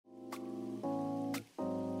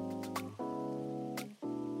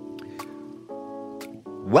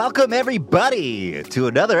Welcome, everybody, to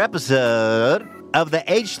another episode of the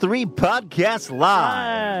H3 Podcast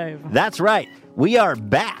Live. That's right. We are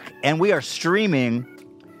back, and we are streaming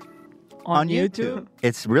on YouTube.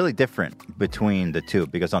 It's really different between the two,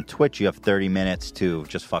 because on Twitch, you have 30 minutes to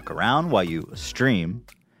just fuck around while you stream,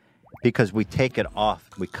 because we take it off,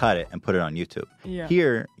 we cut it, and put it on YouTube. Yeah.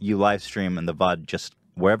 Here, you live stream, and the VOD just,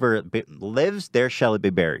 wherever it lives, there shall it be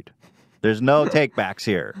buried. There's no takebacks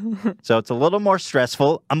here. So it's a little more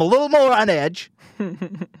stressful. I'm a little more on edge.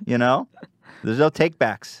 You know? There's no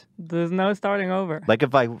takebacks. There's no starting over. Like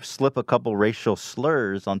if I slip a couple racial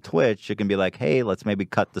slurs on Twitch, it can be like, hey, let's maybe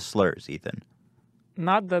cut the slurs, Ethan.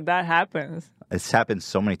 Not that that happens. It's happened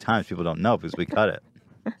so many times, people don't know because we cut it.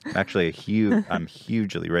 Actually, I'm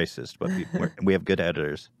hugely racist, but we have good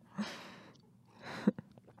editors.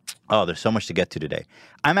 Oh, there's so much to get to today.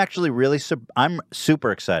 I'm actually I'm super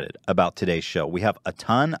excited about today's show. We have a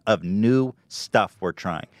ton of new stuff we're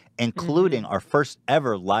trying, including our first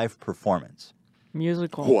ever live performance.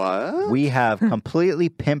 Musical. What? We have completely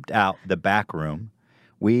pimped out the back room.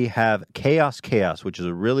 We have Chaos, which is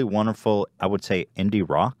a really wonderful, I would say, indie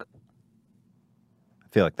rock. I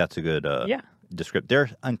feel like that's a good description. They're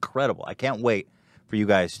incredible. I can't wait for you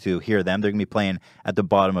guys to hear them. They're going to be playing at the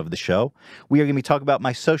bottom of the show. We are going to be talking about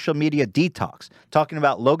my social media detox, talking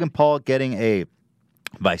about Logan Paul getting a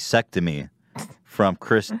vasectomy from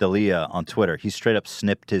Chris D'Elia on Twitter. He straight up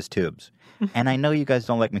snipped his tubes. And I know you guys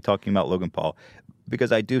don't like me talking about Logan Paul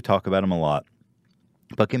because I do talk about him a lot,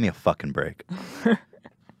 but give me a fucking break.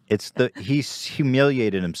 He's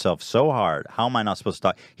humiliated himself so hard. How am I not supposed to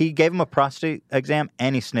talk? He gave him a prostate exam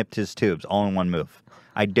and he snipped his tubes all in one move.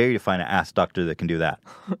 I dare you to find an ass doctor that can do that.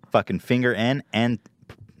 Fucking finger in, and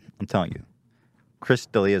I'm telling you, Chris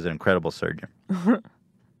D'Elia is an incredible surgeon.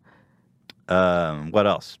 What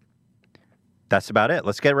else? That's about it.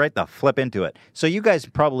 Let's get right the flip into it. So you guys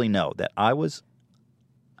probably know that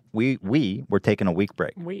we were taking a week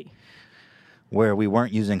break. Where we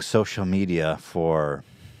weren't using social media for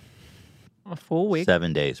a full week.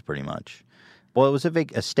 7 days, pretty much. Well, it was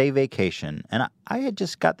a stay vacation, and I had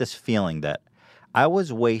just got this feeling that I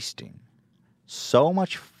was wasting so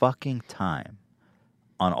much fucking time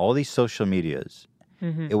on all these social medias.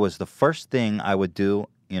 Mm-hmm. It was the first thing I would do,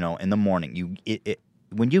 in the morning.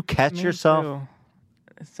 When you catch yourself, too.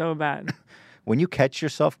 It's so bad. When you catch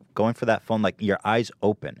yourself going for that phone, like your eyes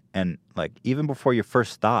open, and like even before your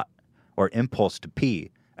first thought or impulse to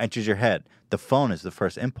pee enters your head, the phone is the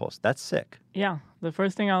first impulse. That's sick. Yeah, the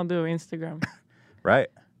first thing I'll do, Instagram. Right.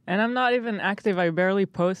 And I'm not even active. I barely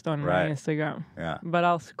post on my Instagram. Yeah. But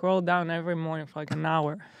I'll scroll down every morning for like an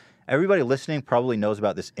hour. Everybody listening probably knows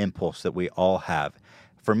about this impulse that we all have.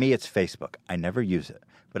 For me, it's Facebook. I never use it.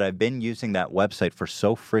 But I've been using that website for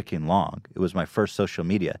so freaking long. It was my first social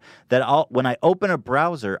media. That when I open a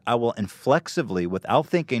browser, I will inflexively, without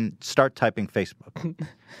thinking, start typing Facebook.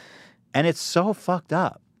 And it's so fucked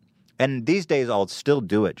up. And these days, I'll still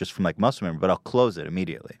do it just from like muscle memory, but I'll close it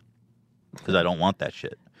immediately. Because I don't want that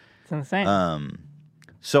shit. Insane.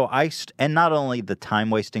 So and not only the time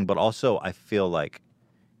wasting, but also I feel like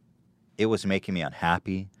it was making me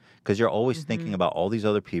unhappy because you're always thinking about all these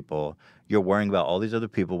other people. You're worrying about all these other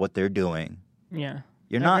people, what they're doing. Yeah.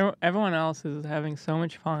 You're not. Everyone else is having so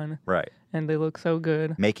much fun. Right. And they look so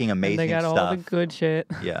good. Making amazing stuff. They got all the good shit.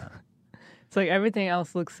 Yeah. It's like everything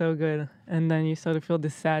else looks so good. And then you sort of feel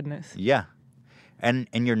this sadness. Yeah. And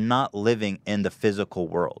you're not living in the physical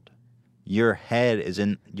world. Your head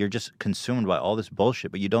you're just consumed by all this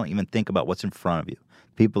bullshit, but you don't even think about what's in front of you,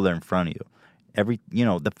 people that are in front of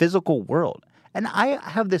you, the physical world. And I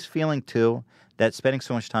have this feeling, too, that spending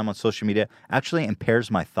so much time on social media actually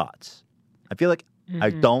impairs my thoughts. I feel like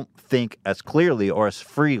I don't think as clearly or as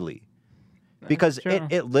freely because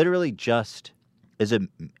it literally just is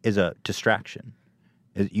a distraction.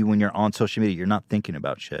 When you're on social media, you're not thinking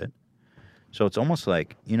about shit. So it's almost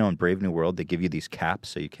like, in Brave New World, they give you these caps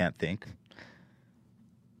so you can't think.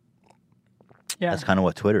 Yeah. That's kind of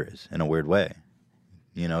what Twitter is, in a weird way.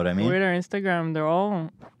 You know what I mean? Twitter, Instagram, they're all...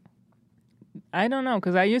 I don't know,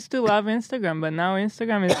 because I used to love Instagram, but now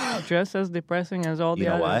Instagram is just as depressing as all the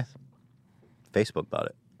others. You know why? Facebook bought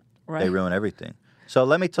it. Right. They ruin everything. So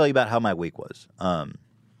let me tell you about how my week was.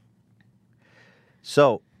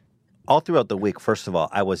 So all throughout the week, first of all,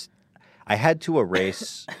 I had to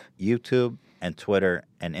erase YouTube and Twitter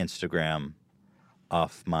and Instagram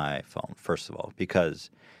off my phone, first of all, because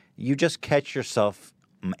you just catch yourself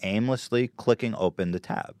aimlessly clicking open the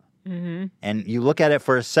tab. Mm-hmm. And you look at it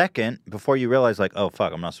for a second before you realize, like, oh,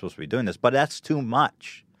 fuck, I'm not supposed to be doing this. But that's too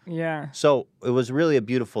much. Yeah. So it was really a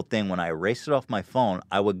beautiful thing. When I erased it off my phone,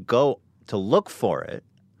 I would go to look for it,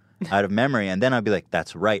 out of memory, and then I'd be like,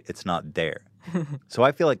 that's right, it's not there. So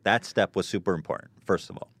I feel like that step was super important, first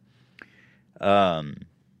of all.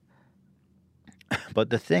 But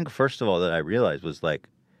the thing, first of all, that I realized was like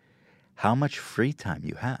how much free time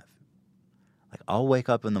you have. Like I'll wake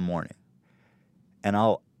up in the morning, and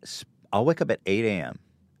I'll wake up at 8 a.m.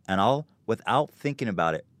 and I'll, without thinking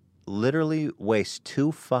about it, literally waste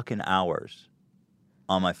 2 fucking hours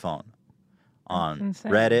on my phone. On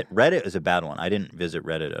Reddit. Reddit is a bad one. I didn't visit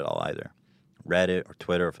Reddit at all either. Reddit or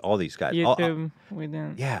Twitter, all these guys. YouTube, we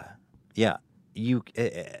didn't. Yeah.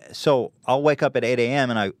 So I'll wake up at 8 a.m.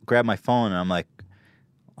 and I grab my phone and I'm like,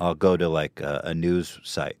 I'll go to like a news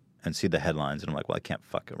site and see the headlines. And I'm like, well, I can't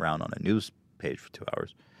fuck around on a news page for 2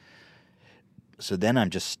 hours. So then I'm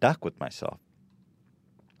just stuck with myself.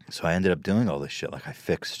 So I ended up doing all this shit. Like I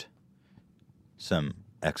fixed some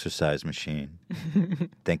exercise machine,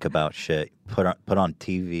 think about shit, put on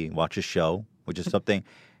TV, watch a show, which is something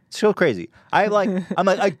so crazy. I'm like,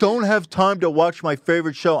 I don't have time to watch my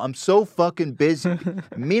favorite show. I'm so fucking busy.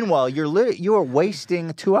 Meanwhile, you are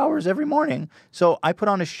wasting 2 hours every morning. So I put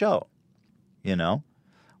on a show, you know,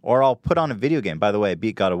 or I'll put on a video game. By the way, I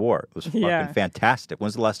beat God of War. It was fucking fantastic.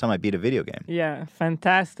 When's the last time I beat a video game? Yeah,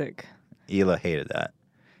 fantastic. Ela hated that.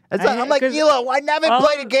 I'm like, Ela, I never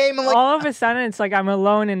played a game. I'm like, all of a sudden, it's like I'm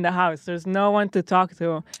alone in the house. There's no one to talk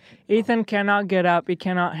to. Ethan cannot get up. He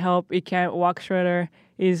cannot help. He can't walk Shredder.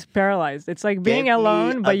 He's paralyzed. It's like being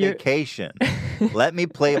alone, but you're... vacation. Let me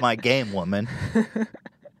play my game, woman.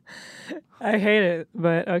 I hate it,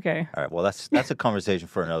 but okay. All right, well, that's a conversation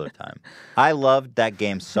for another time. I loved that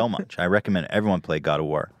game so much. I recommend everyone play God of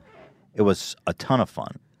War. It was a ton of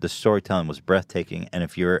fun. The storytelling was breathtaking, and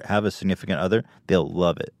if you have a significant other, they'll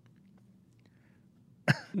love it.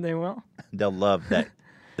 They will? They'll love that.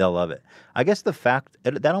 They'll love it. I guess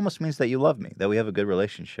that almost means that you love me, that we have a good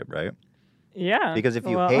relationship, right? Yeah. Because if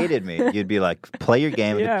you hated me, you'd be like, play your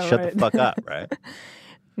game and shut the fuck up, right?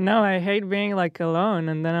 No, I hate being like alone,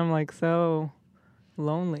 and then I'm like so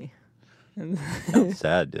lonely. That's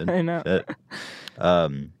sad, dude. I know.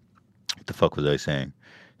 What the fuck was I saying?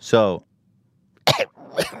 So,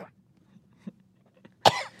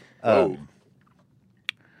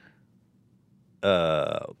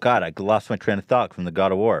 God, I lost my train of thought from the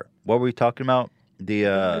God of War. What were we talking about?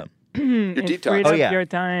 Your detox. Freed up your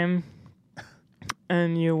time,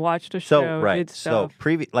 and you watch the show. So right. So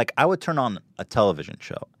like I would turn on a television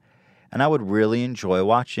show, and I would really enjoy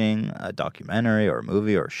watching a documentary or a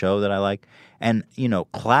movie or a show that I like. And you know,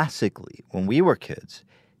 classically, when we were kids,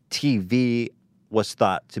 TV was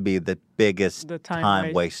thought to be the biggest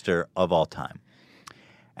time waster of all time.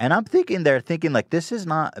 And I'm thinking like, this is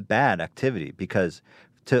not a bad activity, because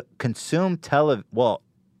to consume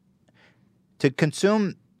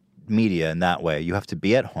media in that way, you have to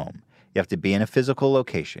be at home. You have to be in a physical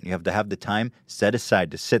location. You have to have the time set aside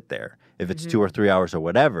to sit there. If it's 2 or 3 hours or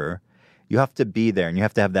whatever, you have to be there, and you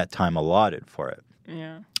have to have that time allotted for it.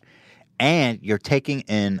 Yeah. And you're taking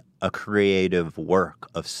in a creative work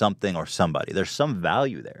of something or somebody. There's some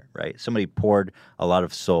value there, right? Somebody poured a lot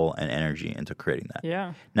of soul and energy into creating that.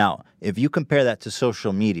 Yeah. Now, if you compare that to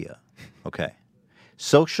social media, okay,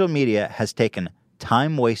 social media has taken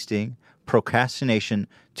time wasting, procrastination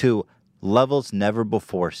to levels never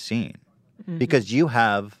before seen. Mm-hmm. Because you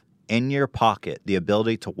have in your pocket the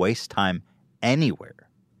ability to waste time anywhere.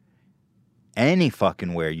 Any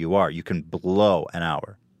fucking where you are, you can blow an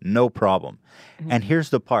hour. No problem. Mm-hmm. And here's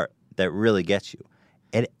the part that really gets you.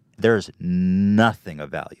 There's nothing of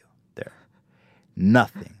value there.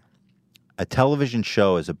 Nothing. A television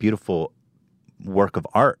show is a beautiful work of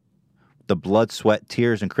art. The blood, sweat,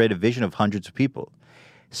 tears, and creative vision of hundreds of people.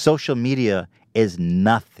 Social media is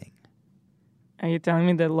nothing. Are you telling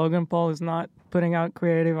me that Logan Paul is not putting out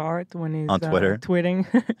creative art when he's on Twitter? Tweeting?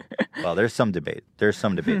 Well, there's some debate. There's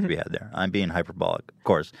some debate to be had there. I'm being hyperbolic. Of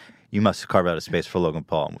course, you must carve out a space for Logan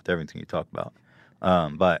Paul with everything you talk about.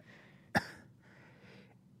 But,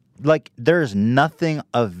 like, there's nothing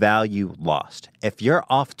of value lost. If you're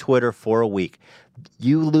off Twitter for a week,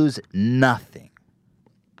 you lose nothing.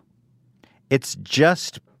 It's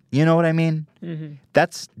just, you know what I mean? Mm-hmm.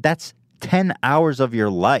 That's 10 hours of your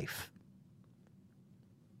life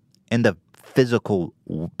in the physical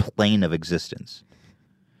plane of existence.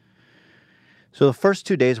 So the first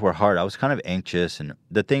 2 days were hard. I was kind of anxious, and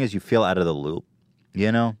the thing is, you feel out of the loop, you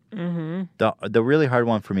know? Mm-hmm. The really hard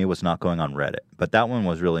one for me was not going on Reddit, but that one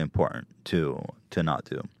was really important to not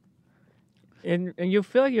do. And you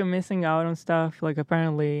feel like you're missing out on stuff, like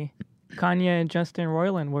apparently Kanye and Justin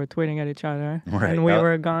Roiland were tweeting at each other, right, and we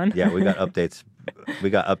were gone. Yeah, we got updates. We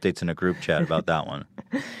got updates in a group chat about that one.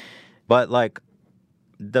 But, like,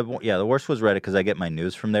 The worst was Reddit because I get my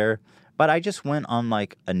news from there. But I just went on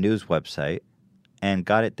like a news website and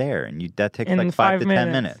got it there, and that takes In like 5 to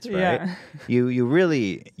 10 minutes, minutes, right?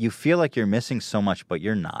 yeah. You feel like you're missing so much, but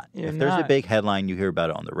you're not. You're if there's a not. big headline, you hear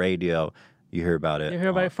about it on the radio, you hear about it. You hear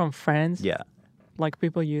about on- it from friends, Yeah. like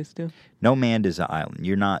people used to. No man is an island.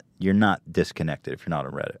 You're not disconnected if you're not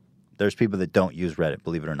on Reddit. There's people that don't use Reddit,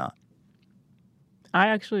 believe it or not. I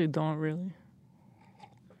actually don't really.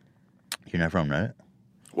 You're never on Reddit?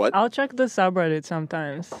 What? I'll check the subreddit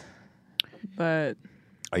sometimes, but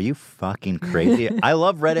Are you fucking crazy? I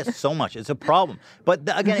love Reddit so much. It's a problem. But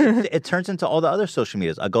again, it turns into all the other social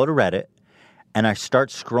medias. I go to Reddit and I start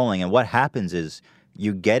scrolling, and what happens is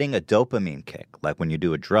you're getting a dopamine kick, like when you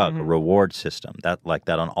do a drug, a reward system, like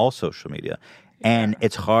that on all social media. And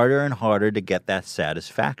it's harder and harder to get that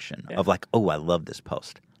satisfaction of like, oh, I love this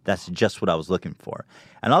post. That's just what I was looking for.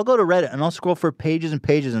 And I'll go to Reddit and I'll scroll for pages and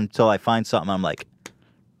pages until I find something. I'm like,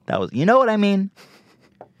 you know what I mean?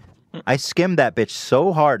 I skimmed that bitch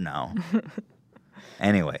so hard now.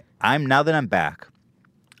 Anyway, now that I'm back,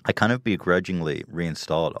 I kind of begrudgingly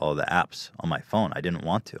reinstalled all the apps on my phone. I didn't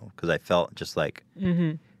want to because I felt just like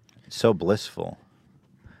so blissful.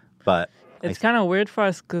 But it's kind of weird for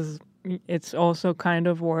us because it's also kind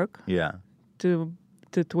of work yeah, to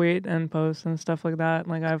tweet and post and stuff like that.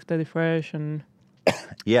 Like I have to refresh and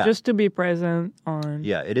yeah, just to be present on.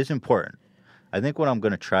 yeah. It is important. I think what I'm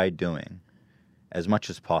going to try doing, as much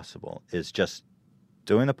as possible, is just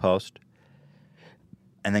doing the post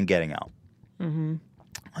and then getting out. Mm-hmm.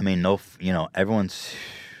 I mean, everyone's.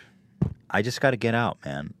 I just got to get out,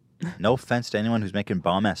 man. No offense to anyone who's making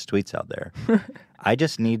bomb-ass tweets out there. I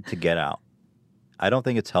just need to get out. I don't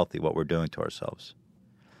think it's healthy what we're doing to ourselves.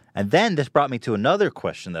 And then this brought me to another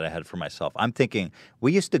question that I had for myself. I'm thinking,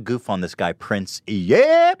 we used to goof on this guy, Prince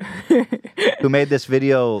Yep, who made this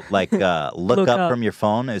video like, look up from your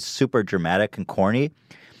phone. It's super dramatic and corny.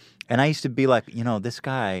 And I used to be like, this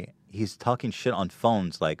guy, he's talking shit on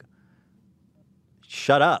phones like,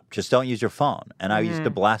 shut up, just don't use your phone. And I used to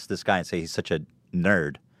blast this guy and say he's such a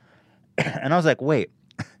nerd. And I was like, wait,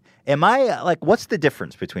 am I, like, what's the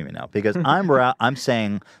difference between me now? Because I'm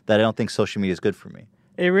saying that I don't think social media is good for me.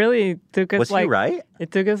 It really took us Was he right?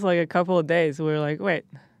 It took us like a couple of days. We were like, wait,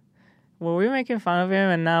 were we making fun of him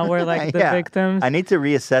and now we're like the victims? I need to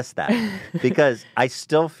reassess that because I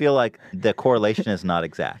still feel like the correlation is not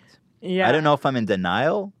exact. Yeah. I don't know if I'm in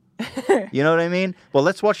denial. You know what I mean? Well,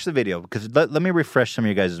 let's watch the video because let me refresh some of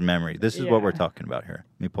you guys' memory. This is what we're talking about here.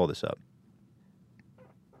 Let me pull this up.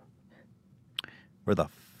 Where the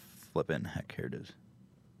flippin' heck? Here it is.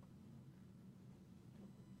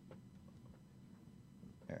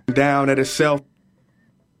 Down at a cell.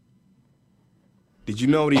 Did you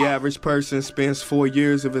know the average person spends 4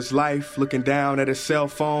 years of his life looking down at a cell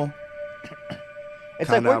phone? It's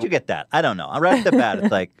like, where'd you get that? I don't know. Right at the bat,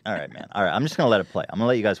 it's like, all right, man. All right, I'm just going to let it play. I'm going to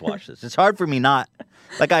let you guys watch this. It's hard for me not,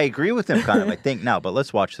 like, I agree with him kind of, I think now, but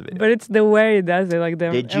let's watch the video. But it's the way he does it, like the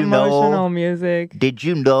emotional music. Did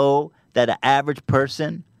you know that an average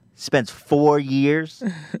person spends 4 years?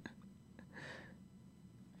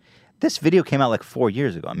 This video came out like 4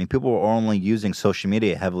 years ago. I mean, people were only using social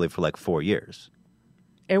media heavily for like 4 years.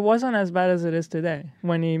 It wasn't as bad as it is today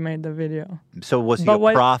when he made the video. So was he a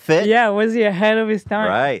prophet? Yeah, was he ahead of his time?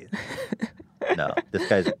 Right. No, this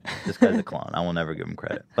guy's a clown. I will never give him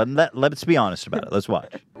credit. But let's be honest about it. Let's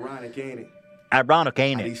watch. Ironic, ain't it? Ironic,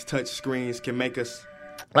 ain't How it? these touch screens can make us.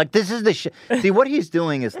 Like, this is the shit. See, what he's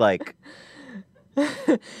doing is like...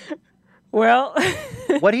 Well...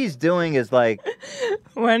 what he's doing is like...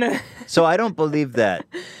 So I don't believe that...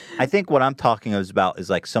 I think what I'm talking about is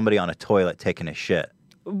like somebody on a toilet taking a shit.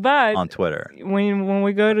 But on Twitter. When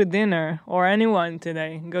we go to dinner, or anyone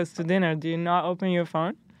today goes to dinner, do you not open your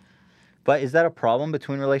phone? But is that a problem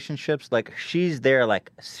between relationships? Like, she's there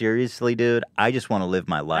like, seriously, dude, I just want to live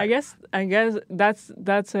my life. I guess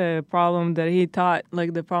that's a problem that he thought,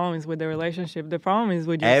 like, the problem is with the relationship. The problem is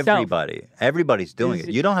with yourself. Everybody's doing it.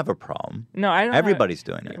 You don't have a problem. No, I don't. Everybody's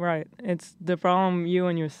doing it. Right. It's the problem you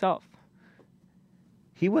and yourself.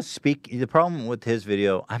 He was speaking. The problem with his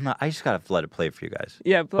video, I just gotta let it play for you guys.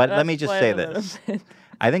 Yeah, but let me just say this.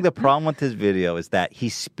 I think the problem with his video is that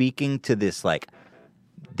he's speaking to this like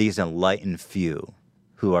these enlightened few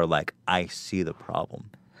who are like, I see the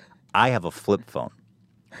problem. I have a flip phone.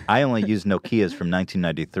 I only use Nokias from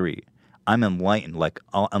 1993. I'm enlightened,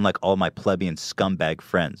 unlike all my plebeian scumbag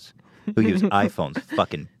friends who use iPhones.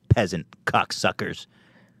 Fucking peasant cocksuckers.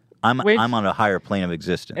 I'm on a higher plane of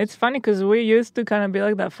existence. It's funny because we used to kind of be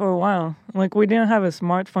like that for a while. Like, we didn't have a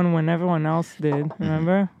smartphone when everyone else did,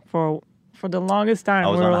 remember? For the longest time,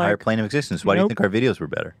 I was we on were a higher like, plane of existence. Why do you think our videos were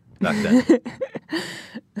better? back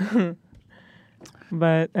then.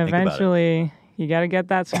 But about it. eventually, you got to get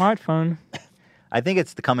that smartphone. I think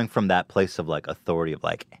it's coming from that place of like authority of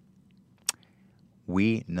like,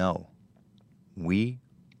 we know, we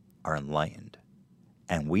are enlightened,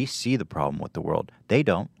 and we see the problem with the world. They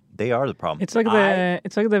don't. They are the problem. It's like the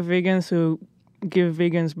vegans who give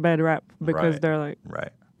vegans bad rap because Right. they're like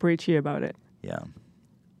Right. preachy about it. Yeah.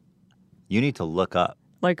 You need to look up.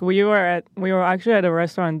 Like we were actually at a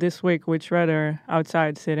restaurant this week with Shredder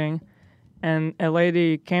outside sitting, and a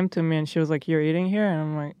lady came to me and she was like, "You're eating here?" And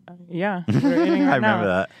I'm like, "Yeah, we're eating right I remember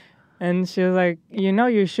now." that. And she was like,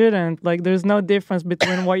 "You shouldn't. Like, there's no difference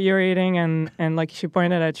between what you're eating and like," she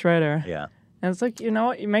pointed at Shredder. Yeah. And it's like,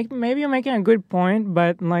 maybe you're making a good point,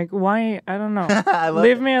 but like, why? I don't know. I love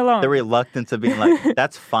Leave me alone. the reluctance of being like,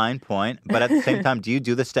 that's fine point, but at the same time, do you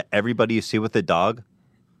do this to everybody you see with a dog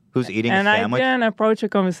who's eating And a I sandwich? didn't approach a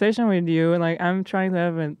conversation with you. Like, I'm trying to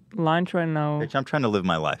have a lunch right now. Bitch, I'm trying to live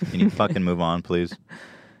my life. Can you fucking move on, please?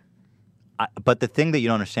 But the thing that you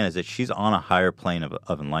don't understand is that she's on a higher plane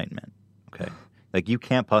of enlightenment, okay? Like, you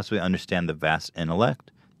can't possibly understand the vast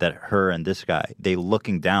intellect that her and this guy, they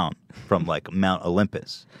looking down from, like, Mount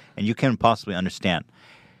Olympus. And you can't possibly understand.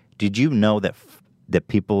 Did you know that that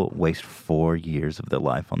people waste 4 years of their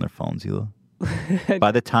life on their phones, Hila?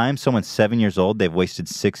 By the time someone's 7 years old, they've wasted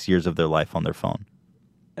 6 years of their life on their phone.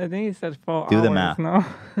 I think he said 4 hours. Do the math. No.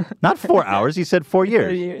 Not 4 hours. He said 4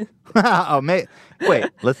 years. Years. Oh, wait.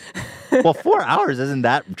 Well, 4 hours isn't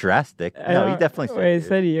that drastic. No, he definitely said. Wait, he years.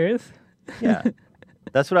 said years? Yeah,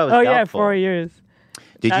 that's what I was. Oh, yeah, doubtful. 4 years.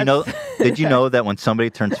 Did you know? Did you know that when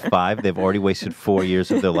somebody turns 5, they've already wasted 4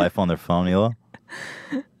 years of their life on their phone, Hila?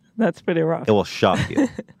 That's pretty rough. It will shock you.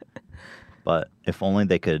 But if only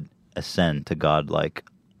they could ascend to God-like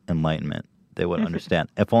enlightenment, they would understand.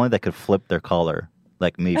 If only they could flip their collar,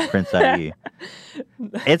 like me, Prince Ali.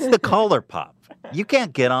 It's the collar pop. You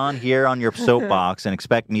can't get on here on your soapbox and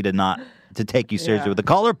expect me to take you seriously Yeah. with the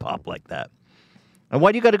collar pop like that. And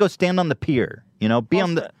why do you got to go stand on the pier? You know, be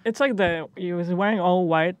on the. It's like he was wearing all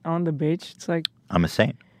white on the beach. It's like, I'm a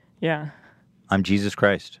saint. yeah, I'm Jesus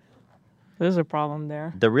Christ. there's a problem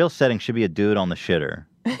there. The real setting should be a dude on the shitter,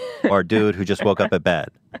 or a dude who just woke up at bed.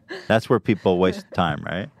 That's where people waste time,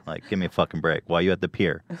 right? Like, give me a fucking break. Why are you at the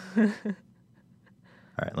pier? All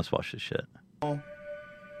right, let's watch this shit.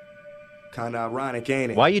 Kinda ironic,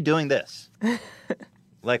 ain't it? Why are you doing this?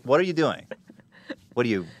 Like, what are you doing? What do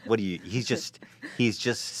you, he's just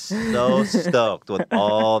so stoked with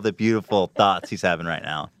all the beautiful thoughts he's having right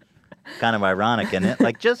now. Kind of ironic, isn't it?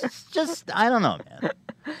 Like, just, I don't know, man.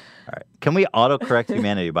 All right. Can we autocorrect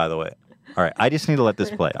humanity, by the way? All right. I just need to let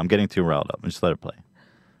this play. I'm getting too riled up. Just let it play.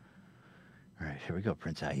 All right. Here we go,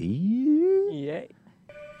 Prince Ali. Yay.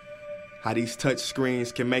 How these touch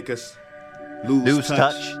screens can make us lose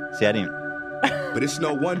touch. See, I didn't. But it's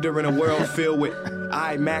no wonder in a world filled with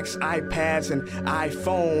iMacs, iPads, and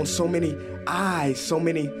iPhones. So many eyes, so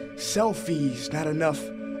many selfies. Not enough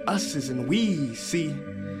us's and we's. See,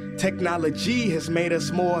 technology has made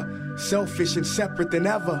us more selfish and separate than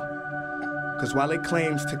ever. Because while it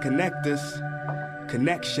claims to connect us,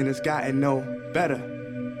 connection has gotten no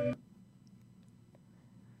better.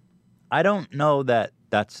 I don't know that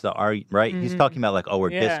that's the argument, right? He's talking about like, oh,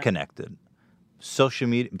 we're Yeah. disconnected. Social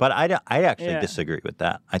media, but I actually Yeah. disagree with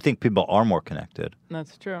that. I think people are more connected.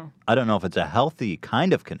 That's true. I don't know if it's a healthy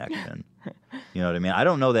kind of connection. You know what I mean? I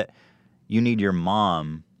don't know that you need your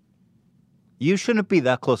mom. You shouldn't be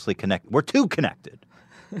that closely connected. We're too connected.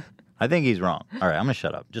 I think he's wrong. All right, I'm going to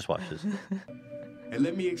shut up. Just watch this. And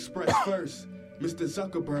let me express first, Mr.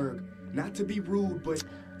 Zuckerberg, not to be rude, but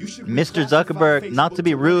you should Mr. reclassify Zuckerberg, not to Facebook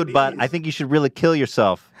be what rude, it but is. I think you should really kill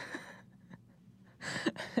yourself.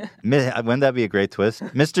 Wouldn't that be a great twist?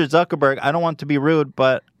 Mr. Zuckerberg, I don't want to be rude,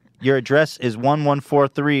 but your address is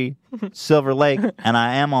 1143 Silver Lake, and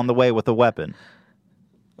I am on the way with a weapon.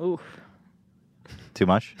 Oof. Too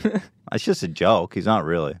much? It's just a joke. He's not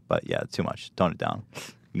really, but yeah, too much. Tone it down.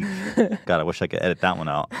 God, I wish I could edit that one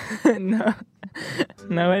out.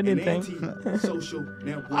 No An anything. anti-social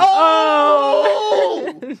network.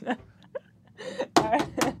 Oh!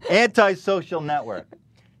 Anti-social network.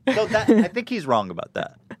 So I think he's wrong about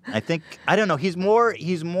that. I don't know. He's more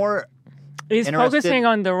He's interested- focusing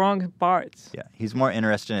on the wrong parts. Yeah, he's more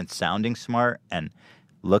interested in sounding smart and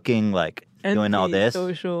looking like doing all this.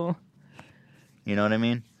 Social. You know what I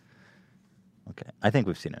mean? Okay, I think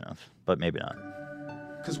we've seen enough, but maybe not.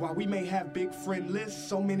 Cause while we may have big friend lists,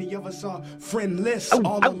 so many of us are friendless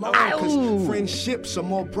all alone. Cause friendships are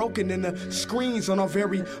more broken than the screens on our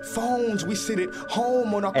very phones. We sit at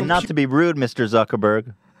home on our And not to be rude, Mr.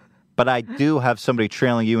 Zuckerberg, but I do have somebody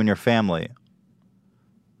trailing you and your family.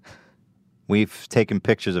 We've taken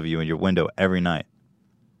pictures of you in your window every night.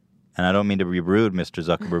 And I don't mean to be rude, Mr.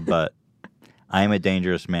 Zuckerberg, but I am a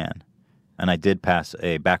dangerous man. And I did pass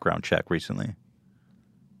a background check recently.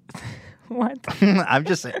 What? I'm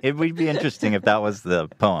just, it would be interesting if that was the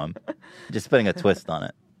poem. Just putting a twist on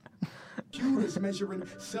it. Computers measuring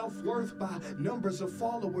self-worth by numbers of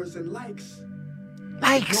followers and likes.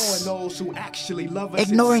 Likes. Ignoring those who actually love us.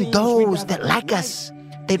 Ignoring It seems we'd those rather that like write. us.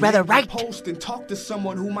 They'd rather write. Post and talk to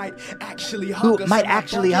someone who might actually hug Who us. might in our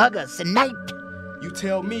actually bucket. hug us at night. You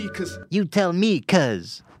tell me, cause You tell me,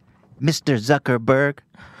 cuz, Mr. Zuckerberg,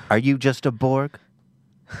 are you just a Borg?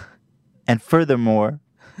 And furthermore,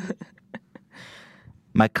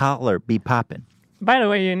 my collar be popping. By the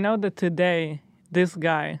way, you know that today this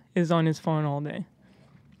guy is on his phone all day,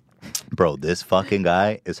 Bro, this fucking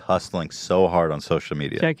guy is hustling so hard on social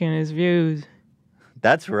media. checking his views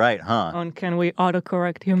That's right, huh? on Can We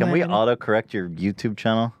Autocorrect Can Humanity? we autocorrect your YouTube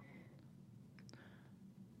channel?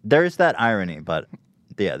 There's that irony, but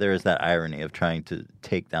yeah, there is that irony of trying to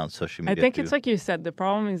take down social I media. think too. it's like you said. The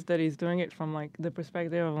problem is that he's doing it from like the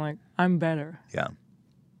perspective of like I'm better. Yeah.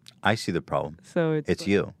 I see the problem. So It's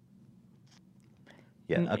you.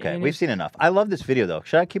 Yeah, And- okay. and We've it's- seen enough. I love this video, though.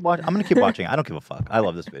 Should I keep watching? I'm going to keep watching. I don't give a fuck. I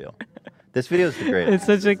love this video. This video is the greatest. It's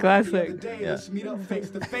such a the other classic. day, Yeah. let's meet up face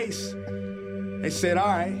to face. They said, all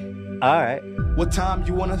right, All right. what time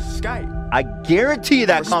you wanna Skype? I guarantee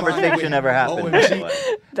that Respond conversation with, never happened. by the OMG.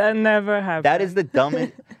 way. That never happened. That is the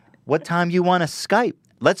dumbest. What time you want to Skype?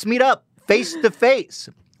 Let's meet up face to face.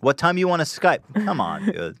 What time you want to Skype? Come on,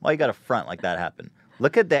 dude. Why you got to front like that happen?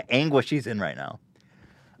 Look at the anguish he's in right now.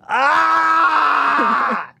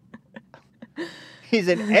 Ah! He's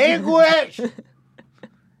in anguish.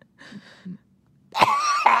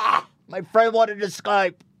 My friend wanted to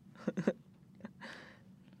Skype.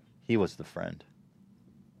 He was the friend.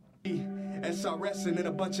 SRS and then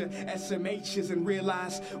a bunch of SMHs and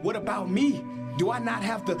realize, what about me? Do I not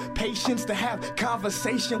have the patience to have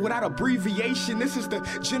conversation without abbreviation? This is the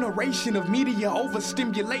generation of media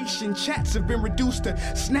overstimulation. Chats have been reduced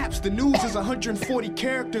to snaps. The news is 140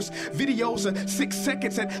 characters. Videos are 6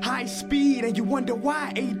 seconds at high speed. And you wonder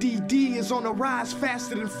why ADD is on the rise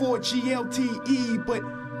faster than 4G LTE. But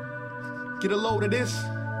get a load of this.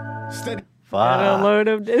 Study. Got a Fuck. load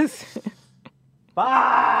of this.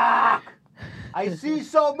 Fuck! I see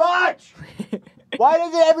so much! Why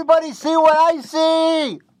doesn't everybody see what I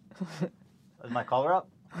see? Is my collar up?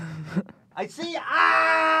 I see.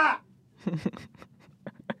 Ah!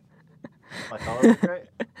 My collar looks great.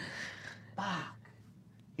 Fuck.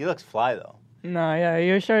 He looks fly though. No, yeah,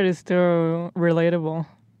 your shirt is too relatable.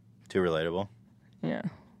 Too relatable. Yeah.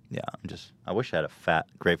 Yeah, I wish I had a fat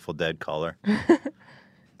Grateful Dead collar.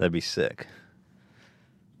 That'd be sick.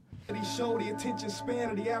 Show the attention span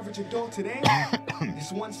of the average adult today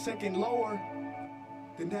is 1 second lower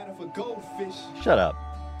than that of a goldfish. Shut up.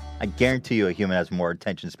 I guarantee you a human has more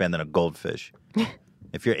attention span than a goldfish.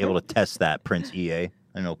 If you're able to test that, Prince EA. I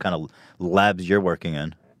don't know what kind of labs you're working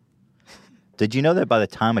in. Did you know that by the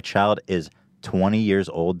time a child is 20 years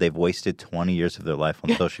old, they've wasted 20 years of their life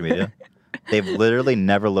on social media? They've literally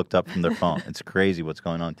never looked up from their phone. It's crazy what's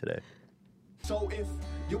going on today. So if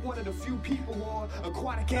you're one of the few people who are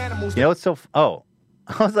aquatic animals, You know what's so...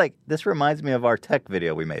 I was like, this reminds me of our tech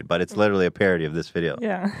video we made, but it's literally a parody of this video.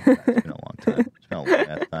 Yeah. It's been a long time. It's been a long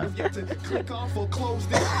ass time. you have to click off or close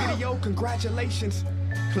this video. Congratulations.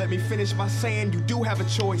 Let me finish by saying you do have a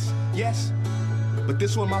choice. Yes. But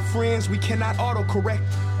this one, my friends, we cannot autocorrect.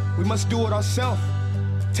 We must do it ourselves.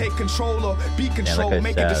 Take control or be Yeah, controlled. like I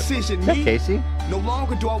Make said. a decision. Is that Me, Casey? no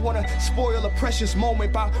longer do I want to spoil a precious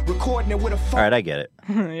moment by recording it with a phone. All right, I get it.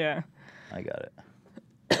 Yeah. I got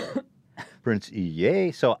it. Prince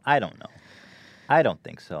EA. So I don't know. I don't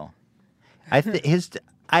think so. I think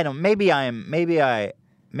I don't. Maybe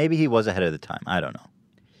he was ahead of the time. I don't know.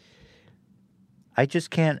 I just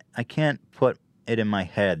can't. I can't put it in my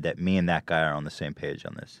head that me and that guy are on the same page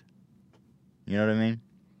on this. You know what I mean?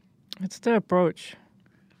 It's the approach.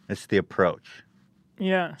 It's the approach.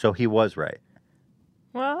 Yeah. So he was right.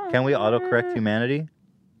 Well. Can we autocorrect humanity?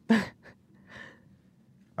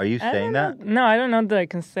 Are you I saying don't that? know. No, I don't know that I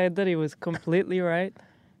can say that he was completely right.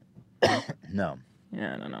 No.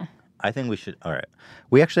 Yeah, I don't know. I think we should. All right.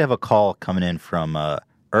 We actually have a call coming in from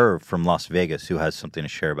Irv from Las Vegas who has something to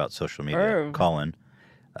share about social media. Irv. Colin.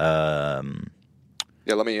 Yeah,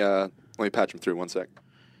 let me patch him through 1 sec.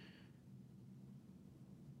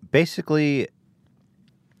 Basically,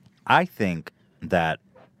 I think that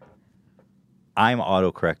I'm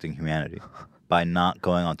autocorrecting humanity by not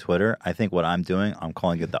going on Twitter. I think what I'm doing, I'm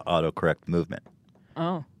calling it the autocorrect movement.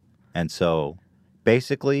 Oh. And so,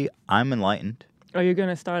 basically, I'm enlightened. Are you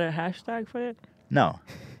gonna start a hashtag for it? No.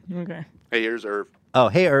 Okay. Hey, here's Irv. Oh,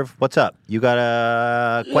 hey, Irv. What's up? You got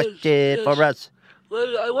a question yes. for us?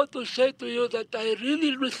 Well, I want to say to you that I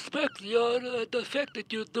really respect your the fact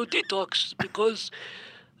that you do detox because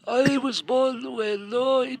I was born with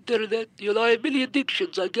no internet. I have many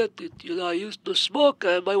addictions. I get it. I used to smoke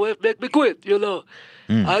and my wife made me quit. I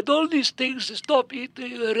had all these things to stop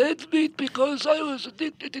eating red meat because I was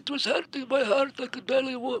addicted. It was hurting my heart. I could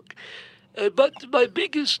barely walk. But my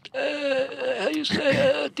biggest,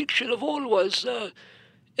 addiction of all was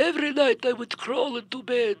every night I would crawl into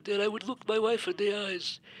bed and I would look my wife in the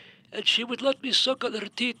eyes. And she would let me suck on her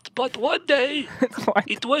teeth. But one day,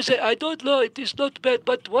 it was, I don't know, it is not bad,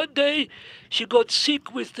 but one day she got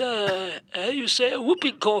sick with, a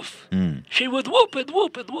whooping cough. She would whoop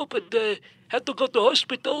and had to go to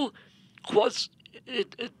hospital, was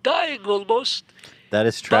dying almost. That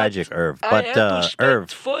is tragic, Irv. I But, had to spend Irv,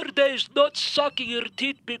 4 days not sucking her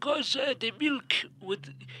teeth because the milk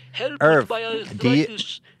would help Irv, with my do you-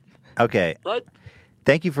 arthritis. okay. But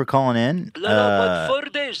Thank you for calling in. but 4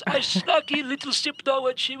 days. I snuck in little Sipno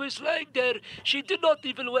when she was lying there. She did not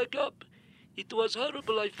even wake up. It was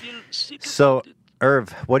horrible. I feel sick So, about it.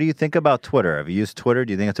 Irv, what do you think about Twitter? Have you used Twitter?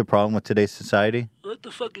 Do you think it's a problem with today's society? What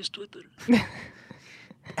the fuck is Twitter?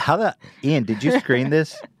 Ian, did you screen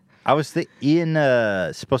this? I was Ian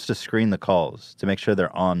supposed to screen the calls to make sure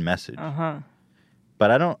they're on message. But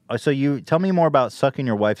I don't. So you tell me more about sucking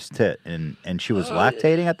your wife's tit, and she was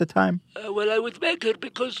lactating at the time. Well, I would make her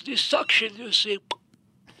because the suction, you see,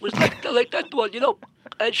 was like that one,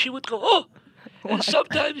 and she would go, oh, and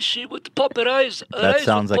sometimes she would pop her eyes. Her That eyes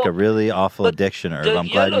sounds would like a pop. really awful But addiction, Irv. The I'm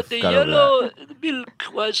glad yellow, you got over that. yellow milk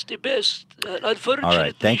was the best. Unfortunately, All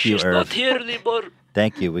right, thank you, she's Irv. not here anymore.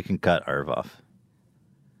 Thank you. We can cut Irv off.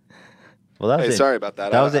 Well, that was Hey, sorry about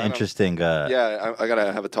that. That was I an don't- interesting. Yeah, I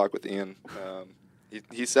gotta have a talk with Ian.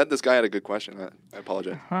 He said this guy had a good question. I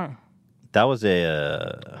apologize. That was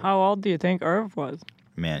a How old do you think Irv was?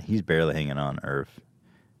 man. He's barely hanging on, Irv.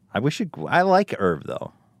 I like Irv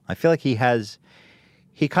though. I feel like he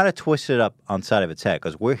kind of twisted it up on side of its head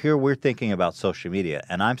because we're thinking about social media,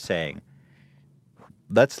 and I'm saying,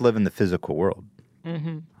 let's live in the physical world.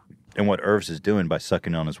 Mm-hmm. And what Irv's is doing by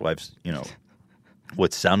sucking on his wife's,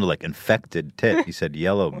 what sounded like infected tit. He said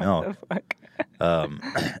yellow milk.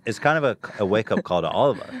 It's kind of a wake-up call to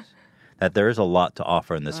all of us that there is a lot to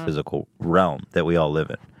offer in this physical realm that we all live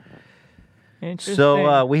in. Interesting.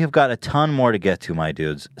 So we have got a ton more to get to, my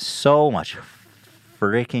dudes. So much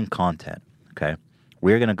freaking content, okay?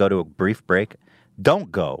 We're going to go to a brief break.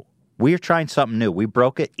 Don't go. We're trying something new. We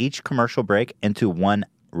broke it, each commercial break, into one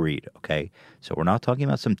read, okay? So we're not talking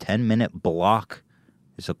about some 10-minute block.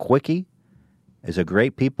 It's a quickie. It's a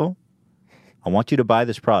great people. I want you to buy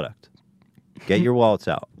this product. Get your wallets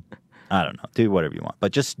out. I don't know. Do whatever you want.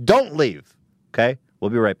 But just don't leave, okay? We'll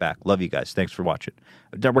be right back. Love you guys. Thanks for watching.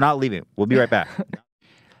 We're not leaving. We'll be right back.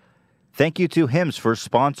 Thank you to Hims for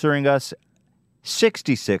sponsoring us.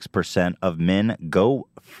 66% of men go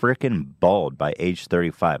frickin' bald by age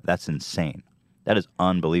 35. That's insane. That is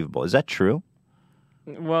unbelievable. Is that true?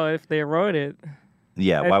 Well, if they wrote it.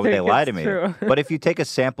 Yeah, I why would they think lie it's to me? true. But if you take a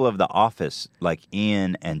sample of The Office, like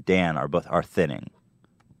Ian and Dan are thinning.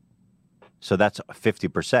 So that's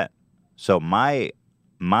 50%. So my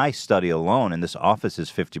study alone in this office is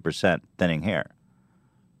 50% thinning hair.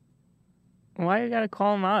 Why you gotta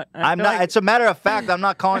call him out? I'm feel not. like- It's a matter of fact. I'm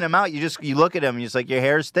not calling him out. You look at him and you're just like, your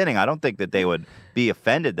hair is thinning. I don't think that they would be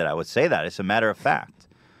offended that I would say that. It's a matter of fact.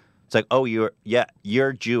 It's like, oh,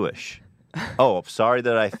 you're Jewish. Oh, sorry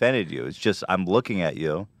that I offended you. It's just I'm looking at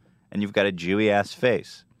you, and you've got a Jewy ass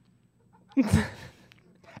face.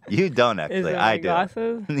 You don't Is actually. it I my do.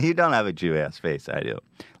 glasses? You don't have a Jewy ass face. I do.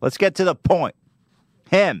 Let's get to the point.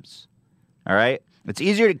 Hims. All right. It's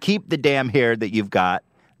easier to keep the damn hair that you've got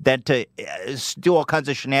than to do all kinds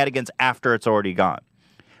of shenanigans after it's already gone.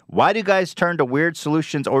 Why do guys turn to weird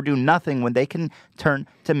solutions or do nothing when they can turn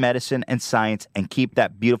to medicine and science and keep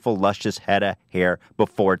that beautiful, luscious head of hair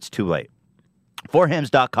before it's too late?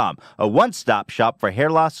 ForHims.com, a one-stop shop for hair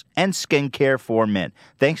loss and skincare for men.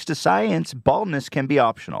 Thanks to science, baldness can be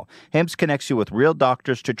optional. Hims connects you with real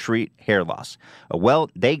doctors to treat hair loss.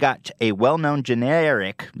 They got a well-known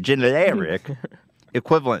generic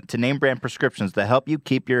equivalent to name brand prescriptions that help you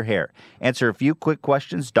keep your hair. Answer a few quick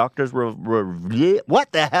questions. Doctors will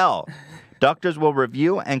what the hell? Doctors will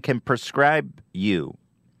review and can prescribe you.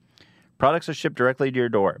 Products are shipped directly to your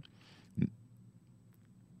door.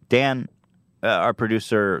 Dan, our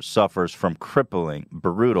producer, suffers from crippling,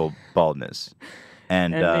 brutal baldness.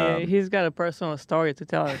 And he's got a personal story to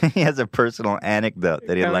tell us. he has a personal anecdote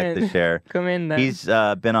that he'd Come like in. to share. Come in then. He's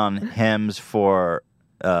been on Hims for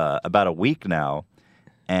about a week now,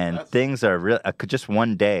 and things are really just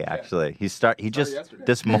one day actually. He just yesterday.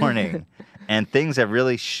 this morning, and things have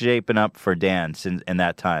really shapen up for Dan in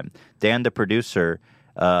that time. Dan, the producer,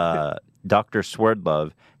 Dr.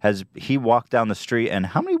 Swerdlove, he walked down the street, and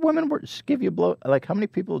how many women give you a blow? Like, how many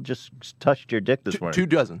people just touched your dick this morning? 2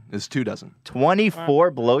 dozen. It's 2 dozen.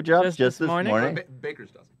 24 blowjobs Just this this morning? morning? Baker's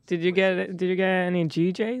dozen. Did you get any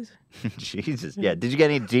GJs? Jesus, yeah. Did you get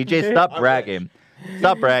any DJs? Stop bragging.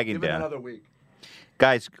 Stop bragging, Give it Dan. another week.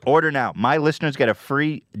 Guys, order now. My listeners get a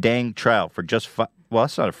free dang trial for just well,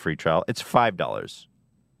 it's not a free trial. It's $5.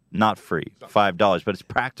 Not free. $5, but it's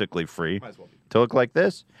practically free. Might as well be. To look like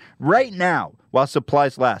this right now while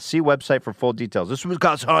supplies last. See website for full details. This would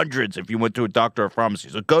cost hundreds if you went to a doctor or pharmacy.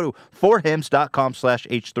 So go to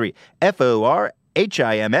forhims.com/H3.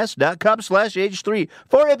 FORHIMS.com/H3.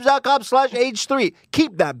 Forhims.com/H3.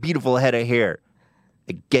 Keep that beautiful head of hair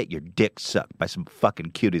and get your dick sucked by some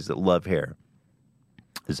fucking cuties that love hair.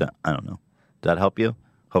 I don't know. Does that help you?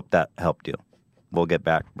 Hope that helped you. We'll get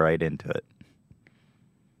back right into it.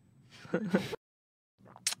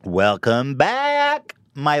 Welcome back,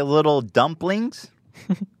 my little dumplings.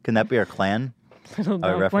 Can that be our clan? Little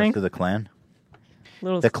Our reference dumplings. to the clan?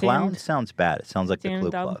 Little The clown steamed- sounds bad. It sounds like the steamed Ku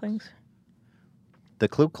Klux. dumplings. The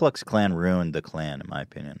Ku Klux Klan ruined the Klan, in my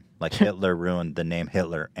opinion. Like Hitler ruined the name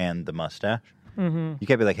Hitler and the mustache. Mm-hmm. You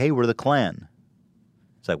can't be like, "Hey, we're the Klan."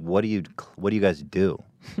 It's like, what do you guys do?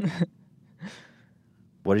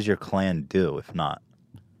 What does your clan do if not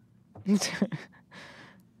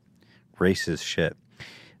racist shit?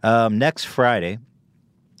 Next Friday,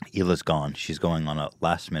 Hila's gone. She's going on a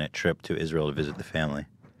last-minute trip to Israel to visit the family.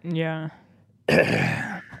 Yeah.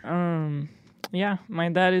 Yeah, my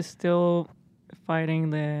dad is still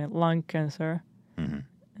fighting the lung cancer. Mhm.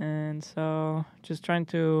 And so just trying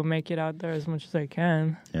to make it out there as much as I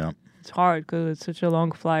can. Yeah. It's hard because it's such a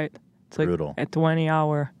long flight. It's Brutal. like a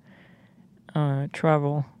 20-hour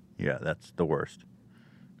travel. Yeah, that's the worst.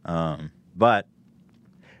 But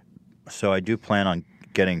so I do plan on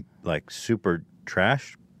getting like super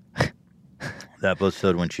trashed that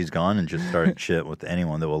episode when she's gone and just start shit with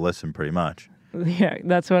anyone that will listen pretty much. Yeah,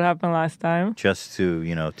 that's what happened last time. Just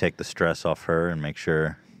to, take the stress off her and make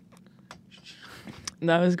sure.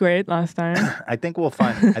 That was great last time. I think I'll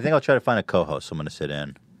try to find a co-host, someone to sit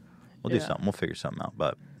in. We'll do Yeah. something. We'll figure something out.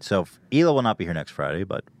 But so Hila will not be here next Friday,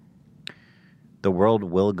 but the world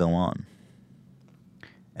will go on.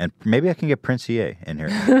 And maybe I can get Prince EA in here.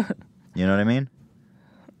 You know what I mean?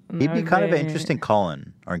 He'd be kind of an interesting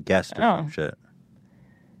call-in or guest or some shit.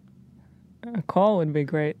 A call would be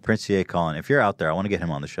great. Prince EA call-in. If you're out there, I want to get him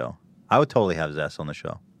on the show. I would totally have his ass on the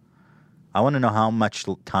show. I want to know how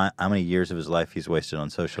many years of his life he's wasted on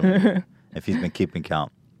social media, if he's been keeping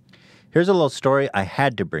count. Here's a little story I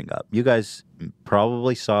had to bring up. You guys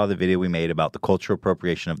probably saw the video we made about the cultural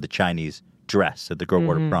appropriation of the Chinese dress at the girl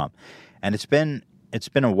board prom. And it's been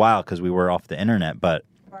a while because we were off the internet, but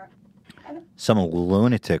some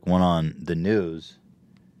lunatic went on the news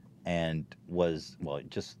and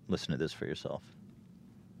just listen to this for yourself.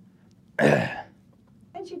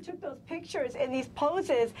 And she took those pictures in these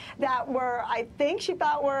poses that were, I think she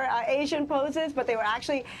thought were Asian poses, but they were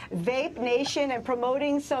actually Vape Nation and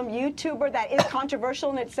promoting some YouTuber that is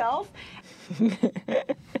controversial in itself.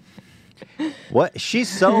 What? She's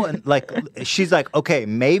so, she's like, okay,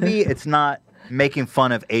 maybe it's not making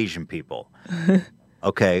fun of Asian people.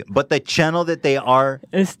 Okay, but the channel that they are...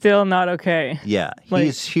 It's still not okay. Yeah,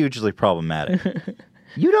 he's hugely problematic.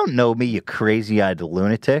 You don't know me, you crazy-eyed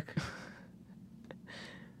lunatic.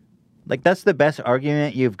 Like, that's the best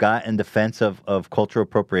argument you've got in defense of cultural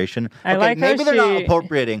appropriation. I like how maybe they're not she-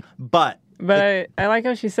 appropriating, but... But I like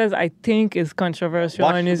how she says, I think it's controversial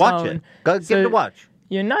on his watch own. it. Go give it a watch.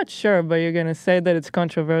 You're not sure, but you're going to say that it's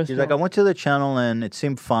controversial. He's like, I went to the channel and it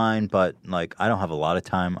seemed fine, but I don't have a lot of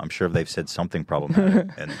time. I'm sure they've said something problematic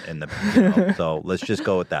in the so let's just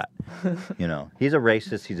go with that. He's a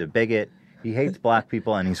racist, he's a bigot, he hates black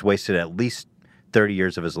people, and he's wasted at least 30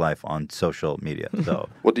 years of his life on social media. So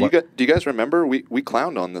Well, do you guys remember we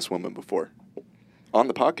clowned on this woman before on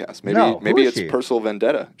the podcast? No, who maybe is it's she? personal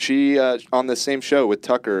vendetta. She on this same show with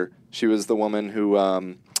Tucker, she was the woman who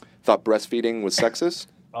thought breastfeeding was sexist.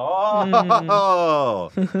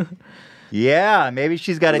 Oh, yeah. Maybe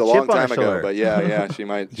she's got a It was chip a long on her time ago, shoulder. but yeah, she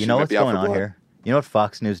might. You know what's be out going for on blood. here? You know what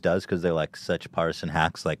Fox News does because they're like such partisan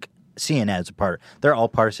hacks. Like CNN is a part. They're all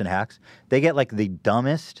partisan hacks. They get like the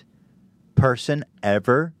dumbest person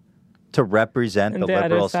ever to represent the other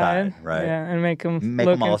liberal side, right? Yeah, and make them Make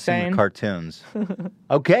look them all insane. seem cartoons.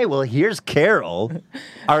 Okay, well, here's Carol,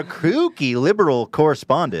 our kooky liberal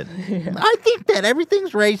correspondent. I think that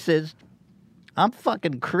everything's racist. I'm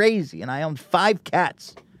fucking crazy, and I own 5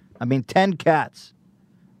 cats. 10 cats.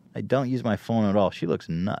 I don't use my phone at all. She looks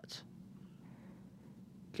nuts.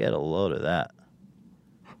 Get a load of that.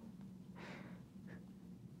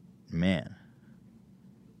 Man.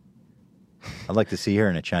 I'd like to see her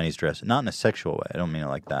in a Chinese dress. Not in a sexual way. I don't mean it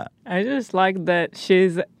like that. I just like that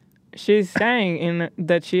she's saying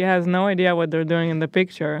that she has no idea what they're doing in the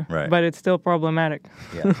picture, Right. but it's still problematic.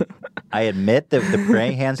 Yeah. I admit that the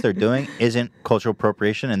praying hands they're doing isn't cultural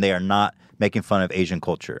appropriation, and they are not making fun of Asian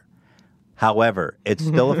culture. However, it's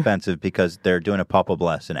still offensive because they're doing a Papa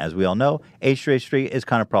Bless, and as we all know, H3H3 is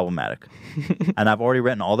kind of problematic. And I've already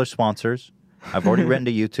written all their sponsors. I've already written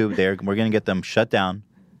to YouTube. We're going to get them shut down.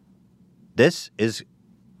 This is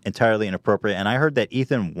entirely inappropriate, and I heard that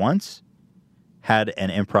Ethan once had an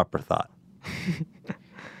improper thought.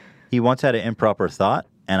 He once had an improper thought,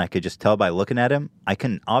 and I could just tell by looking at him. I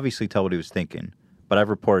can obviously tell what he was thinking, but I've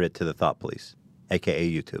reported it to the thought police, a.k.a.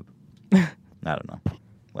 YouTube. I don't know.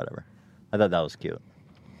 Whatever. I thought that was cute.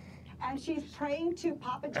 And she's praying to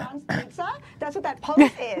Papa John's Pizza. That's what that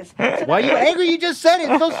post is. So Why are you angry? You just said it.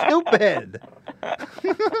 It's so stupid.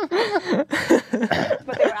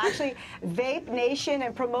 But they were actually Vape Nation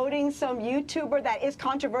and promoting some YouTuber that is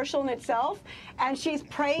controversial in itself. And she's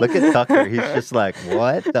praying. Look at Tucker. He's just like,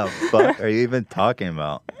 what the fuck are you even talking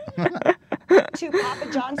about? to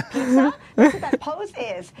Papa John's Pizza. That's what that pose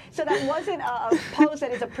is. So that wasn't a pose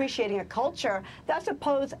that is appreciating a culture. That's a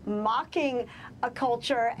pose mocking a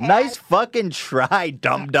culture. And Nice fucking try,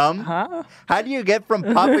 dum-dum. Huh? How do you get from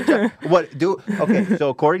Papa John? Okay, so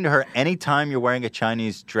according to her, anytime you're wearing a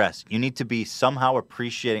Chinese dress, you need to be somehow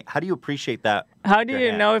appreciating. How do you appreciate that? How do your you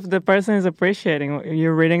hand? know if the person is appreciating?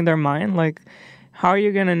 You're reading their mind? Like, how are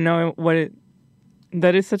you going to know what it...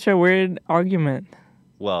 That is such a weird argument.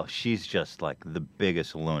 Well, she's just like the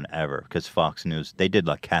biggest loon ever because Fox News, they did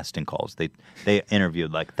like casting calls. They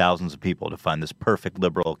interviewed like thousands of people to find this perfect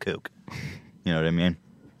liberal kook. You know what I mean?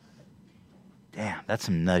 Damn, that's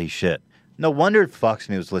some nutty shit. No wonder Fox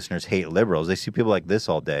News listeners hate liberals. They see people like this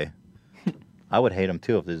all day. I would hate them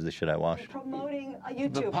too if this is the shit I watch. promoting a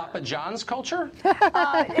YouTube. The Papa John's culture? It's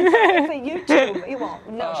a YouTube. Well,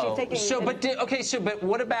 no, she's taking. But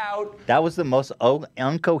what about? That was the most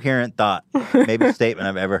incoherent thought, maybe statement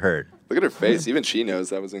I've ever heard. Look at her face. Even she knows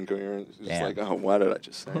that was incoherent. She's just Damn. like, oh, why did I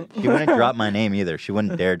just say it? She wouldn't drop my name either. She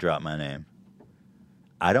wouldn't dare drop my name.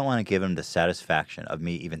 I don't want to give him the satisfaction of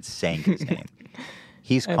me even saying his name.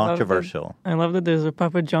 He's I love controversial. I love that there's a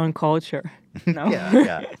Papa John culture. No?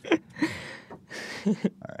 Yeah. All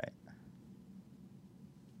right.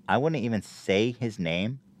 I wouldn't even say his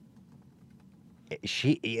name.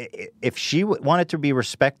 If she wanted to be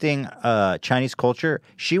respecting Chinese culture,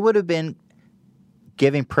 she would have been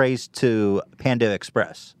giving praise to Panda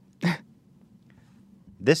Express.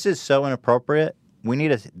 This is so inappropriate. We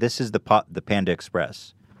need this is the Panda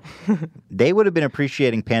Express. They would have been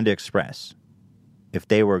appreciating Panda Express if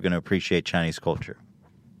they were going to appreciate Chinese culture.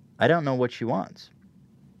 I don't know what she wants.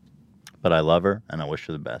 But I love her, and I wish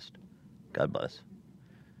her the best. God bless.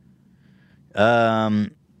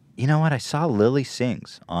 You know what? I saw Lily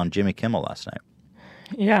Sings on Jimmy Kimmel last night.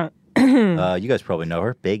 Yeah. You guys probably know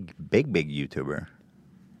her. Big YouTuber.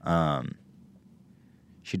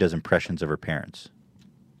 She does impressions of her parents.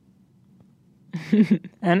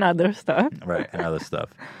 And other stuff. Right, and other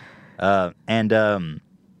stuff.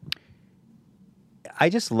 I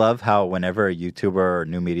just love how whenever a YouTuber or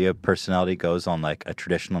new media personality goes on like a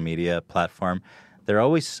traditional media platform, they're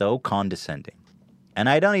always so condescending. And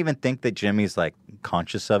I don't even think that Jimmy's like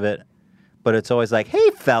conscious of it, but it's always like, hey,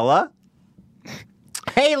 fella.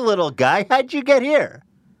 Hey, little guy, how'd you get here?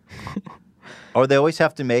 Or they always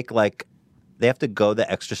have to make like, they have to go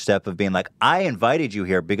the extra step of being like, I invited you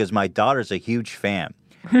here because my daughter's a huge fan.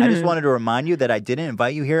 I just wanted to remind you that I didn't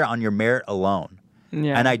invite you here on your merit alone.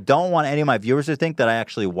 Yeah. And I don't want any of my viewers to think that I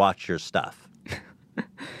actually watch your stuff.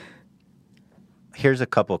 Here's a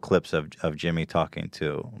couple clips of Jimmy talking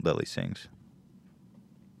to Lily Sings.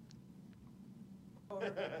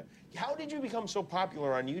 How did you become so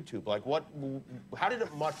popular on YouTube? Like, how did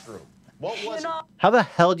it mushroom? What was it? How the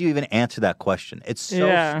hell do you even answer that question? It's so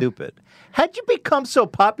Yeah. stupid. How'd you become so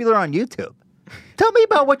popular on YouTube? Tell me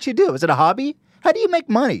about what you do. Is it a hobby? How do you make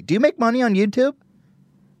money? Do you make money on YouTube?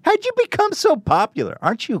 How'd you become so popular?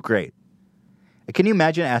 Aren't you great? Can you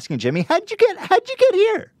imagine asking Jimmy, how'd you get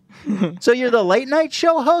here? So you're the late night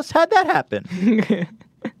show host? How'd that happen?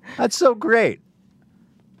 That's so great.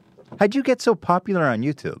 How'd you get so popular on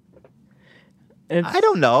YouTube? I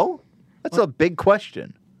don't know. That's a big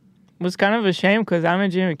question. It was kind of a shame because I'm a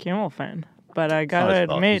Jimmy Kimmel fan. But I It's not gotta his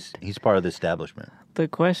fault. admit, He's part of the establishment. the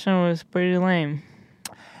question was pretty lame.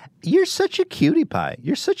 You're such a cutie pie.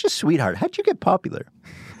 You're such a sweetheart. How'd you get popular?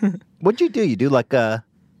 What'd you do? You do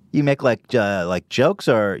you make like jokes,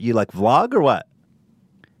 or you like vlog, or what?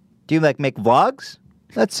 Do you like make vlogs?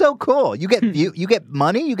 That's so cool. You get you get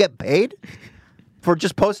money. You get paid for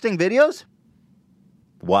just posting videos.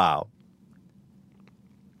 Wow.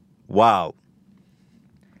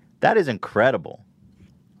 That is incredible.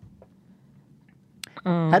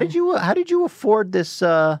 How did you afford this?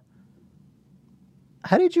 How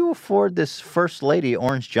did you afford this First Lady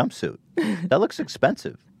orange jumpsuit? That looks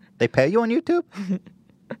expensive. They pay you on YouTube?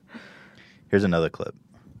 Here's another clip.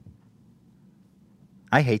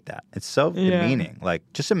 I hate that. It's so demeaning. Like,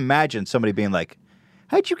 just imagine somebody being like,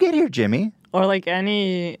 "How'd you get here, Jimmy?" Or like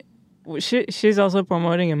she's also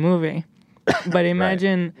promoting a movie, but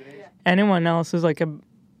imagine anyone else who's like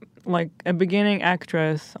a beginning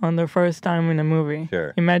actress on their first time in a movie.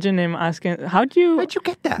 Sure. Imagine him asking, "How'd you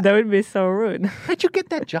get that?" That would be so rude. How'd you get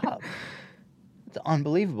that job? It's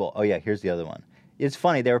unbelievable. Oh yeah, here's the other one. It's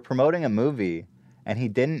funny. They were promoting a movie, and he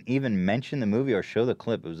didn't even mention the movie or show the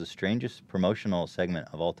clip. It was the strangest promotional segment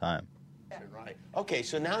of all time. Right. Okay,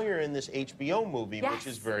 so now you're in this HBO movie, which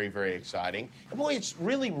is very, very exciting. And boy, it's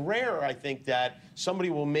really rare, I think, that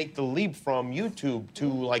somebody will make the leap from YouTube to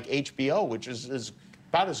like HBO, which is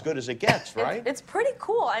about as good as it gets, right? It's pretty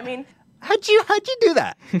cool. I mean, How'd you do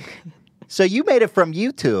that? So you made it from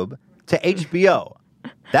YouTube to HBO.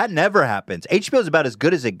 That never happens. HBO's about as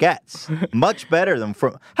good as it gets. Much better than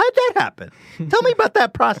from. How'd that happen? Tell me about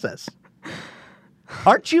that process.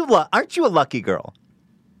 Aren't you a lucky girl?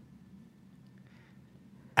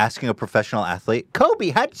 Asking a professional athlete, Kobe,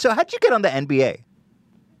 how'd you get on the NBA?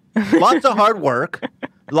 Lots of hard work,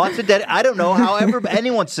 lots of I don't know. However,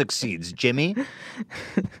 anyone succeeds, Jimmy.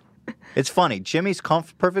 It's funny. Jimmy's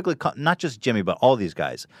perfectly, not just Jimmy, but all these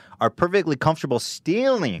guys are perfectly comfortable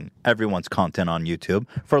stealing everyone's content on YouTube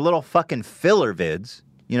for little fucking filler vids.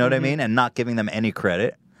 You know what I mean? And not giving them any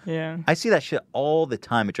credit. Yeah. I see that shit all the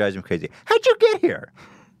time. It drives me crazy. How'd you get here?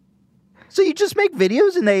 So you just make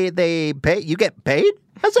videos and they pay? You get paid?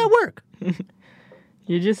 How's that work?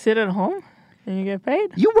 You just sit at home and you get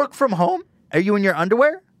paid? You work from home? Are you in your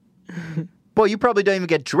underwear? Boy, you probably don't even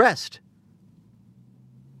get dressed.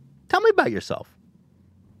 Tell me about yourself.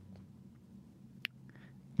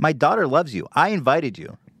 My daughter loves you. I invited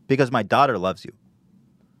you because my daughter loves you.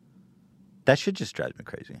 That shit just drives me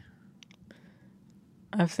crazy.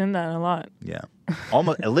 I've seen that a lot. Yeah.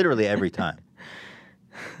 Almost, literally every time.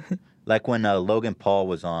 Like when Logan Paul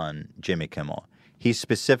was on Jimmy Kimmel, he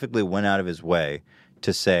specifically went out of his way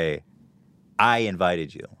to say, I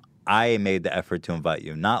invited you. I made the effort to invite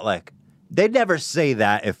you. Not like, they'd never say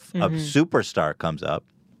that if a superstar comes up.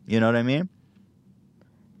 You know what I mean?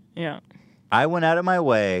 Yeah. I went out of my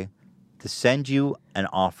way to send you an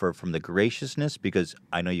offer from the graciousness because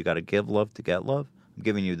I know you got to give love to get love. I'm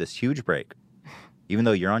giving you this huge break. Even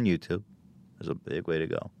though you're on YouTube, there's a big way to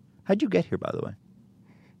go. How'd you get here, by the way?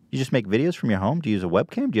 You just make videos from your home? Do you use a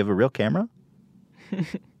webcam? Do you have a real camera?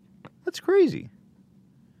 That's crazy.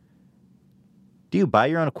 Do you buy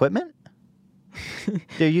your own equipment?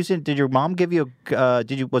 Did your mom give you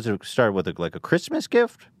was it started with like a Christmas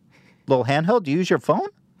gift? Little handheld? Do you use your phone?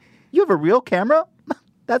 You have a real camera?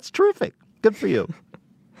 That's terrific. Good for you.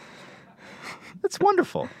 That's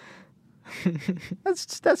wonderful.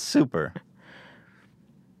 That's super.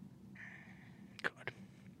 God.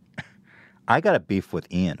 I got a beef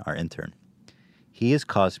with Ian, our intern. He has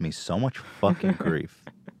caused me so much fucking grief.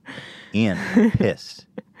 Ian, I'm pissed.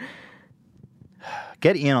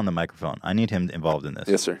 Get Ian on the microphone. I need him involved in this.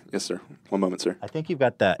 Yes, sir. Yes, sir. One moment, sir. I think you've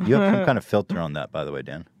got that. You have some kind of filter on that, by the way,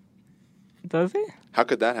 Dan. Does he? How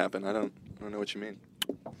could that happen? I don't know what you mean.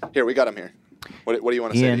 Here, we got him here. What do you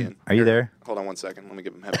want to say to Ian? Are you there? Hold on 1 second. Let me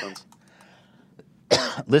give him headphones.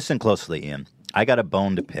 Listen closely, Ian. I got a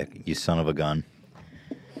bone to pick, you son of a gun.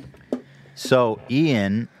 So,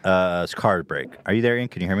 Ian's car broke. Are you there, Ian?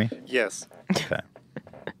 Can you hear me? Yes. Okay.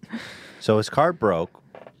 So his car broke.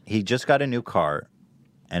 He just got a new car,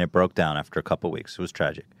 and it broke down after a couple weeks. It was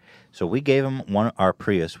tragic. So we gave him our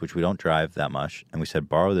Prius, which we don't drive that much, and we said,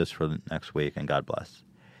 borrow this for the next week, and God bless.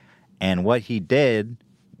 And what he did,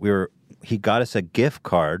 he got us a gift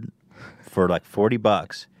card for like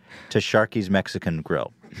 $40 to Sharky's Mexican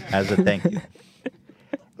Grill as a thank you.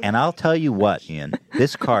 And I'll tell you what, Ian,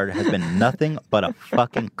 this card has been nothing but a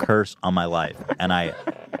fucking curse on my life. And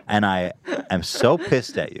I am so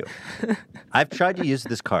pissed at you. I've tried to use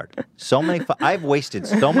this card. I've wasted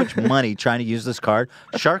so much money trying to use this card.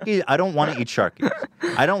 Sharky, I don't want to eat Sharkies.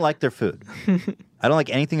 I don't like their food. I don't like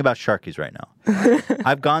anything about Sharkies right now.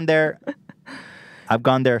 I've gone there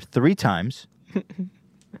 3 times.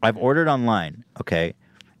 I've ordered online, okay,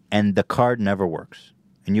 and the card never works.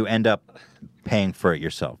 And you end up paying for it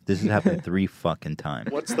yourself. This has happened 3 fucking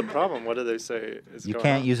times. What's the problem? What do they say is You going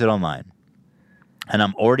can't on? use it online. And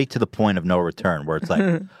I'm already to the point of no return where it's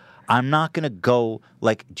like, I'm not going to go,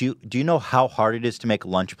 like, do you know how hard it is to make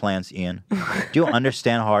lunch plans, Ian? Do you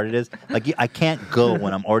understand how hard it is? Like, I can't go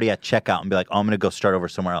when I'm already at checkout and be like, oh, I'm going to go start over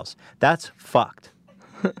somewhere else. That's fucked.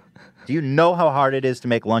 Do you know how hard it is to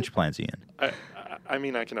make lunch plans, Ian? I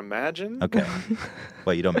mean, I can imagine. Okay.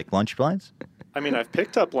 What, you don't make lunch plans? I mean, I've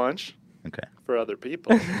picked up lunch Okay. for other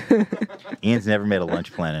people. Ian's never made a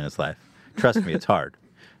lunch plan in his life. Trust me, it's hard.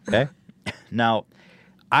 Okay? Now,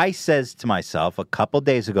 I says to myself a couple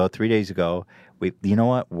days ago, 3 days ago, you know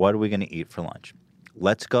what? What are we going to eat for lunch?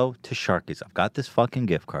 Let's go to Sharky's. I've got this fucking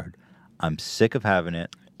gift card. I'm sick of having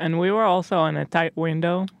it. And we were also on a tight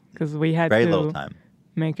window because we had Very to little time.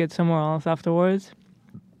 make it somewhere else afterwards.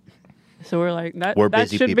 So we're like, that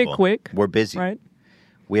busy should people. be quick. We're busy. Right?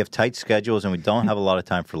 We have tight schedules and we don't have a lot of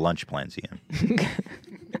time for lunch plans, Ian.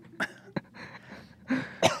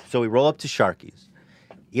 So we roll up to Sharky's.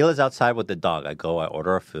 Hila's outside with the dog. I go, I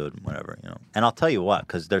order our food, whatever, you know. And I'll tell you what,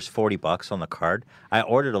 because there's $40 on the card, I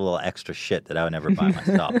ordered a little extra shit that I would never buy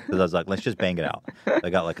myself. Because I was like, let's just bang it out. I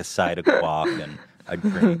got like a side of guac and a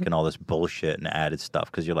drink and all this bullshit and added stuff.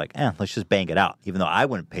 Because you're like, let's just bang it out. Even though I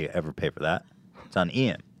wouldn't ever pay for that. It's on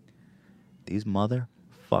Ian. These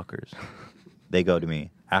motherfuckers, they go to me,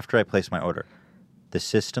 after I place my order, the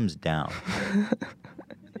system's down.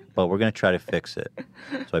 But we're going to try to fix it.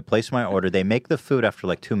 So I place my order. They make the food after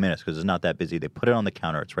like 2 minutes because it's not that busy. They put it on the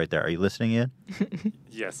counter. It's right there. Are you listening, Ian?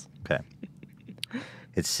 Yes. Okay.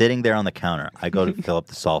 It's sitting there on the counter. I go to fill up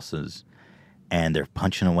the salsas, and they're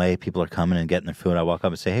punching away. People are coming and getting their food. I walk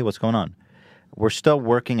up and say, hey, what's going on? We're still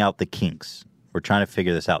working out the kinks. We're trying to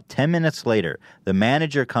figure this out. 10 minutes later, the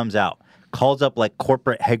manager comes out, calls up like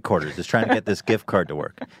corporate headquarters, is trying to get this gift card to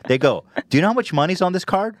work. They go, do you know how much money's on this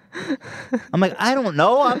card? I'm like, I don't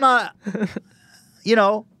know. I'm not, what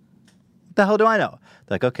the hell do I know?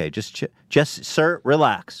 They're like, okay, just sir,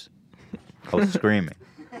 relax. I was screaming.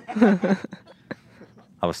 I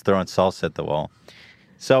was throwing salsa at the wall.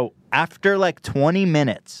 So after like 20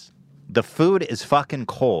 minutes, the food is fucking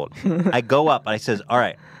cold. I go up and I says, all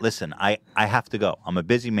right, listen, I have to go. I'm a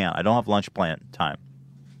busy man. I don't have lunch plan time.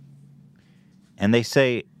 And they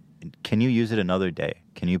say, can you use it another day?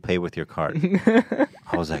 Can you pay with your card?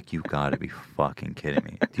 I was like, you gotta be fucking kidding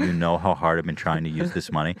me. Do you know how hard I've been trying to use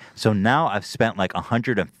this money? So now I've spent like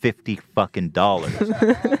 $150 fucking dollars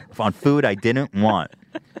on food I didn't want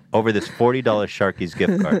over this $40 Sharky's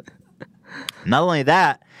gift card. Not only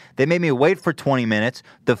that, they made me wait for 20 minutes.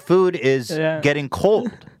 The food is getting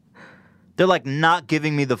cold. They're like not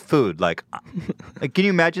giving me the food. Like, can you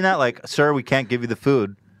imagine that? Like, sir, we can't give you the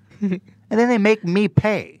food. And then they make me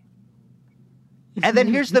pay. And then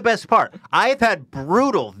here's the best part. I've had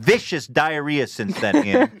brutal, vicious diarrhea since then,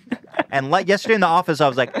 Ian. And like yesterday in the office, I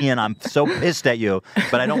was like, Ian, I'm so pissed at you,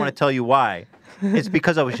 but I don't want to tell you why. It's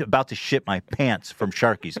because I was about to shit my pants from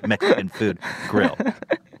Sharky's Mexican food grill.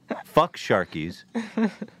 Fuck Sharky's.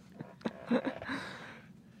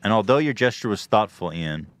 And although your gesture was thoughtful,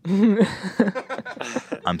 Ian,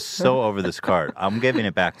 I'm so over this card. I'm giving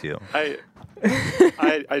it back to you.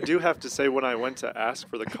 I do have to say, when I went to ask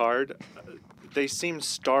for the card, they seemed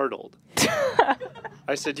startled.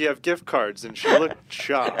 I said, you have gift cards, and she looked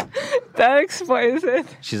shocked. That explains it.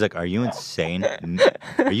 She's like, are you insane?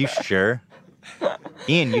 Are you sure?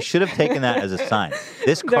 Ian, you should have taken that as a sign.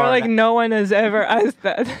 This They're card... like, no one has ever asked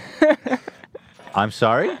that. I'm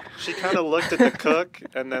sorry? She kind of looked at the cook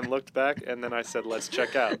and then looked back, and then I said, let's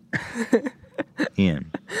check out.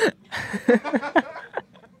 Ian.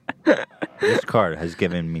 This card has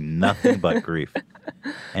given me nothing but grief.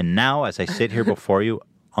 And now, as I sit here before you,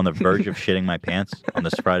 on the verge of shitting my pants on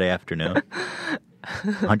this Friday afternoon,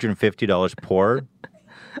 $150 poorer,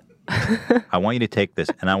 I want you to take this,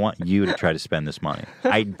 and I want you to try to spend this money.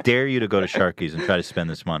 I dare you to go to Sharky's and try to spend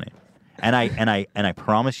this money. And I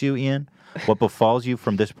promise you, Ian, what befalls you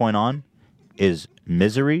from this point on is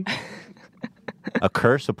misery, a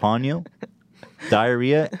curse upon you,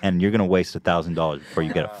 diarrhea, and you're going to waste $1,000 before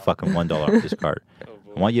you get a fucking $1 off this card.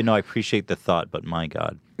 I want you to know I appreciate the thought, but my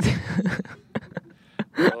God.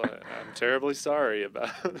 Well, I'm terribly sorry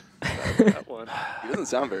about that one. He doesn't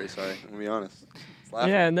sound very sorry, I'm going to be honest. He's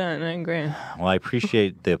laughing. Yeah, no, I agree. Well, I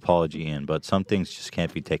appreciate the apology, Ian, but some things just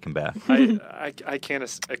can't be taken back. I can't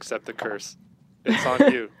accept the curse. It's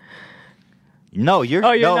on you. No, you're.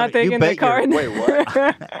 Oh, you're no, not taking you the bet card? Wait,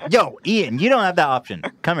 what? Yo, Ian, you don't have that option.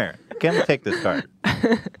 Come here. Come take this card.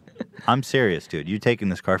 I'm serious, dude. You're taking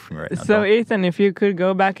this card from me right now. So, don't- Ethan, if you could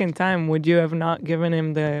go back in time, would you have not given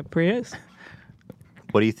him the Prius?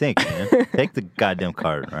 What do you think, Ian? Take the goddamn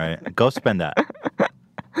card, all right? Go spend that.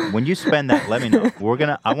 When you spend that, let me know.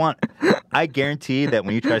 I guarantee that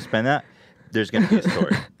when you try to spend that, there's going to be a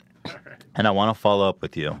story. And I want to follow up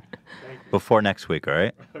with you before next week, all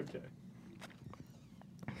right? Okay.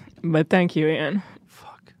 But thank you, Ian.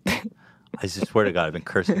 Fuck. I just swear to God, I've been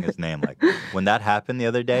cursing his name. Like, when that happened the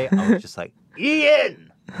other day, I was just like,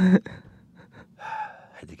 Ian! Had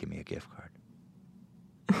to give me a gift card.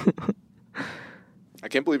 I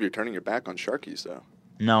can't believe you're turning your back on Sharkies, though.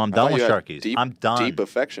 No, I'm I done thought with you had Sharkies. Deep, I'm done. Deep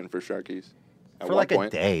affection for Sharkies. At For one like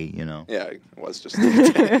point. a day, you know. Yeah, it was just. We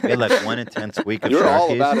had like one intense week of You're Sharkies.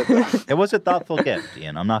 all about it, though. It was a thoughtful gift,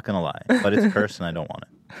 Ian. I'm not going to lie. But it's cursed and I don't want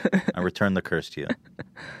it. I return the curse to you.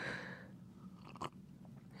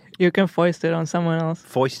 You can foist it on someone else.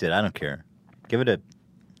 Foist it. I don't care. Give it a...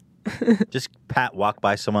 Just walk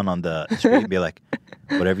by someone on the street and be like,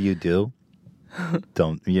 whatever you do,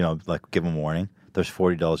 don't, like give them a warning. There's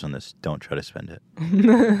 $40 on this. Don't try to spend it. You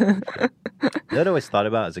know what I always thought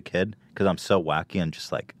about as a kid? Because I'm so wacky and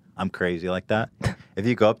just like, I'm crazy like that. If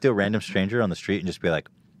you go up to a random stranger on the street and just be like,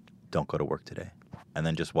 don't go to work today. And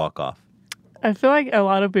then just walk off. I feel like a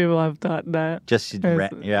lot of people have thought that. Just,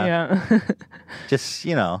 Yeah. Just,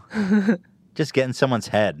 just get in someone's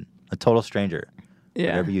head. A total stranger. Yeah.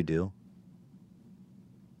 Whatever you do,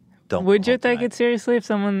 don't. Would go you home take tonight. it seriously if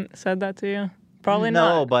someone said that to you? Probably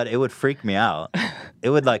no, not. but it would freak me out. It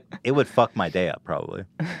would fuck my day up probably.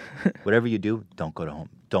 Whatever you do, don't go home.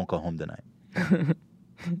 Don't go home tonight.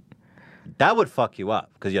 That would fuck you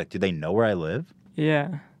up because you're like, do they know where I live?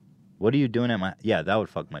 Yeah. What are you doing at my? Yeah, that would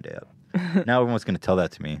fuck my day up. Now everyone's gonna tell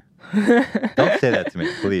that to me. Don't say that to me,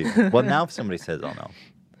 please. Well, now if somebody says, "Oh no,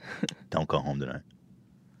 don't go home tonight."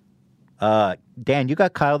 Dan, you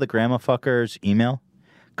got Kyle the Grandma Fucker's email?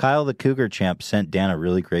 Kyle the Cougar Champ sent Dan a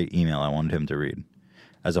really great email I wanted him to read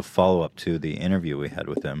as a follow-up to the interview we had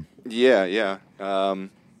with him. Yeah. Yeah,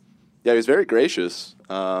 he was very gracious,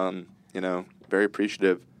 very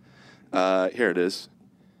appreciative. Here it is.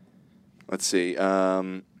 Let's see.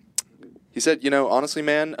 He said, honestly,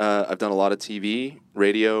 man, I've done a lot of TV,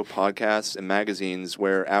 radio, podcasts, and magazines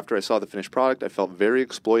where after I saw the finished product, I felt very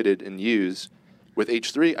exploited and used. With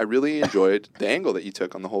H3, I really enjoyed the angle that you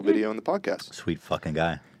took on the whole video and the podcast. Sweet fucking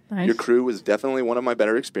guy. Nice. Your crew was definitely one of my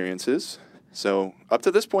better experiences. So up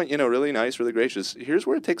to this point, really nice, really gracious. Here's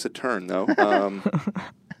where it takes a turn, though.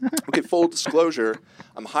 Okay, full disclosure,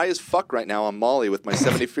 I'm high as fuck right now on Molly with my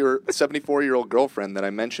 74-year-old girlfriend that I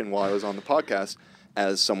mentioned while I was on the podcast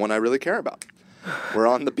as someone I really care about. We're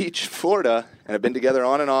on the beach in Florida and have been together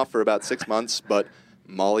on and off for about 6 months, but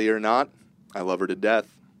Molly or not, I love her to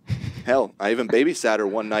death. Hell, I even babysat her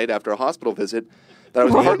one night after a hospital visit that I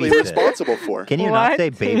was partly Babysit. responsible for. Can you not say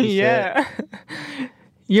babysit? Yeah.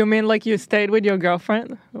 You mean like you stayed with your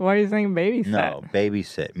girlfriend? Why are you saying babysit? No,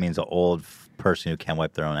 babysit means an old person who can't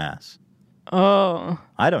wipe their own ass. Oh.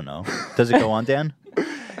 I don't know. Does it go on, Dan? Yeah,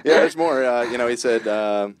 there's more. He said,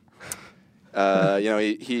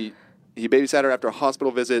 he babysat her after a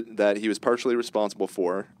hospital visit that he was partially responsible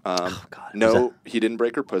for. He didn't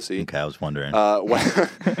break her pussy. Okay, I was wondering.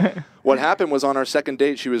 What happened was on our second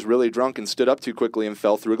date, she was really drunk and stood up too quickly and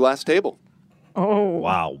fell through a glass table. Oh.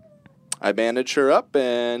 Wow. I bandaged her up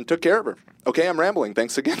and took care of her. Okay, I'm rambling.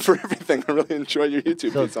 Thanks again for everything. I really enjoy your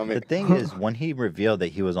YouTube So piece on me. the thing is, when he revealed that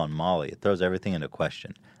he was on Molly, it throws everything into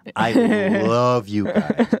question. I love you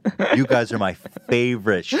guys. You guys are my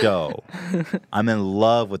favorite show. I'm in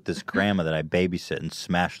love with this grandma that I babysit and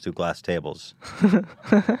smash through glass tables.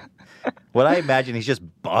 What I imagine, he's just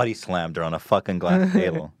body slammed her on a fucking glass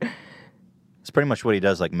table. It's pretty much what he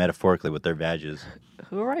does, like metaphorically, with their badges.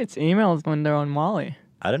 Who writes emails when they're on Molly?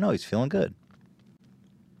 I don't know. He's feeling good.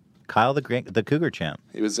 Kyle the Cougar Champ.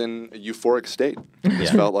 He was in a euphoric state.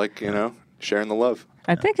 Just Yeah. felt like, sharing the love.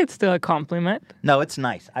 I think it's still a compliment. No, it's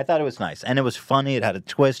nice. I thought it was nice. And it was funny. It had a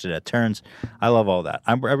twist. It had turns. I love all that.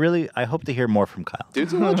 I hope to hear more from Kyle.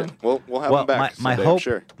 Dude's a legend. We'll have him back my someday, hope, I'm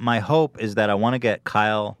sure. my hope is that I want to get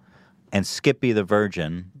Kyle and Skippy the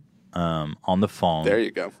Virgin on the phone. There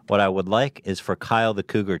you go. What I would like is for Kyle the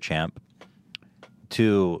Cougar Champ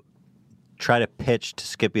to try to pitch to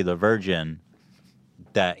Skippy the Virgin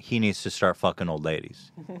that he needs to start fucking old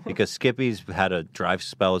ladies. Because Skippy's had a dry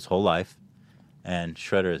spell his whole life, and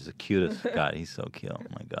Shredder is the cutest. God, he's so cute. Oh,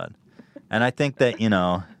 my God. And I think that,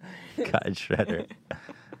 God, Shredder.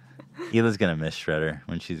 Hila's going to miss Shredder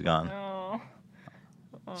when she's gone.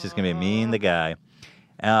 She's going to be me and the guy.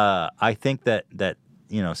 I think that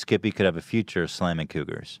Skippy could have a future slamming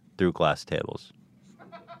cougars through glass tables.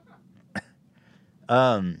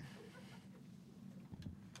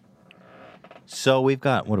 So we've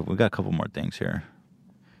got a couple more things here.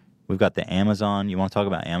 We've got the Amazon. You want to talk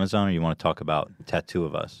about Amazon, or you want to talk about Tattoo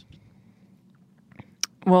of Us?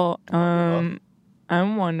 Well, I'm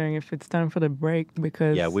wondering if it's time for the break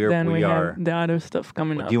because we have the other stuff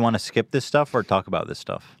coming up. Do you want to skip this stuff or talk about this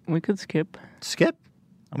stuff? We could skip. Skip?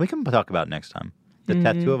 We can talk about it next time. The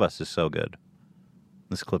Tattoo of Us is so good.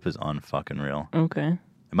 This clip is unfucking real. Okay.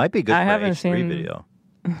 It might be good for an H3 video.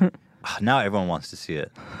 Now everyone wants to see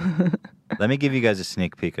it. Let me give you guys a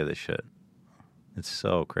sneak peek of this shit. It's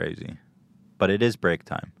so crazy. But it is break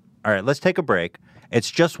time. All right, let's take a break. It's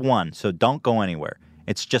just one, so don't go anywhere.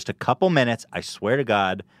 It's just a couple minutes. I swear to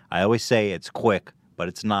God, I always say it's quick, but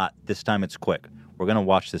it's not. This time it's quick. We're going to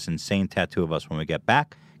watch this insane Tattoo of Us when we get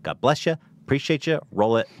back. God bless you. Appreciate you.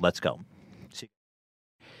 Roll it. Let's go. See you.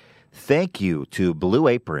 Thank you to Blue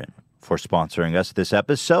Apron for sponsoring us this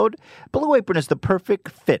episode. Blue Apron is the perfect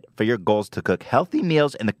fit for your goals to cook healthy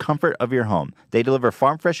meals in the comfort of your home. They deliver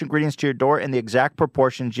farm-fresh ingredients to your door in the exact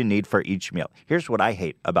proportions you need for each meal. Here's what I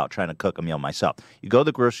hate about trying to cook a meal myself. You go to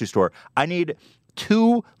the grocery store, I need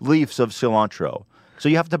 2 leaves of cilantro. So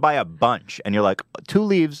you have to buy a bunch, and you're like, 2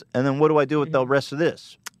 leaves, and then what do I do with the rest of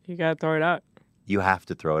this? You got to throw it out. You have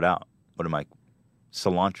to throw it out. What am I?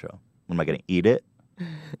 Cilantro. What am I going to eat it?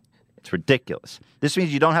 It's ridiculous. This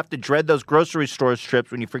means you don't have to dread those grocery store trips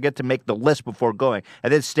when you forget to make the list before going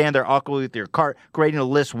and then stand there awkwardly with your cart, creating a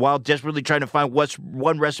list while desperately trying to find what's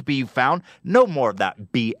one recipe you found. No more of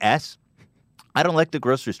that BS. I don't like the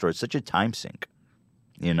grocery store. It's such a time sink.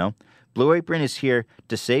 Blue Apron is here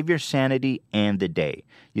to save your sanity and the day.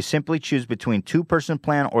 You simply choose between 2-person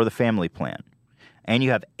plan or the family plan. And you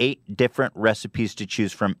have 8 different recipes to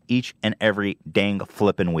choose from each and every dang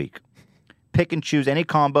flippin' week. Pick and choose any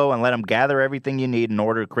combo and let them gather everything you need in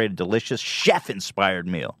order to create a delicious chef-inspired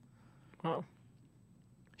meal. Oh.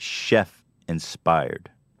 Chef-inspired.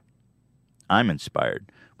 I'm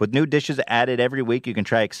inspired. With new dishes added every week, you can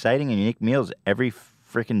try exciting and unique meals every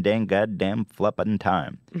freaking dang goddamn flippin'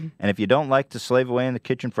 time. Mm-hmm. And if you don't like to slave away in the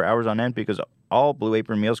kitchen for hours on end, because all Blue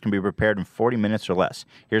Apron meals can be prepared in 40 minutes or less.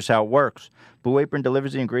 Here's how it works. Blue Apron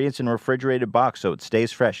delivers the ingredients in a refrigerated box so it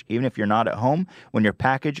stays fresh, even if you're not at home when your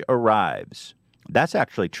package arrives. That's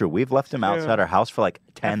actually true. We've left them outside our house for like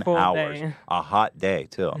 10 hours. Day. A hot day,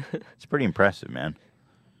 too. It's pretty impressive, man.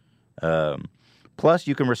 Plus,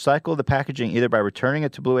 you can recycle the packaging either by returning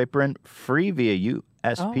it to Blue Apron free via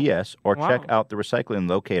USPS or check out the recycling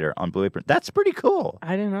locator on Blue Apron. That's pretty cool.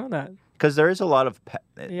 I didn't know that. Because there is a lot of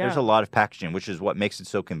there's a lot of packaging, which is what makes it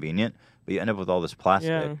so convenient. But you end up with all this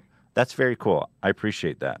plastic. Yeah. That's very cool. I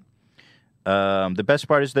appreciate that. The best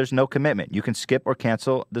part is there's no commitment. You can skip or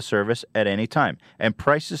cancel the service at any time, and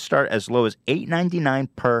prices start as low as $8.99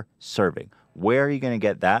 per serving. Where are you going to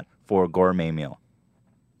get that for a gourmet meal?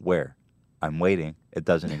 Where? I'm waiting. It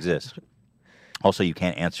doesn't exist. Also, you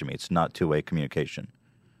can't answer me. It's not two-way communication.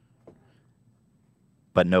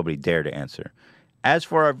 But nobody dare to answer. As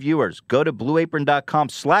for our viewers, go to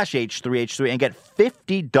blueapron.com/H3H3 and get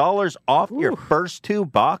 $50 off your first 2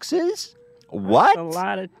 boxes? What?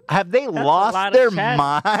 Have they lost their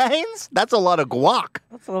minds? That's a lot of guac.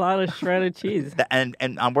 That's a lot of shredded cheese. And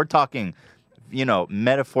we're talking,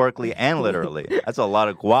 metaphorically and literally. That's a lot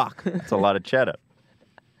of guac. That's a lot of cheddar.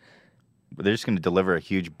 But they're just going to deliver a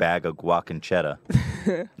huge bag of guac and cheddar.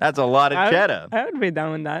 That's a lot of cheddar. I would be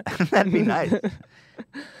down with that. That'd be nice.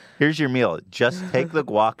 Here's your meal. Just take the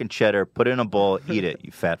guac and cheddar, put it in a bowl, eat it,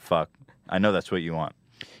 you fat fuck. I know that's what you want.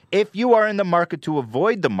 If you are in the market to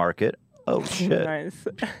avoid the market, oh shit, nice.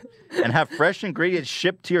 and have fresh ingredients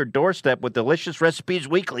shipped to your doorstep with delicious recipes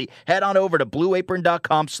weekly, head on over to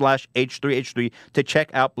blueapron.com/H3H3 to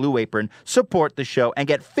check out Blue Apron, support the show, and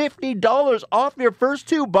get $50 off your first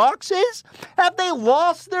 2 boxes? Have they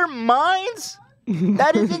lost their minds?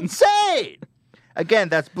 That is insane. Again,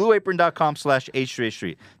 that's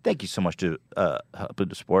blueapron.com/H3H3. Thank you so much to helping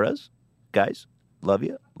to support us. Guys, love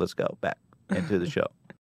you. Let's go back into the show.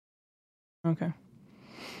 Okay.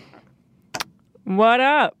 What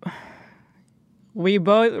up? We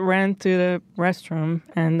both ran to the restroom,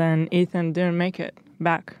 and then Ethan didn't make it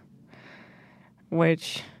back,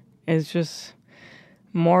 which is just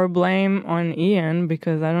more blame on Ian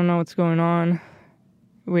because I don't know what's going on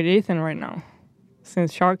with Ethan right now.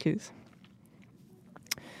 since Sharkies.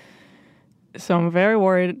 So I'm very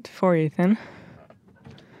worried for Ethan.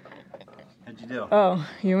 How'd you do? Oh,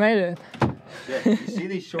 you made it. Yeah, you see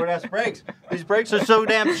these short ass brakes? These brakes are so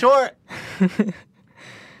damn short.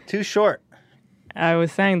 Too short. I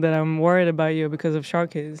was saying that I'm worried about you because of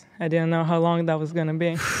Sharkies. I didn't know how long that was gonna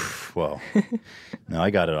be. Well, no, I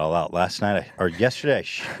got it all out last night or yesterday.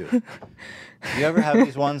 Shoot. You ever have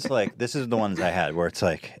these ones like this is the ones I had where it's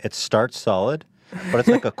like it starts solid, but it's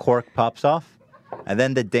like a cork pops off, and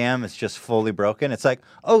then the dam is just fully broken. It's like,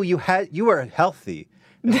 oh, you were healthy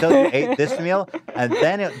until you ate this meal, and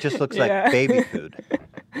then it just looks like baby food.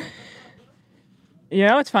 You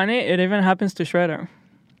know what's funny? It even happens to Shredder.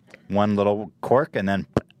 One little cork, and then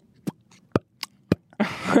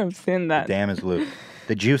I've seen that. The dam is loose.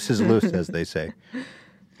 The juice is loose, as they say.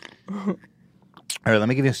 All right, let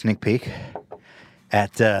me give you a sneak peek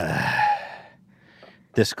at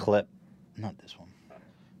this clip. Not this one.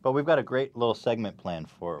 But we've got a great little segment planned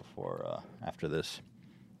for after this.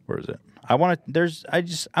 Where is it? I'm going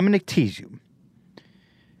to tease you.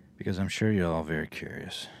 Because I'm sure you're all very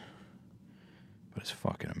curious. But it's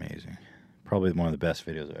fucking amazing. Probably one of the best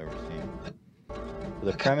videos I've ever seen.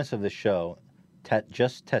 The premise of the show,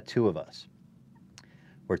 just tattoo of us.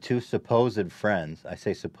 We're two supposed friends. I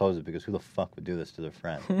say supposed because who the fuck would do this to their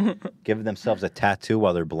friend? Give themselves a tattoo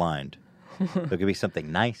while they're blind. So it could be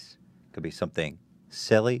something nice. It could be something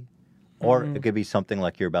silly. Or it could be something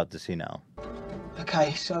like you're about to see now.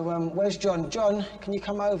 Okay, so where's John? John, can you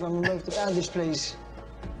come over and remove the bandage, please?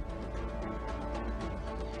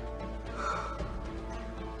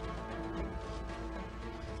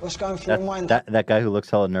 What's going through your mind? That guy who looks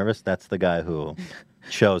hella nervous, that's the guy who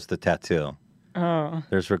chose the tattoo. Oh.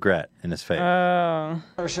 There's regret in his face. Oh.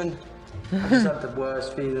 Person. I just had the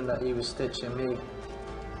worst feeling that he was stitching me.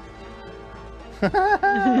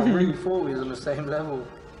 I really thought we was on the same level.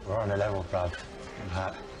 We're on a level, bruv.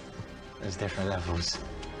 But there's different levels.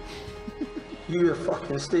 You have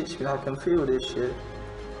fucking stitched me. I can feel this shit.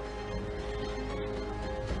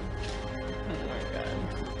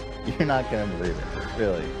 You're not going to believe it. It's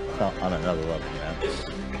really on another level, man.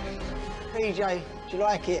 PJ, do you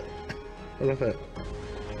like it? I love it.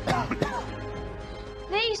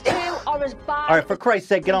 These two are as bad. All right, for Christ's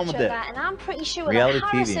sake, get on with it. And I'm pretty sure Reality that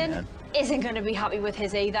TV, Harrison man. isn't going to be happy with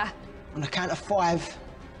his either. On the count of 5,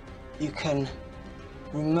 you can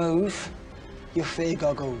remove your fear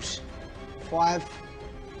goggles. 5,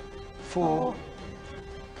 4,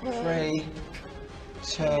 3,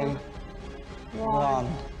 2, 1.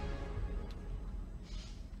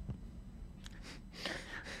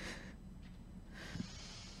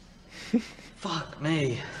 Fuck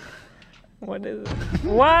me. What is it?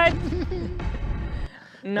 What?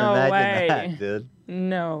 No Imagine way. that, dude.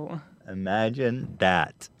 No. Imagine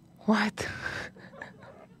that. What?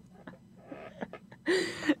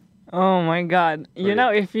 Oh my God. You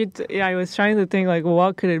know, if you... I was trying to think, like,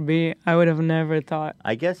 what could it be? I would have never thought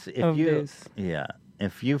I guess if of you... this. Yeah.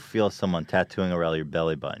 If you feel someone tattooing around your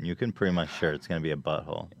belly button, you can pretty much sure it's going to be a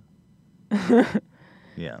butthole.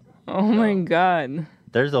 Yeah. Oh my God.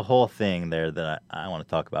 There's a whole thing there that I want to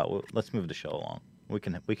talk about. Let's move the show along. We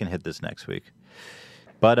can hit this next week.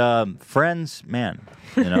 But friends, man,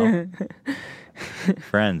 you know,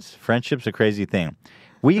 friendship's a crazy thing.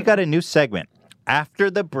 We got a new segment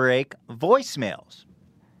after the break. Voicemails.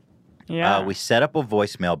 Yeah. We set up a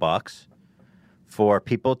voicemail box for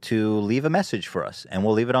people to leave a message for us, and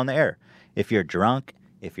we'll leave it on the air. If you're drunk,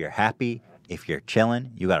 if you're happy, if you're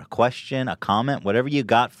chilling, you got a question, a comment, whatever you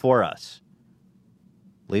got for us.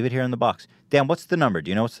 Leave it here in the box. Dan, what's the number? Do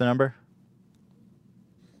you know what's the number?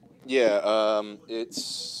 Yeah,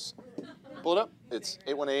 it's... Pull it up. It's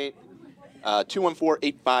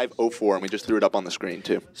 818-214-8504, and we just threw it up on the screen,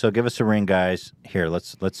 too. So give us a ring, guys. Here,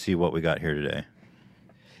 let's see what we got here today.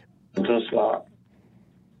 Just got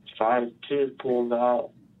 5 teeth pulled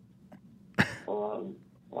out,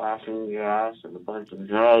 laughing your ass and a bunch of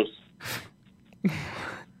drugs.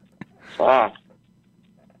 Fuck.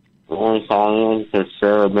 The only calling in because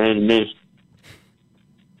Sarah made me.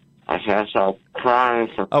 I guess I'll cry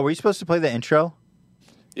for... Oh, were you supposed to play the intro?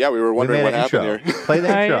 Yeah, we were wondering what happened intro. here. Play the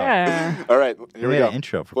intro. Yeah. All right, here we made go. an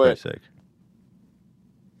intro, for Play Christ's sake.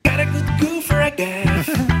 Got a good goof or a gaff,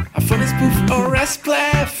 a funny spoof or a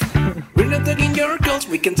splaff. We're not taking your calls,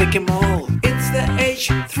 we can take them all. It's the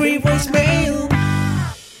H3 voicemail.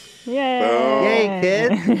 Yay. Yay,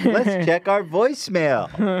 kids. Let's check our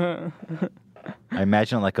voicemail. I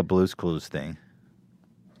imagine it like a Blue's Clues thing.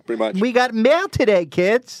 Pretty much. We got mail today,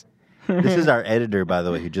 kids. This is our editor, by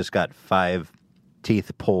the way, who just got 5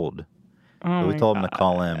 teeth pulled. Oh So we my told him to God.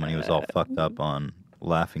 call in when he was all fucked up on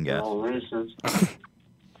laughing gas. No reasons.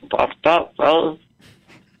 Fucked up, fellas.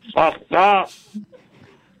 Fucked up.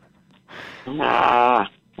 Nah,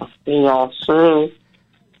 I'll see y'all soon.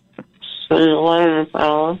 See you later,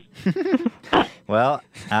 fellas. Well,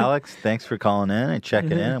 Alex, thanks for calling in and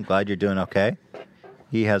checking in. I'm glad you're doing okay.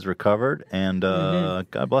 He has recovered, and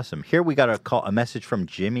God bless him. Here we got a message from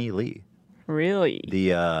Jimmy Lee. Really?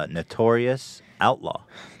 The notorious outlaw.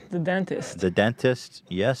 The dentist. The dentist,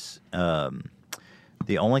 yes.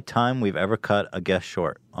 The only time we've ever cut a guest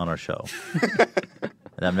short on our show.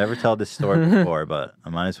 And I've never told this story before, but I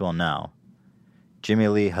might as well now. Jimmy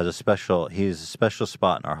Lee has a special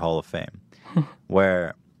spot in our Hall of Fame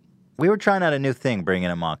where we were trying out a new thing bringing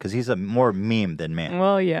him on because he's a more meme than man.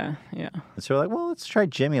 Well, yeah. And so we're like, well, let's try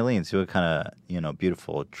Jimmy Lee and see what kind of,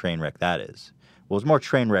 beautiful train wreck that is. Well, it was more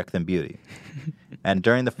train wreck than beauty. And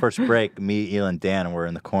during the first break, me, Elon, Dan were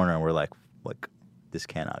in the corner and we're like, this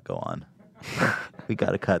cannot go on. We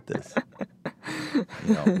got to cut this.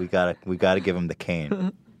 We got to give him the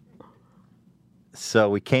cane. So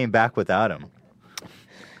we came back without him.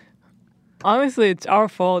 Honestly, it's our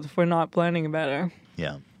fault for not planning better.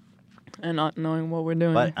 Yeah. And not knowing what we're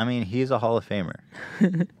doing. But, I mean, he's a Hall of Famer.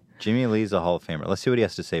 Jimmy Lee's a Hall of Famer. Let's see what he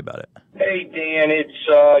has to say about it. Hey, Dan,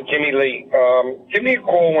 it's Jimmy Lee. Give me a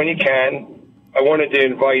call when you can. I wanted to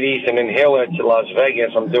invite Ethan and Hilla to Las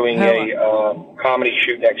Vegas. I'm doing a comedy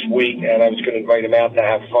shoot next week, and I was going to invite him out to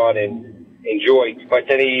have fun and enjoy. But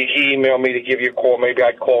then he emailed me to give you a call. Maybe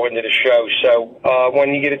I'd call into the show. So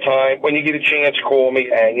when you get a chance, call me,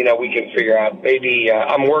 and, we can figure out. Maybe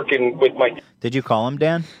I'm working with my... Did you call him,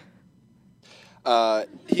 Dan?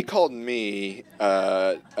 He called me.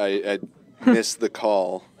 I missed the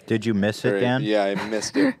call. Did you miss it, Dan? Yeah, I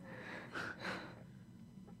missed it.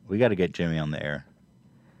 We got to get Jimmy on the air.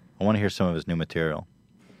 I want to hear some of his new material.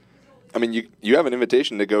 I mean, you have an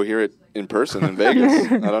invitation to go hear it in person in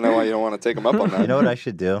Vegas. I don't know why you don't want to take him up on that. You know what I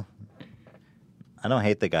should do? I don't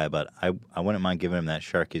hate the guy, but I wouldn't mind giving him that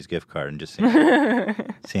Sharky's gift card and just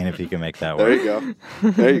seeing if he can make that work. There you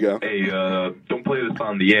go. There you go. Hey, don't play this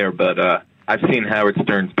on the air, but I've seen Howard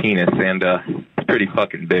Stern's penis, and it's pretty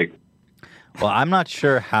fucking big. Well, I'm not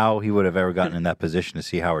sure how he would have ever gotten in that position to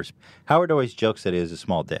see Howard. Howard always jokes that he has a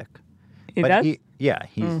small dick. He does? He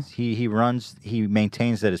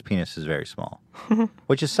maintains that his penis is very small,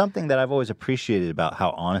 which is something that I've always appreciated about how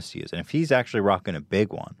honest he is. And if he's actually rocking a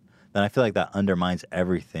big one, then I feel like that undermines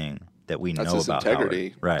everything that we know his about integrity.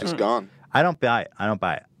 Howard. Right. Just gone. I don't buy it.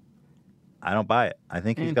 I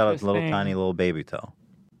think he's got a little tiny little baby toe.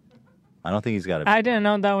 I don't think he's got a... I didn't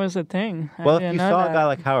know that was a thing. Well, if you saw a guy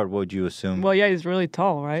like Howard, what would you assume? Well, yeah, he's really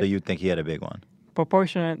tall, right? So you'd think he had a big one.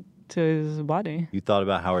 Proportionate to his body. You thought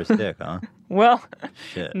about Howard's dick, huh? Well,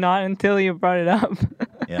 shit. Not until you brought it up.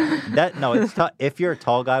 Yeah. It's if you're a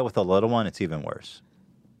tall guy with a little one, it's even worse.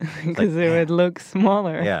 Because it would look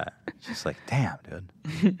smaller. Yeah. It's just like, damn,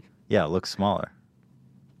 dude. Yeah, it looks smaller.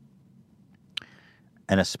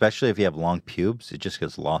 And especially if you have long pubes, it just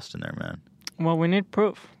gets lost in there, man. Well, we need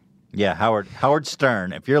proof. Yeah, Howard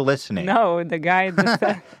Stern, if you're listening. No, the guy that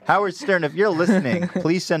said... Howard Stern, if you're listening,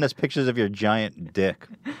 please send us pictures of your giant dick.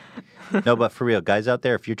 No, but for real, guys out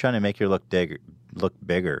there, if you're trying to make your dick look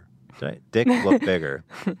bigger,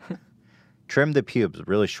 trim the pubes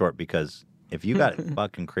really short, because if you got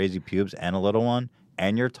fucking crazy pubes and a little one,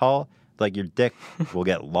 and you're tall, like your dick will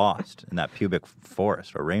get lost in that pubic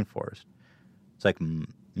forest or rainforest. It's like,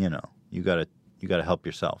 you gotta help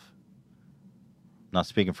yourself. Not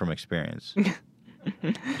speaking from experience.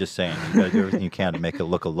 Just saying, you gotta do everything you can to make it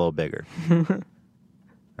look a little bigger. All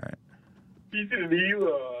right. He's in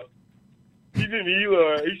Hila.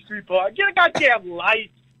 H3 Pod. Get a goddamn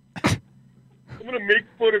light. I'm gonna make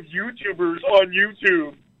fun of YouTubers on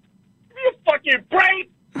YouTube. Give me a fucking break.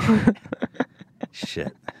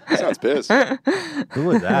 Shit. He sounds pissed. Who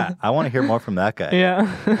was that? I want to hear more from that guy.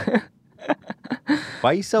 Yeah.Hy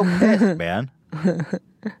are you so pissed, man?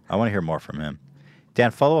 I want to hear more from him.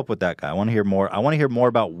 Dan, follow up with that guy. I want to hear more. I want to hear more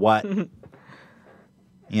about what,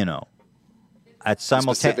 at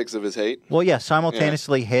specifics of his hate. Well, yeah,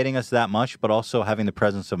 simultaneously hating us that much, but also having the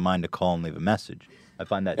presence of mind to call and leave a message. I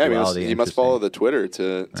find that duality he must follow the Twitter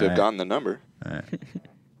to have gotten the number. All right. All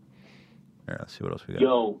right, let's see what else we got.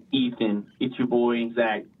 Yo, Ethan, it's your boy,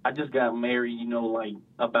 Zach. I just got married,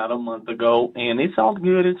 about a month ago, and it's all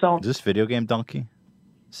good. It's all Is this video game donkey?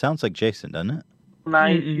 Sounds like Jason, doesn't it?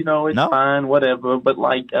 nice, it's fine, whatever. But,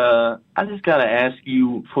 I just got to ask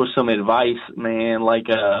you for some advice, man.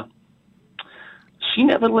 She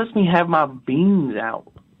never lets me have my beans out.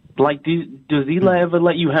 Does Eli ever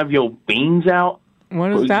let you have your beans out? What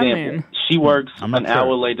does that mean? She works I'm not an sure.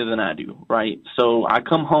 hour later than I do, right? So I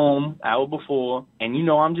come home hour before, and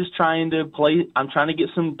I'm just trying to play. I'm trying to get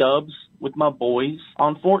some dubs with my boys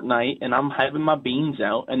on Fortnite, and I'm having my beans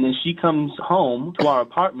out. And then she comes home to our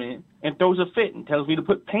apartment and throws a fit and tells me to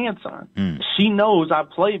put pants on. She knows I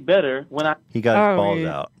play better when I. He got his Oh, balls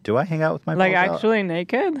yeah. out. Do I hang out with my Like balls out? actually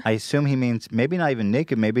naked? I assume he means maybe not even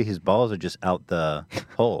naked. Maybe his balls are just out the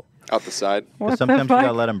hole. Out the side. What But the sometimes you fuck?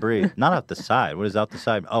 gotta let him breathe. Not out the side. What is out the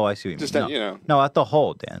side? Oh, I see what you Just mean. out, you know. No, out the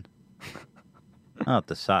hole, Dan. Not out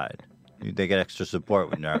the side. They get extra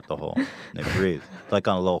support when they're out the hole. They breathe. It's like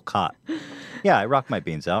on a little cot. Yeah, I rock my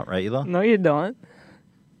beans out, right, Elo? No, you don't.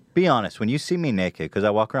 Be honest. When you see me naked, because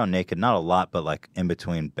I walk around naked, not a lot, but like in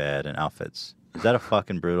between bed and outfits. Is that a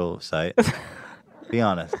fucking brutal sight? Be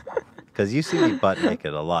honest. Because you see me butt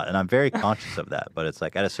naked a lot, and I'm very conscious of that. But it's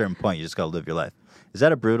like at a certain point, you just gotta live your life. Is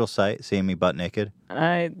that a brutal sight, seeing me butt naked?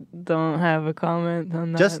 I don't have a comment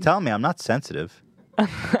on that. Just tell me. I'm not sensitive.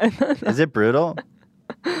 Is it brutal?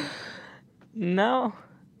 No.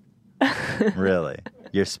 Really?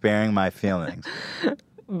 You're sparing my feelings.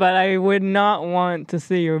 But I would not want to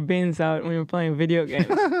see your beans out when you're playing video games.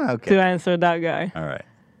 Okay. To answer that guy. All right.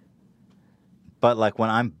 But like when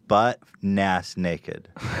I'm butt-nass naked,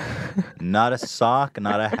 not a sock,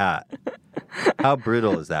 not a hat. How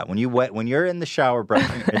brutal is that? When you're in the shower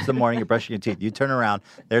brushing, it's the morning, you're brushing your teeth, you turn around,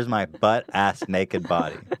 there's my butt-ass naked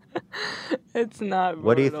body. It's not brutal.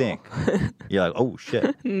 What do you think? You're like, oh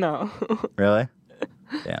shit. No. Really?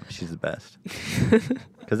 Damn, she's the best.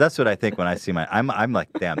 Because that's what I think when I see I'm like,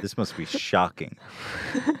 damn, this must be shocking.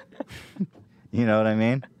 You know what I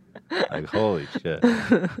mean? Like, holy shit.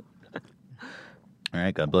 All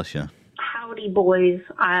right, God bless you. Howdy, boys.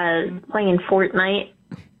 Playing Fortnite.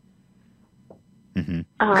 Mm-hmm.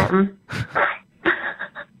 I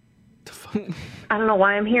don't know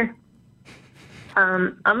why I'm here.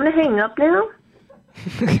 I'm gonna hang up now.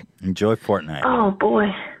 Enjoy Fortnite. Oh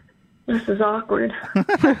boy, this is awkward.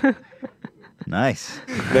 Nice.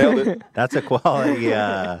 Nailed it. That's a quality.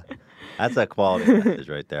 That's a quality message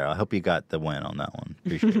right there. I hope you got the win on that one.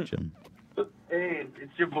 Appreciate you. Hey,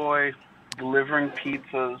 it's your boy, delivering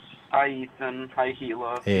pizzas. Hi, Ethan. Hi,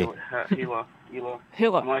 Gila. Hey. Gila.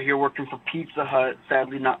 I'm out here working for Pizza Hut.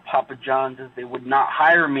 Sadly, not Papa John's, as they would not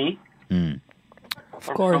hire me. Of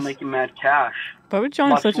Or course. still making mad cash. Papa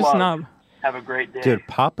John's Much such a love. snob. Have a great day. Dude,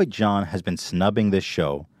 Papa John has been snubbing this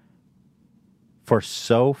show for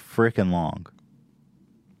so freaking long.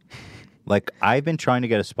 Like, I've been trying to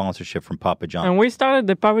get a sponsorship from Papa John. And we started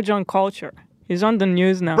the Papa John culture. He's on the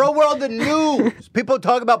news now. Bro, we're on the news. People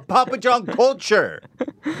talk about Papa John culture.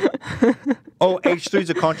 Oh, H3's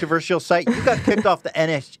a controversial site. You got kicked off the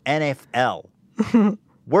NFL.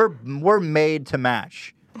 We're made to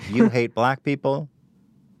match. You hate black people.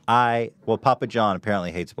 Papa John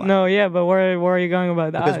apparently hates black No, yeah, but where are you going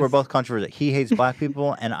about that? because we're both controversial. He hates black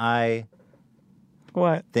people, and I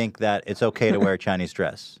What? think that it's okay to wear a Chinese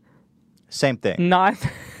dress. Same thing. Not.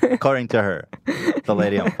 According to her. The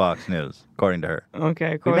lady on Fox News. According to her. Okay,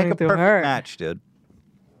 We according make a to perfect her. match, dude.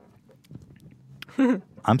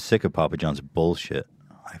 I'm sick of Papa John's bullshit.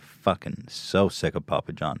 I fucking so sick of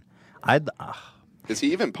Papa John. Is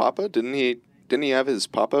he even Papa? Didn't he have his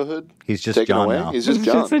papahood? He's just taken John away? now. He's just It's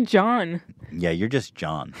John. just a John. Yeah, you're just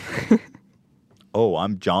John. Oh,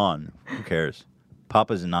 I'm John. Who cares?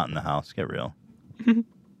 Papa's not in the house. Get real.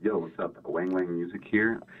 Yo, what's up? Wang Wang Music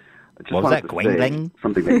here. I just What was wanted that, to Gwang say Blang?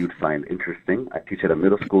 something that you'd find interesting. I teach at a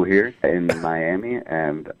middle school here in Miami,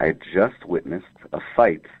 and I just witnessed a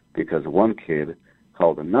fight because one kid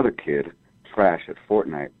called another kid trash at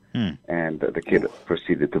Fortnite, and the kid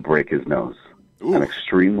proceeded to break his nose. I'm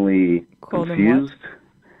extremely Called him confused,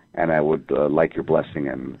 and I would like your blessing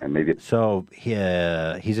and maybe... So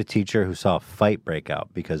he's a teacher who saw a fight break out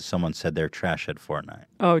because someone said they're trash at Fortnite.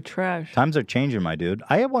 Oh, trash. Times are changing, my dude.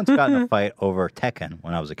 I had once gotten in a fight over Tekken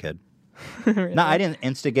when I was a kid. No, I didn't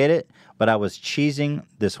instigate it, but I was cheesing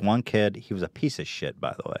this one kid. He was a piece of shit,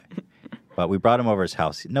 by the way. But we brought him over his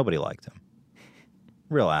house. Nobody liked him.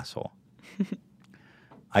 Real asshole.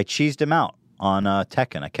 I cheesed him out on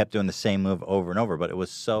Tekken. I kept doing the same move over and over, but it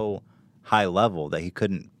was so high level that he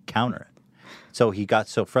couldn't counter it. So he got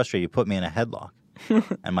so frustrated, he put me in a headlock.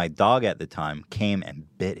 And my dog at the time came and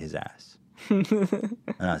bit his ass. And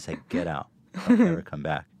I was like, get out. I'll never come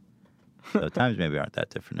back. So times maybe aren't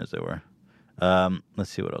that different as they were. Let's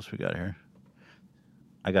see what else we got here.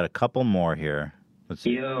 I got a couple more here. Let's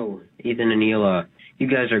see. Yo, Ethan and Ela, you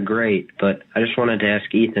guys are great, but I just wanted to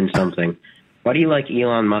ask Ethan something. Why do you like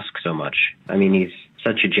Elon Musk so much? I mean, he's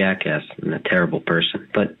such a jackass and a terrible person,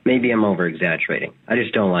 but maybe I'm over-exaggerating. I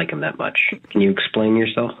just don't like him that much. Can you explain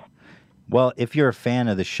yourself? Well, if you're a fan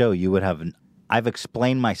of the show, you would have. I've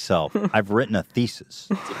explained myself. I've written a thesis.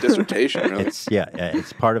 It's a dissertation, really.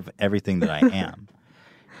 It's part of everything that I am.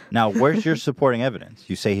 Now, where's your supporting evidence?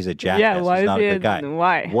 You say he's a jackass. Yeah, why he's is not he a good guy.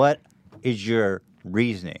 why? What is your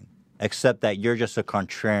reasoning, except that you're just a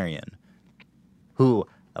contrarian who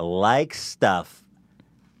likes stuff,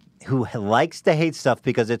 who likes to hate stuff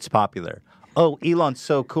because it's popular? Oh, Elon's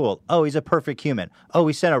so cool. Oh, he's a perfect human. Oh,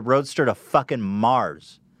 he sent a roadster to fucking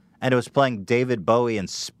Mars, and it was playing David Bowie in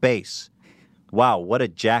space. Wow, what a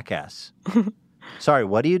jackass. Sorry,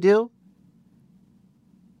 what do you do?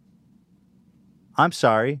 I'm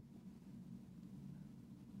sorry.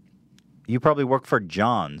 You probably work for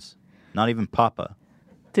John's, not even Papa.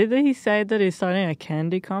 Did he say that he's starting a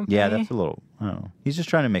candy company? Yeah, that's a little, I don't know. He's just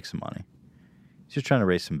trying to make some money. He's just trying to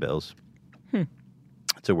raise some bills.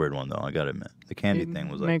 It's a weird one, though, I gotta admit. The candy thing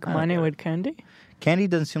was like... Make money with candy? Candy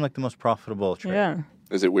doesn't seem like the most profitable trade. Yeah.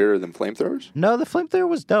 Is it weirder than flamethrowers? No, the flamethrower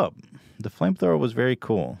was dope. The flamethrower was very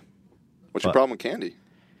cool. What's your problem with candy?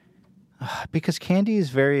 Because candy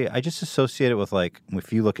is very... I just associate it with, like,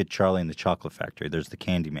 if you look at Charlie and the Chocolate Factory, there's the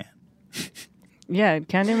Candyman. Yeah,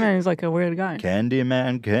 Candyman is like a weird guy.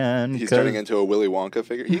 Candyman can... He's turning into a Willy Wonka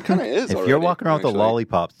figure. He kind of is If already, you're walking around with actually. a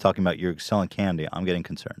lollipop talking about you're selling candy, I'm getting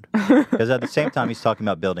concerned. Because at the same time, he's talking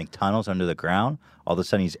about building tunnels under the ground. All of a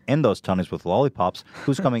sudden, he's in those tunnels with lollipops.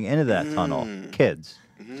 Who's coming into that tunnel? Kids.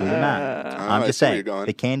 Do the math. I'm I just see where saying, you're going.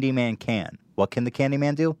 the Candyman can. What can the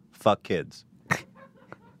Candyman do? Fuck kids.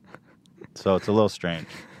 So it's a little strange.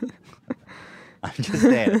 I'm just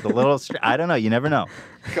saying, it's a little strange. I don't know. You never know.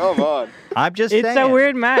 Come on. I'm just It's saying. a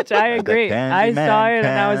weird match. I The agree. I saw Candyman it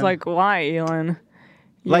and I was can. like, why, Elon?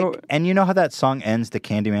 Like, and you know how that song ends, the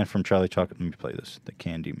Candyman from Charlie Chocolate? Let me play this. The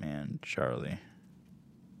Candyman, Charlie.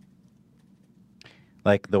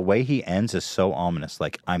 Like, the way he ends is so ominous.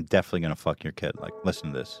 Like, I'm definitely going to fuck your kid. Like,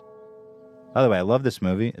 listen to this. By the way, I love this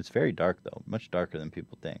movie. It's very dark, though. Much darker than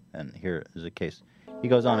people think. And here is a case. He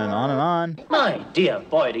goes on and on and on. My dear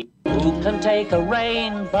boy, who can take a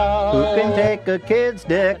rainbow? Who can take a kid's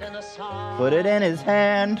dick, put it in his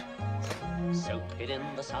hand, Soak it in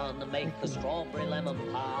the sun and make a strawberry lemon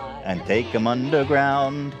pie. and take him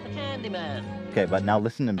underground? The Candyman. Okay, but now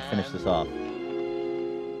listen and finish this off.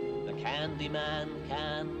 The Candyman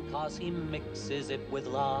can, cause he mixes it with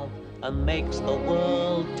love and makes the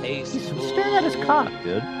world taste good. He's staring at his cock,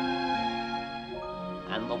 dude.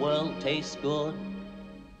 And the world tastes good,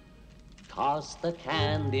 cause the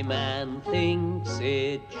Candyman thinks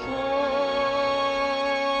it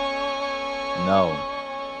No.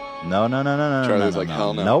 No. Charlie's no, like, no.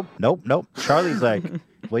 hell no. Nope. Charlie's like,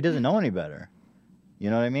 well, he doesn't know any better.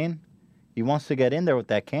 You know what I mean? He wants to get in there with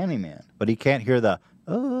that Candyman, but he can't hear the,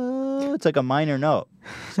 oh, it's like a minor note.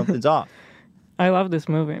 Something's off. I love this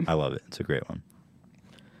movie. I love it. It's a great one.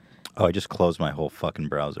 Oh, I just closed my whole fucking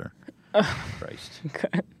browser. Christ.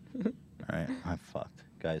 Okay. All right, I'm fucked.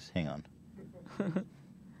 Guys, hang on.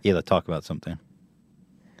 Ela, talk about something.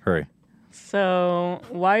 Hurry. So,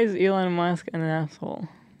 why is Elon Musk an asshole?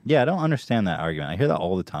 Yeah, I don't understand that argument. I hear that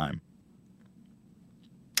all the time.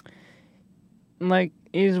 Like,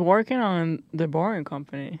 he's working on the Boring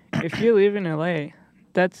Company. If you live in LA,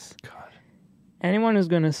 that's... Anyone who's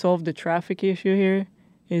going to solve the traffic issue here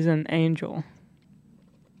is an angel.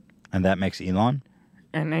 And that makes Elon?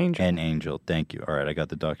 An angel. An angel. Thank you. All right, I got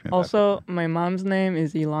the document. Also, my mom's name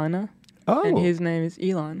is Ilana. Oh. And his name is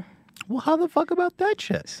Elon. Well, how the fuck about that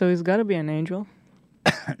shit? So he's got to be an angel.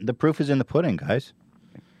 The proof is in the pudding, guys.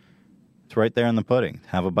 It's right there in the pudding.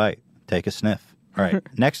 Have a bite. Take a sniff. All right.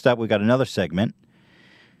 Next up, we got another segment.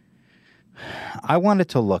 I wanted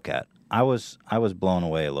to look at. I was blown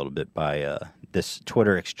away a little bit by this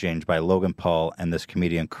Twitter exchange by Logan Paul and this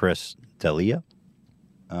comedian Chris D'Elia.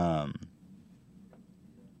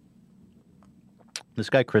 This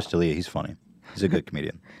guy Chris D'Elia, he's funny. He's a good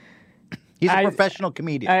comedian. He's a professional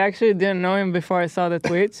comedian. I actually didn't know him before I saw the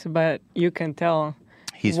tweets, but you can tell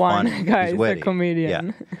He's one funny. guy He's is witty. a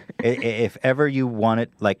comedian. Yeah. If ever you want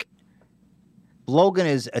it, like, Logan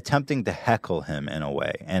is attempting to heckle him in a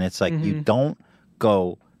way. And it's like, you don't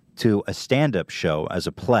go to a stand-up show as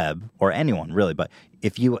a pleb, or anyone really, but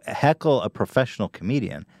if you heckle a professional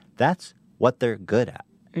comedian, that's what they're good at.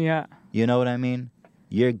 Yeah. You know what I mean?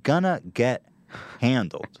 You're gonna get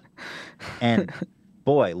handled. And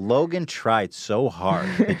boy, Logan tried so hard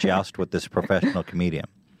to joust with this professional comedian.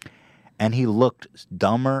 And he looked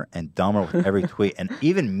dumber and dumber with every tweet. And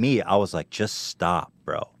even me, I was like, just stop,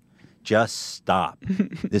 bro. Just stop.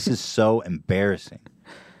 This is so embarrassing.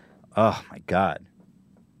 Oh, my God.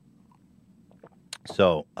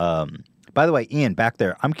 So, by the way, Ian, back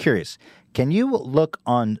there, I'm curious. Can you look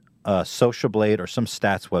on Social Blade or some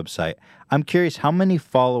stats website. I'm curious, how many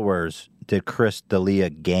followers did Chris D'Elia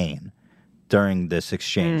gain during this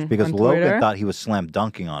exchange? Because on Logan Twitter? thought he was slam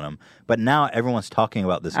dunking on him, but now everyone's talking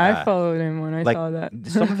about this guy. I followed him when I Like, saw that.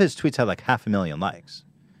 Some of his tweets had like 500,000 likes.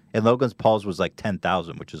 And Logan Paul's was like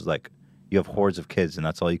 10,000, which is like you have hordes of kids and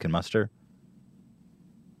that's all you can muster.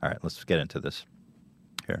 All right, let's get into this.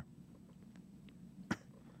 Here.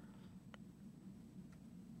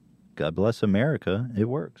 God bless America. It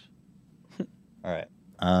works. All right.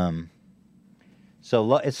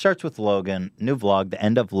 So it starts with Logan. New vlog, the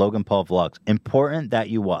end of Logan Paul vlogs. Important that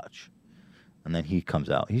you watch. And then he comes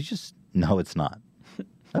out. He's just, no, it's not.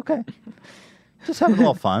 Okay. Just having a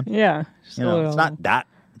little fun. Yeah. Just You a know, little,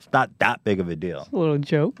 it's not that big of a deal. a little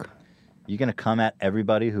joke. You're going to come at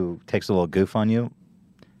everybody who takes a little goof on you.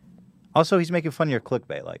 Also, he's making fun of your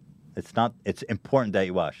clickbait. Like, it's important that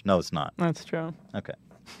you watch. No, it's not. That's true. Okay.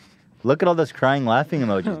 Look at all those crying, laughing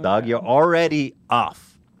emojis, dog. You're already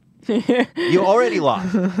off. You already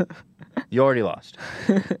lost. You already lost.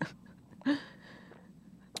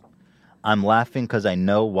 I'm laughing because I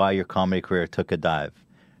know why your comedy career took a dive.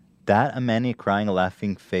 That many crying,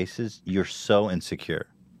 laughing faces, you're so insecure.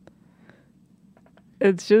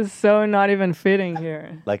 It's just so not even fitting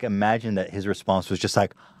here. Like, imagine that his response was just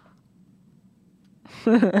like,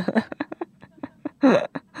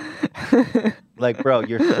 like, bro,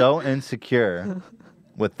 you're so insecure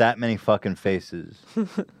with that many fucking faces.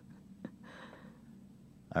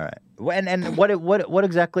 All right. And what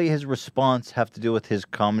exactly his response have to do with his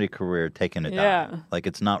comedy career taking a dive? Yeah. Like,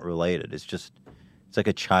 it's not related. It's like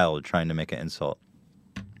a child trying to make an insult.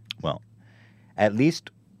 Well, at least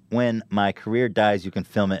when my career dies, you can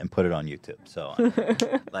film it and put it on YouTube. So,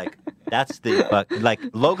 like, that's the like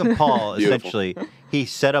Logan Paul. Beautiful. Essentially, he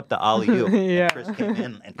set up the alley-oop. Yeah. And Chris came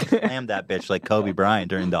in and slammed that bitch like Kobe Bryant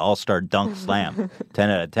during the All-Star Dunk Slam. 10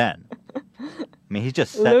 out of 10. I mean, he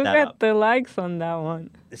just set Look that at up. the likes on that one.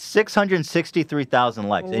 663,000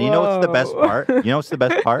 likes. And you know what's the best Whoa. part? You know what's the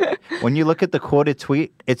best part? When you look at the quoted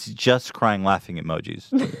tweet, it's just crying, laughing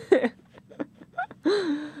emojis.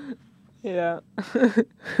 Yeah.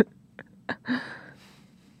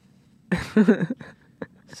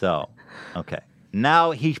 So, okay.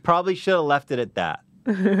 Now, he probably should have left it at that.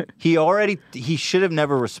 He should have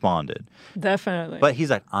never responded. Definitely. But he's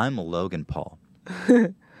like, I'm Logan Paul.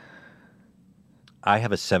 I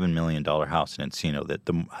have a $7 million house in Encino that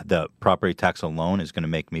the property tax alone is going to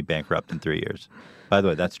make me bankrupt in 3 years. By the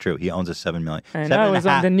way, that's true. He owns a $7 million. I know, it was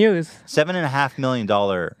on the news. $7.5 million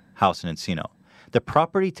house in Encino. The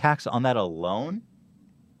property tax on that alone?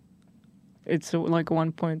 It's like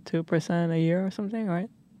 1.2% a year or something, right?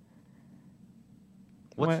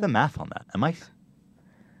 What's What? the math on that?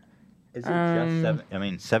 Is it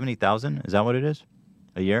just 70,000? Is that what it is?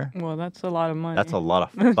 A year? Well, that's a lot of money. That's a lot of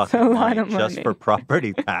That's fucking a lot money of just money. for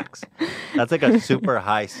property tax. That's like a super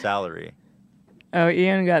high salary. Oh,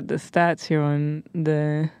 Ian got the stats here on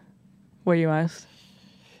the what you asked.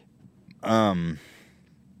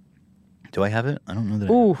 Do I have it? I don't know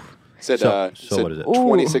that. Ooh. Said, So said what is it?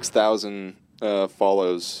 26,000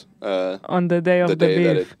 follows On the day of the day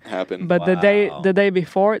that beef. it happened. But the day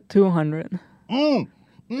before, 200.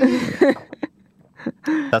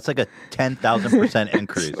 That's like a 10,000%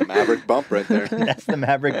 increase. The Maverick bump right there. That's the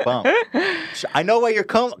Maverick bump. I know why your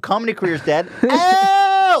comedy career's dead.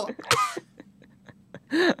 Oh!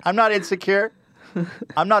 I'm not insecure.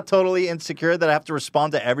 I'm not totally insecure that I have to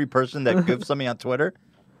respond to every person that gives something on Twitter.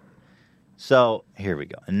 So here we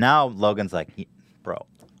go. And now Logan's like, bro,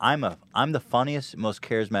 I'm the funniest, most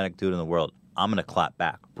charismatic dude in the world. I'm gonna clap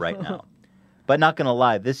back right now. But not gonna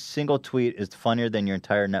lie, this single tweet is funnier than your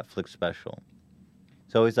entire Netflix special.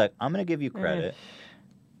 So he's like, I'm gonna give you credit.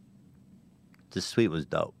 This tweet was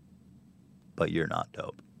dope, but you're not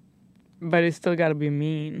dope. But it's still got to be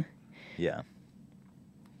mean. Yeah.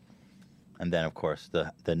 And then of course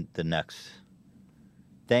the next.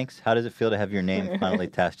 Thanks. How does it feel to have your name finally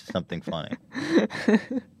attached to something funny?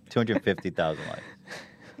 250,000 likes.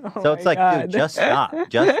 Oh So it's my like, God. dude, just stop.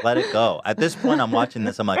 Just let it go. At this point, I'm watching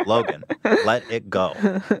this. I'm like, Logan, let it go.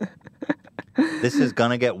 This is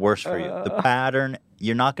going to get worse for you. The pattern,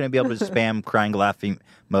 you're not going to be able to spam crying, laughing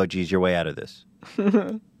emojis your way out of this.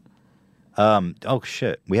 Oh,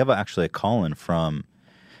 shit. We have actually a call-in from,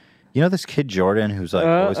 you know this kid Jordan who's like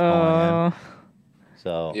always calling in?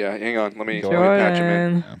 So Yeah, hang on. Let me Jordan. patch him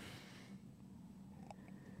in.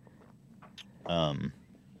 I'm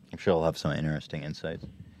sure he'll have some interesting insights.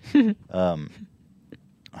 How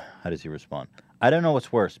does he respond? I don't know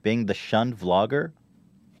what's worse, being the shunned vlogger.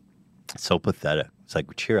 It's so pathetic. It's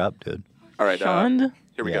like, cheer up, dude. All right. Shunned?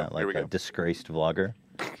 Here we Yeah, go. like Here we a go. disgraced vlogger.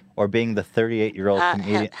 or being the 38-year-old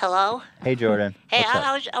comedian? Hello. Hey, Jordan. Hey,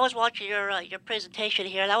 What's up? I was watching your presentation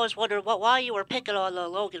here, and I was wondering why you were picking on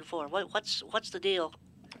Logan for. What's the deal?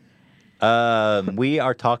 We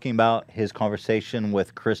are talking about his conversation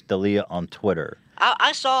with Chris D'Elia on Twitter.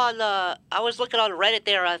 I saw on I was looking on Reddit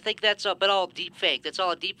there. I think that's been all deep fake. That's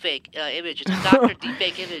all a deep fake image. It's a doctored deep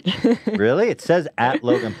fake image. Really? It says at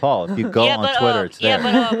Logan Paul. If you go on Twitter, it's there.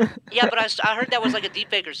 I heard that was like a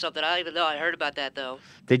deep fake or something. I don't even know. I heard about that though.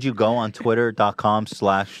 Did you go on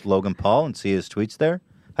twitter.com/Logan Paul and see his tweets there?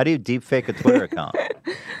 How do you deep fake a Twitter account?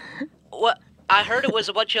 What? I heard it was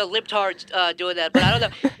a bunch of libtards doing that, but I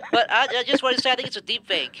don't know. But I just want to say I think it's a deep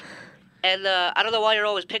fake. And I don't know why you're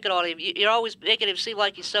always picking on him. You're always making him seem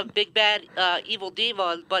like he's some big, bad, evil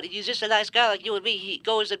demon, but he's just a nice guy like you and me. He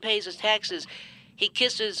goes and pays his taxes. He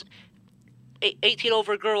kisses 18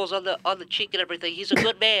 over girls on the cheek and everything. He's a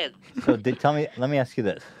good man. So let me ask you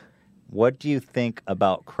this. What do you think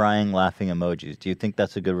about crying, laughing emojis? Do you think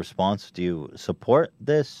that's a good response? Do you support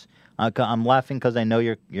this? I'm laughing because I know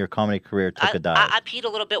your comedy career took a dive. I peed a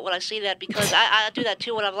little bit when I see that because I do that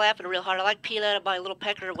too when I'm laughing real hard. I like peeing out of my little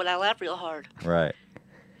pecker when I laugh real hard. Right.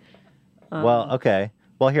 Well, okay.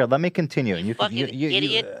 Well, here, let me continue. And you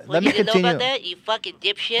Idiot. Let me you didn't continue. know about that? You fucking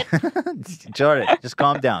dipshit. Jordan, just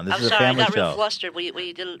calm down. This I'm is sorry, a family I got show. real flustered when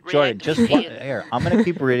you didn't Jordan, react just to peeing. here. I'm going to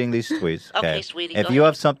keep reading these tweets. Okay, sweetie, If go you ahead.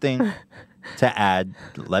 have something to add,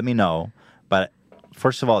 let me know. But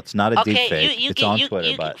first of all, it's not a deep fake. It's on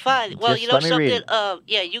Twitter. But fine. Well, just you know let me read something?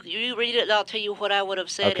 it. You read it and I'll tell you what I would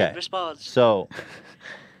have said in response. So,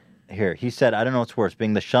 here, he said, I don't know what's worse,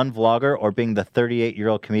 being the shunned vlogger or being the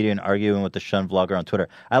 38-year-old comedian arguing with the shunned vlogger on Twitter.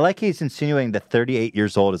 I like he's insinuating that 38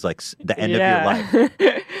 years old is like the end of your life.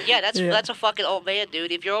 Yeah, that's a fucking old man,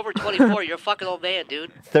 dude. If you're over 24, you're a fucking old man,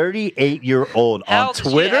 dude. 38-year-old How on old is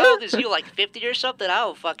you? Twitter? How old is you? Like 50 or something? I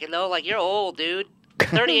don't fucking know. Like, you're old, dude.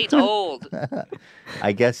 38's old.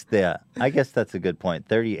 I guess that's a good point.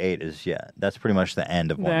 38 is, that's pretty much the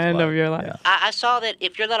end of one's life. The end of your life. Yeah. I saw that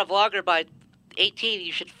if you're not a vlogger by 18,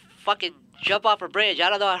 you should fucking jump off a bridge. I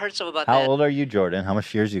don't know. I heard something about How that. old are you, Jordan? How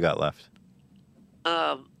much years you got left?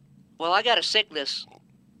 Well, I got a sickness.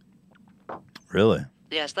 Really?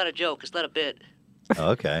 Yeah, it's not a joke. It's not a bit.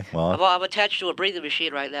 Oh, okay. Well, I'm attached to a breathing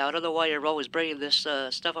machine right now. I don't know why you're always bringing this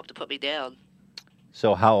stuff up to put me down.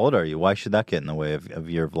 so how old are you? Why should that get in the way of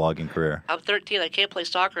your vlogging career? I'm 13. I can't play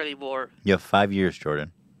soccer anymore. You have 5 years,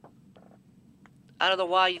 Jordan. I don't know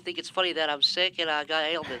why you think it's funny that I'm sick and I got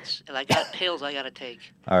ailments and I got pills I gotta take.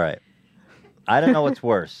 All right. I don't know what's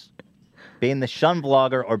worse. Being the shun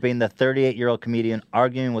vlogger or being the 38-year-old comedian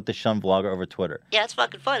arguing with the shun vlogger over Twitter. Yeah, it's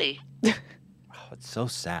fucking funny. Oh, it's so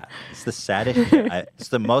sad. It's the saddest shit. It's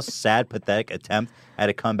the most sad, pathetic attempt at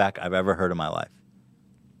a comeback I've ever heard in my life.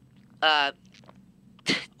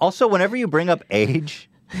 Also, whenever you bring up age,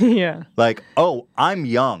 yeah, like, oh, I'm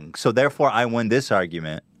young, so therefore I win this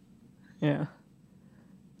argument. Yeah.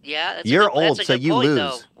 Yeah, that's You're a good, old, that's a so good you point, lose.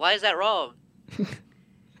 Though. Why is that wrong?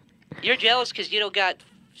 You're jealous because you don't got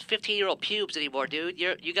 15-year-old pubes anymore, dude.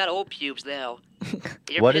 You got old pubes now.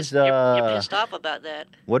 You're pissed off about that.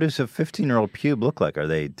 What does a 15-year-old pube look like? Are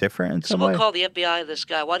they different in some Someone way? call the FBI on this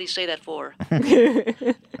guy. Why do you say that for? All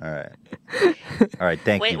right. All right,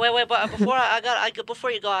 thank you. Wait, but before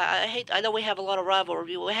you go, I know we have a lot of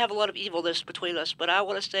rivalry. We have a lot of evilness between us, but I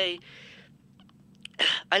want to say,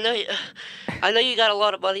 I know you got a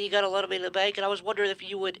lot of money. You got a lot of money in the bank, and I was wondering if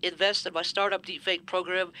you would invest in my startup deepfake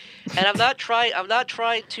program. And I'm not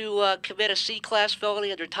trying to commit a C-class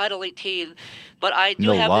felony under Title 18, but I do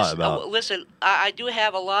have this. Listen, I do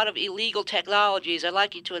have a lot of illegal technologies I'd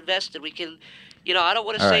like you to invest in. We can. You know, I don't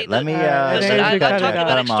want to say let that. me. Listen, I'm not talking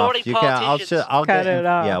about extorting politicians. I'll cut get, it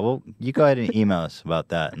off. Yeah, well, you go ahead and email us about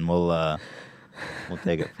that, and we'll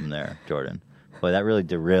take it from there, Jordan. Boy, that really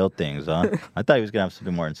derailed things, huh? I thought he was gonna have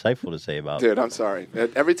something more insightful to say about. Dude, I'm sorry.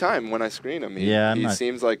 Every time when I screen him, he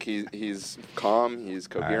seems like he's calm, he's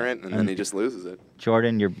coherent, and then he just loses it.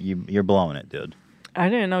 Jordan, you're blowing it, dude. I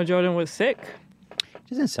didn't know Jordan was sick.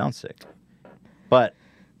 He doesn't sound sick, but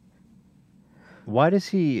why does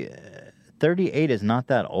he? 38 is not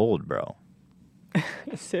that old, bro.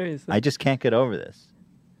 Seriously. I just can't get over this.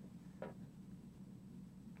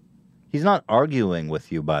 He's not arguing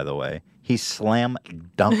with you, by the way. He's slam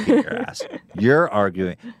dunking your ass. You're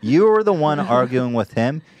arguing. You were the one arguing with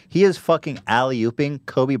him. He is fucking alley-ooping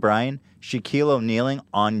Kobe Bryant, Shaquille O'Nealing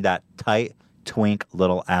on that tight, twink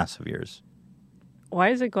little ass of yours. Why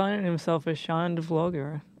is it calling himself a shunned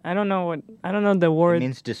vlogger? I don't know the word. It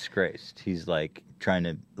means disgraced. He's like trying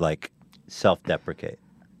to self-deprecate.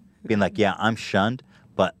 Being like, yeah, I'm shunned,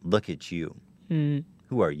 but look at you. Mm.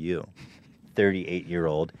 Who are you?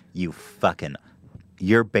 38-year-old, you fucking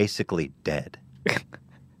you're basically dead.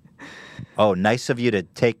 Oh, nice of you to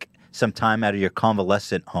take some time out of your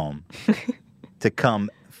convalescent home to come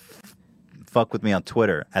fuck with me on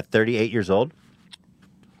Twitter at 38 years old.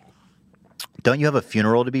 Don't you have a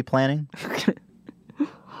funeral to be planning?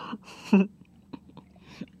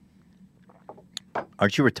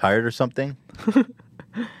 Aren't you retired or something?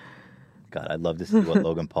 God, I'd love to see what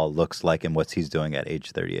Logan Paul looks like and what he's doing at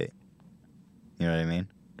age 38. You know what I mean?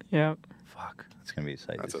 Yeah. Fuck. It's going to be a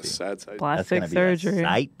sight That's to a see. sad sight. Plastic That's gonna surgery. Be a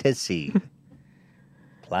sight to see.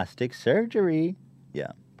 Plastic surgery.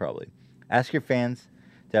 Yeah, probably. Ask your fans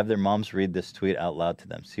to have their moms read this tweet out loud to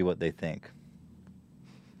them. See what they think.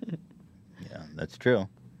 Yeah, that's true.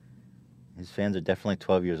 His fans are definitely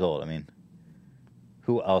 12 years old. I mean,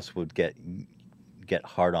 who else would get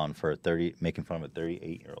hard on for making fun of a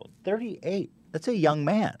 38-year-old? 38. That's a young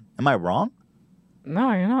man. Am I wrong?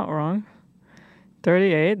 No, you're not wrong.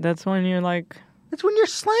 38. That's when you're like. That's when you're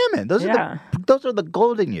slamming. Those are the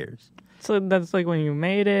golden years. So that's like when you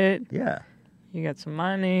made it. Yeah. You got some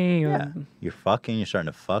money. Yeah. You're fucking. You're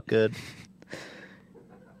starting to fuck good.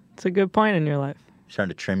 It's a good point in your life. You're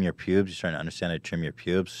starting to trim your pubes. You're starting to understand how to trim your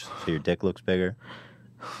pubes so your dick looks bigger.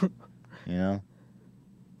 You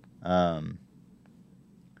know?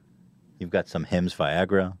 You've got some Hims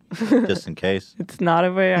Viagra, just in case. It's not a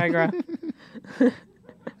Viagra.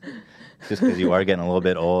 Just because you are getting a little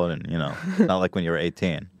bit old and, you know, it's not like when you were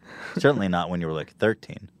 18. Certainly not when you were like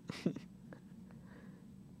 13.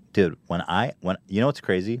 Dude, when you know what's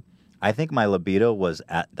crazy? I think my libido was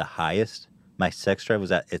at the highest. My sex drive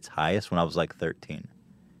was at its highest when I was like 13.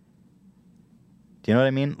 Do you know what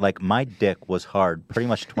I mean? Like, my dick was hard pretty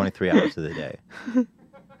much 23 hours of the day.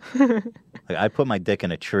 Like, I put my dick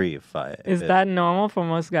in a tree if that normal for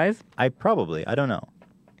most guys? I don't know.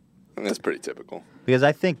 That's pretty typical. Because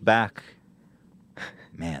I think back,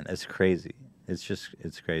 man, that's crazy.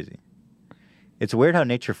 It's crazy. It's weird how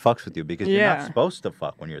nature fucks with you because you're not supposed to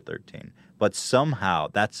fuck when you're 13. But somehow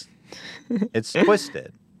it's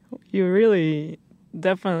twisted. You're really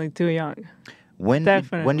definitely too young. When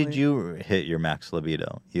did you hit your max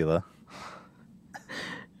libido, Hila?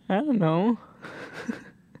 I don't know.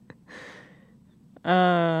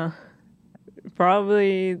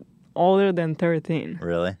 Probably older than 13.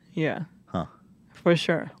 Really? Yeah. Huh. For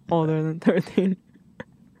sure. Older than 13.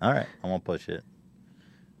 All right. I won't push it.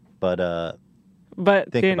 But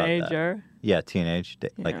think teenager. About that. Yeah, teenage.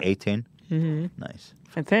 Like 18? Mm-hmm. Nice.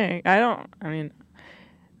 I think.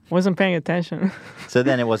 Wasn't paying attention. So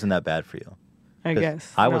then it wasn't that bad for you. I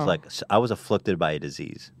guess. I was afflicted by a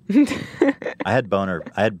disease. I had boner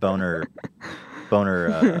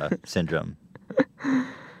syndrome.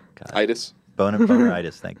 God. Itis?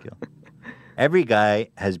 Boneritis, thank you. Every guy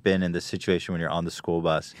has been in this situation when you're on the school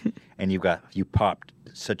bus and you popped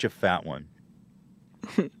such a fat one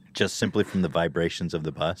just simply from the vibrations of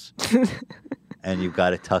the bus. And you've got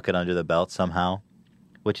to tuck it under the belt somehow,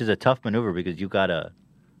 which is a tough maneuver because you got to,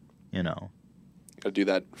 you know. Got to do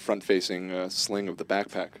that front-facing sling of the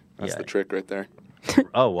backpack. That's the trick right there.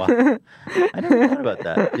 Oh, wow. I never thought about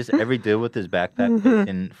that. Just every dude with his backpack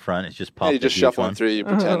in front is just popped. Yeah, you just shuffle it through. You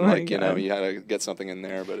pretend my you know, you had to get something in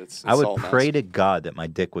there, but it's I would all pray to God that my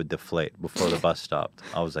dick would deflate before the bus stopped.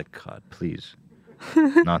 I was like, God, please.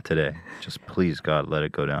 Not today. Just please, God, let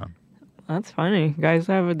it go down. That's funny. Guys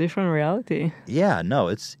have a different reality. Yeah, no,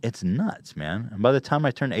 it's nuts, man. And by the time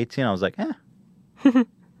I turned 18, I was like,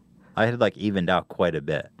 I had like evened out quite a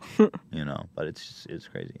bit, you know, but it's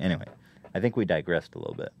crazy. Anyway, I think we digressed a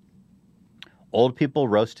little bit. Old people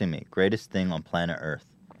roasting me. Greatest thing on planet Earth.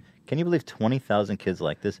 Can you believe 20,000 kids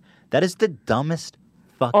like this? That is the dumbest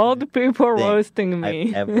fucking Old people thing roasting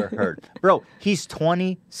me. I've ever heard. Bro, he's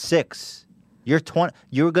 26. You're 20.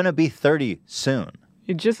 You're going to be 30 soon.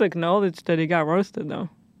 You just acknowledged that he got roasted, though.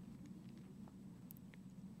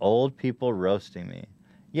 Old people roasting me.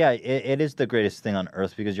 Yeah, it is the greatest thing on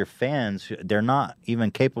earth because your fans, they're not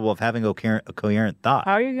even capable of having a coherent thought.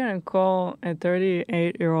 How are you going to call a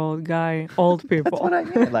 38-year-old guy old people? That's what I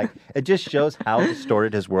mean. Like, it just shows how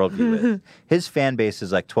distorted his worldview is. His fan base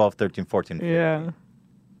is like 12, 13, 14, 15. Yeah.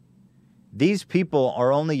 These people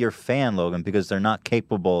are only your fan, Logan, because they're not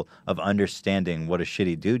capable of understanding what a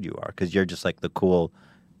shitty dude you are because you're just like the cool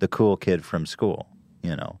kid from school,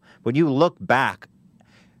 you know. When you look back,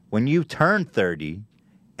 when you turn 30...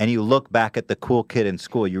 and you look back at the cool kid in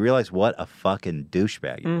school, you realize what a fucking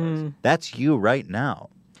douchebag he was. That's you right now.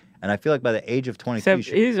 And I feel like by the age of 22...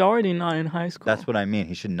 Except he's already not in high school. That's what I mean.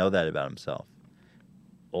 He should know that about himself.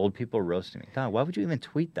 Old people roasting me. God, why would you even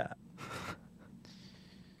tweet that?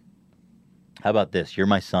 How about this? You're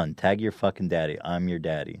my son. Tag your fucking daddy. I'm your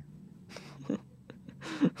daddy.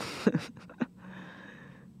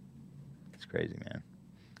 crazy, man.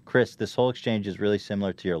 Chris, this whole exchange is really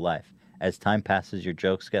similar to your life. As time passes, your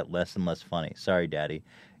jokes get less and less funny. Sorry, Daddy.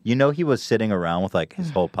 You know he was sitting around with like his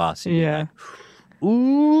whole posse. being Yeah. like,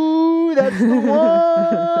 ooh, that's the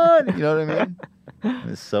one. You know what I mean?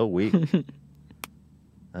 It's so weak.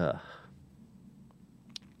 Ugh.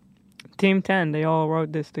 Team 10, they all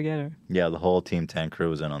wrote this together. Yeah, the whole Team 10 crew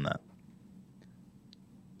was in on that.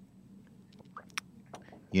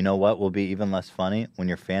 You know what will be even less funny? When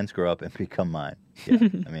your fans grow up and become mine. Yeah,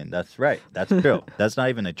 I mean, that's right. That's true. That's not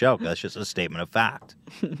even a joke. That's just a statement of fact.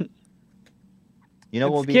 You know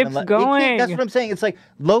what will be even keeps going. That's what I'm saying. It's like,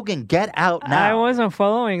 Logan, get out now. I wasn't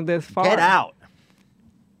following this far. Get out.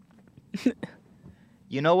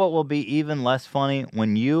 You know what will be even less funny?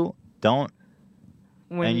 When you don't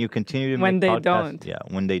and you continue to when make they podcasts. don't. Yeah,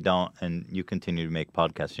 when they don't and you continue to make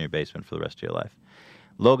podcasts in your basement for the rest of your life.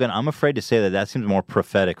 Logan, I'm afraid to say that seems more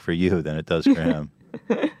prophetic for you than it does for him.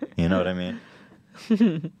 You know what I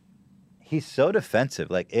mean? He's so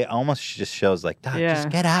defensive. Like, it almost just shows like, Doc, just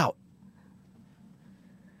get out.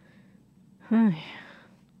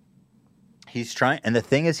 He's trying, and the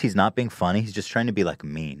thing is, he's not being funny. He's just trying to be like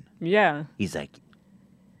mean. Yeah. He's like,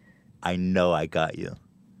 I know I got you.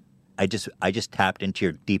 I just tapped into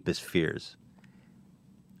your deepest fears.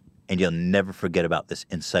 And you'll never forget about this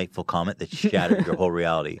insightful comment that shattered your whole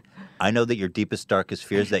reality. I know that your deepest, darkest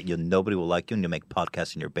fears that nobody will like you and you'll make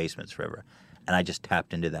podcasts in your basements forever. And I just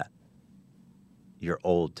tapped into that. You're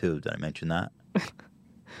old, too. Did I mention that?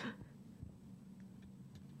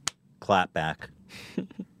 Clap back.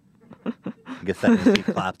 I guess that means he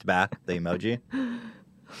clapped back, the emoji.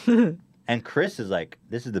 And Chris is like,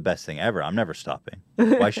 this is the best thing ever. I'm never stopping.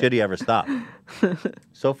 Why should he ever stop?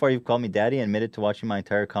 So far, you've called me daddy and admitted to watching my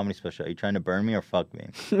entire comedy special. Are you trying to burn me or fuck me?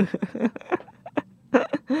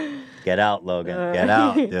 Get out, Logan. Get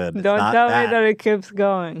out, dude. It's Don't not tell that. me that it keeps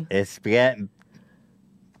going. It's getting...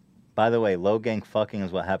 By the way, low gang fucking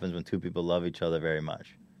is what happens when two people love each other very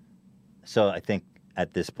much. So I think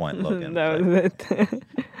at this point, Logan... That was it.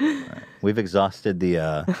 Right. We've exhausted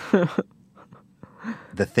the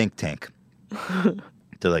think tank.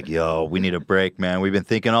 They're like, yo, we need a break, man. We've been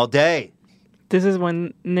thinking all day. This is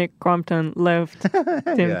when Nick Crompton left Team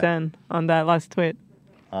Yeah. 10 on that last tweet.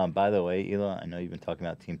 By the way, Ela, I know you've been talking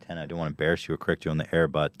about Team 10. I don't want to embarrass you or correct you on the air,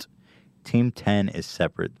 but Team 10 is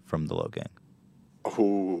separate from the low gang.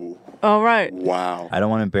 Oh. All right. Wow. I don't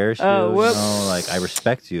want to embarrass you. Oh, whoops. Like, I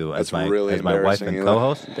respect you as That's my really as my wife embarrassing, and Ela.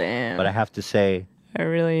 co-host. Damn. But I have to say, I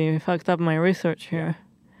really fucked up my research here.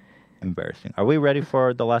 embarrassing. Are we ready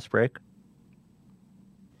for the last break?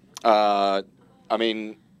 I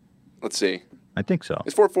mean, let's see. I think so.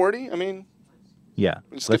 It's 4:40. I mean, Yeah.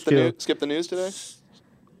 skip the news today.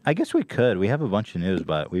 I guess we could. We have a bunch of news,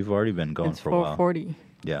 but we've already been going It's for a while. 4:40.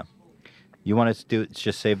 Yeah. You want us to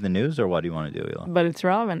just save the news, or what do you want to do, Ela? But it's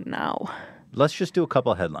relevant now. Let's just do a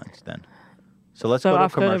couple of headlines then. So let's So go to a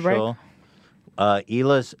after the break? commercial.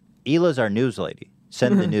 Ela's our news lady.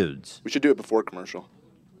 Send the nudes. We should do it before commercial.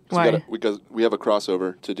 Why? Because we have a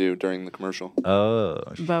crossover to do during the commercial. Oh,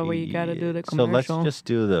 But we gotta do the shit. So let's commercial. just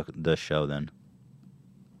do the show then.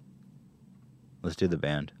 Let's do the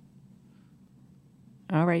band.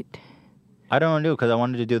 All right. I don't want to do it because I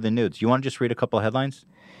wanted to do the nudes. You want to just read a couple of headlines?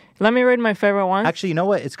 Let me read my favorite one. Actually, you know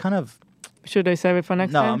what? It's kind of... Should I save it for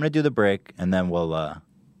next No, time? I'm going to do the break, and then we'll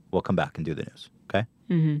come back and do the news, okay?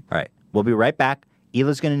 Mhm. All right. We'll be right back.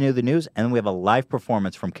 Ela's going to do the news, and then we have a live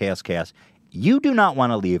performance from Chaos Chaos. You do not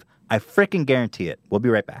want to leave. I freaking guarantee it. We'll be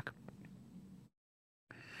right back.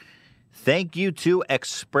 Thank you to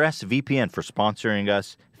ExpressVPN for sponsoring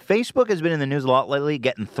us. Facebook has been in the news a lot lately,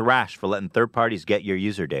 getting thrashed for letting third parties get your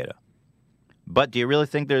user data. But do you really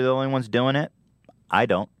think they're the only ones doing it? I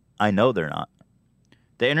don't. I know they're not.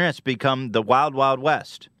 The internet's become the wild, wild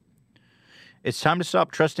west. It's time to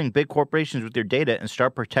stop trusting big corporations with your data and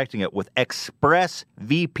start protecting it with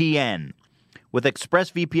ExpressVPN. With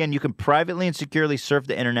ExpressVPN, you can privately and securely surf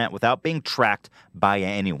the internet without being tracked by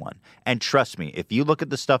anyone. And trust me, if you look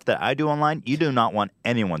at the stuff that I do online, you do not want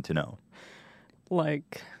anyone to know.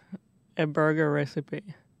 Like a burger recipe.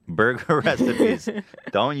 Burger recipes.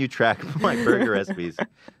 Don't you track my burger recipes.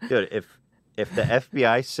 Dude, if the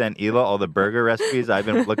FBI sent Ela all the burger recipes I've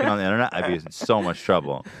been looking on the internet, I'd be in so much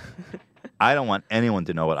trouble. I don't want anyone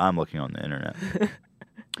to know what I'm looking on the internet.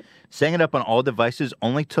 Setting it up on all devices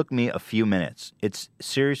only took me a few minutes. It's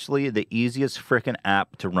seriously the easiest frickin'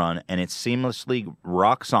 app to run, and it seamlessly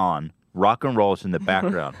rock and rolls in the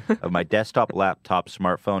background of my desktop, laptop,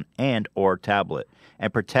 smartphone, and or tablet,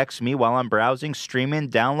 and protects me while I'm browsing, streaming,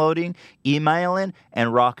 downloading, emailing,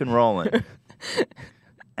 and rock and rolling.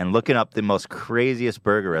 And looking up the most craziest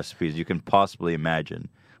burger recipes you can possibly imagine.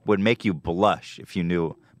 would make you blush if you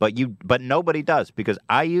knew. But nobody does because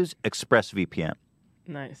I use ExpressVPN.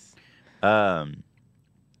 Nice. For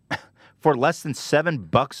less than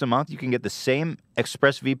 $7 a month, you can get the same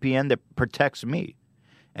ExpressVPN that protects me.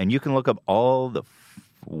 And you can look up all the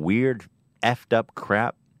weird, effed up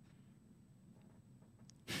crap.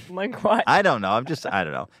 Like what? I don't know. I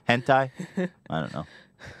don't know. Hentai? I don't know.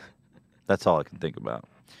 That's all I can think about.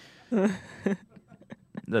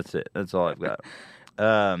 That's it. That's all I've got.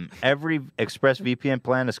 Every ExpressVPN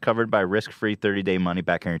plan is covered by risk-free 30-day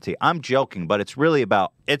money-back guarantee. I'm joking, but it's really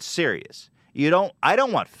it's serious. I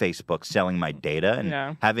don't want Facebook selling my data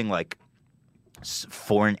and having like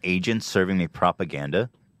foreign agents serving me propaganda.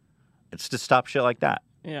 It's to stop shit like that.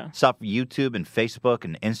 Yeah. Stop YouTube and Facebook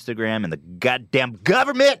and Instagram and the goddamn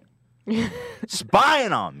government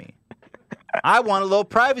spying on me. I want a little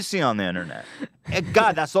privacy on the internet. And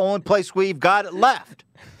God, that's the only place we've got it left.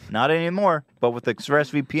 Not anymore. But with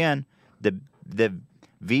ExpressVPN, the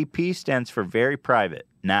VP stands for very private.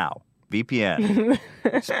 Now, VPN.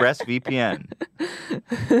 ExpressVPN.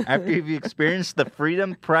 After you've experienced the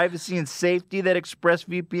freedom, privacy, and safety that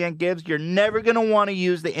ExpressVPN gives, you're never going to want to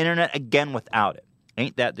use the internet again without it.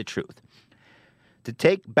 Ain't that the truth? To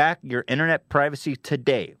take back your internet privacy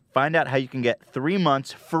today, find out how you can get 3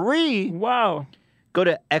 months free. Wow. Go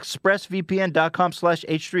to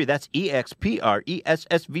expressvpn.com/H3. That's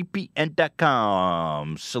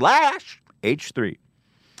expressvpn.com/H3.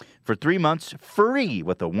 For 3 months free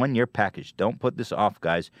with a 1-year package. Don't put this off,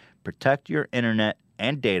 guys. Protect your internet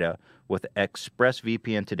and data with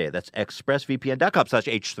ExpressVPN today. That's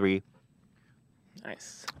expressvpn.com/H3.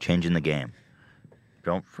 Nice. Changing the game.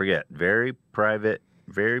 Don't forget, very private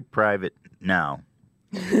now.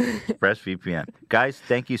 ExpressVPN. Guys,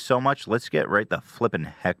 thank you so much. Let's get right the flipping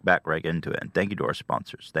heck back right into it. And thank you to our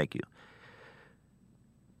sponsors. Thank you.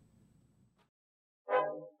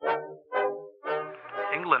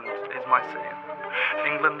 England is my city.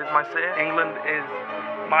 England is my city. England is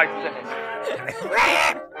my city.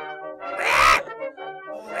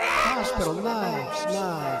 Hospital, knives.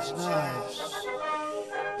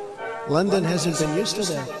 London hasn't been used to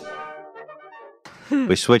that.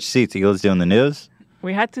 We switched seats. Eagle's doing the news.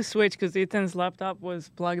 We had to switch because Ethan's laptop was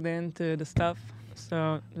plugged into the stuff.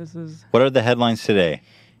 So this is... What are the headlines today?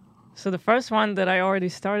 So the first one that I already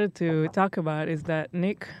started to talk about is that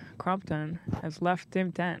Nick Crompton has left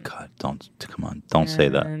Tim 10. God, don't say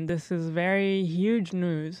that. And this is very huge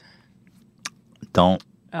news. Don't.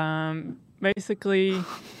 Basically,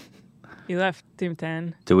 he left Tim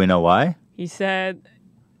 10. Do we know why? He said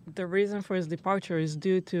the reason for his departure is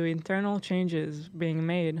due to internal changes being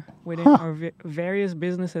made within our various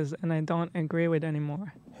businesses, and I don't agree with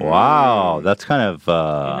anymore. Wow, that's kind of...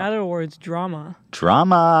 in other words, drama.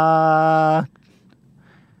 Drama.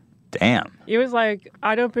 Damn. It was like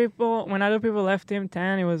when other people left Tim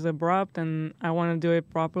 10, it was abrupt, and I want to do it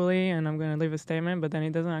properly, and I'm going to leave a statement, but then he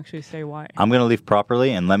doesn't actually say why. I'm going to leave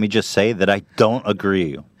properly, and let me just say that I don't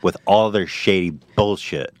agree with all their shady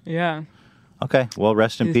bullshit. Yeah. Okay, well,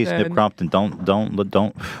 rest in He peace, said- Nick Crompton.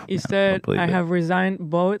 Don't. He said, believe I it. have resigned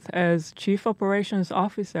both as Chief Operations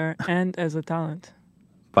Officer and as a talent.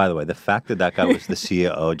 By the way, the fact that guy was the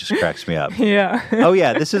CEO just cracks me up. Yeah. Oh,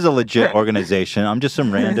 yeah, this is a legit organization. I'm just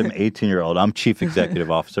some random 18-year-old. I'm Chief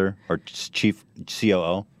Executive Officer or Chief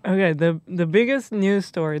COO. Okay, the biggest news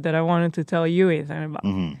story that I wanted to tell you, Ethan, about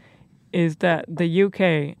is that the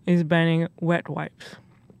UK is banning wet wipes.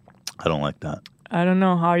 I don't like that. I don't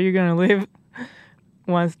know how you're going to live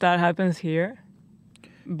once that happens here,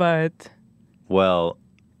 but... Well,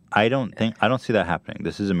 I don't see that happening.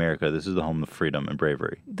 This is America. This is the home of freedom and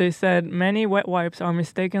bravery. They said many wet wipes are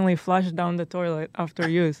mistakenly flushed down the toilet after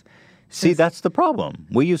use. See, that's the problem.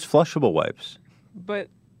 We use flushable wipes. But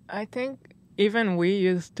I think even we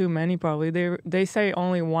use too many probably. They say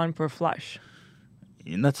only one per flush.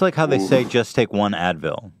 And that's like how they say just take one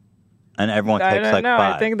Advil. And everyone takes I don't like know.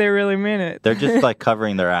 5. I think they really mean it. They're just like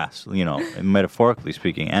covering their ass, metaphorically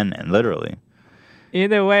speaking and literally.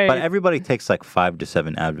 Either way. But everybody takes like 5 to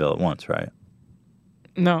 7 Advil at once, right?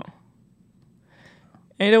 No.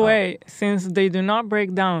 Either way, since they do not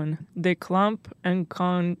break down, they clump and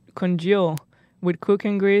congeal with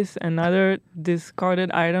cooking grease and other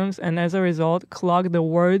discarded items, and as a result, clog the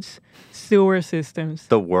world's sewer systems.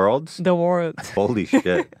 The world's? The world's. Holy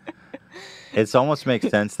shit. It almost makes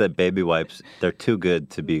sense that baby wipes, they're too good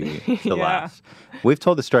to last. We've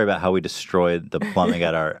told the story about how we destroyed the plumbing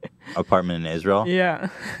at our apartment in Israel. Yeah.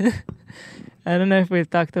 I don't know if we've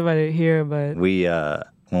talked about it here, but... We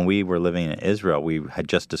when we were living in Israel, we had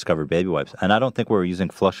just discovered baby wipes. And I don't think we were using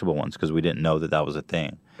flushable ones because we didn't know that was a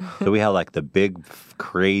thing. So we had like the big,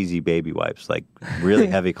 crazy baby wipes, like really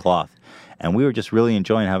heavy cloth. And we were just really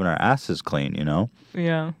enjoying having our asses clean, you know?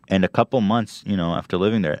 Yeah. And a couple months, you know, after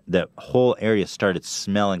living there, that whole area started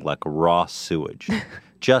smelling like raw sewage.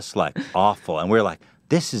 Just like awful. And we were like,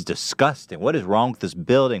 this is disgusting. What is wrong with this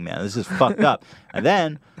building, man? This is fucked up. And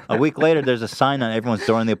then a week later, there's a sign on everyone's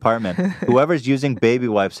door in the apartment. Whoever's using baby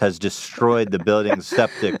wipes has destroyed the building's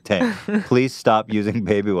septic tank. Please stop using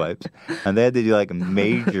baby wipes. And they had to do like a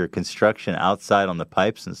major construction outside on the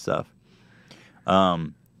pipes and stuff.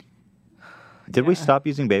 Did we stop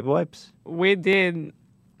using baby wipes? We did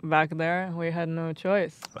back there. We had no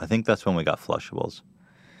choice. I think that's when we got flushables.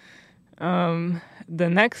 The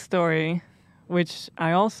next story, which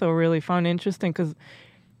I also really found interesting because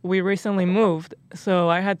we recently moved, so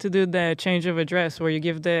I had to do the change of address where you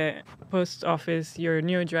give the post office your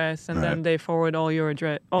new address and then they forward all your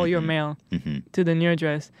your mail to the new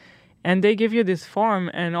address. And they give you this form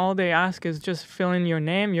and all they ask is just fill in your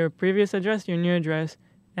name, your previous address, your new address,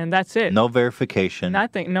 and that's it. No verification.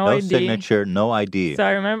 Nothing. No ID. Signature. No ID. So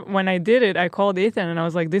I remember when I did it, I called Ethan and I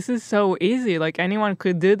was like, this is so easy. Like anyone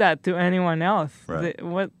could do that to anyone else. Right.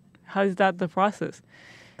 How is that the process?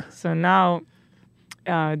 So now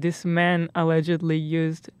this man allegedly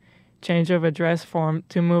used change of address form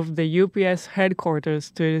to move the UPS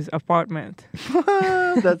headquarters to his apartment.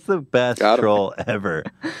 That's the best troll ever.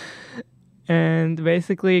 And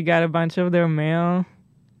basically got a bunch of their mail.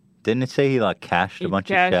 Didn't it say he like cashed a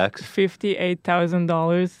bunch of checks?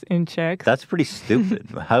 $58,000 in checks. That's pretty stupid.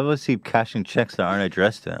 How was he cashing checks that aren't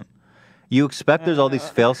addressed to him? You expect there's all these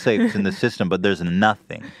fail-safes in the system, but there's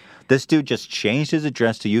nothing. This dude just changed his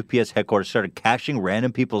address to UPS headquarters, started cashing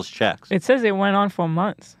random people's checks. It says it went on for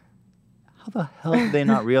months. How the hell did they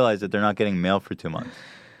not realize that they're not getting mail for 2 months?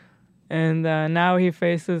 And now he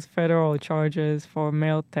faces federal charges for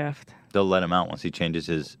mail theft. They'll let him out once he changes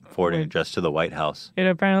his forwarding address to the White House. It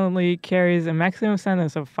apparently carries a maximum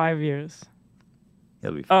sentence of 5 years.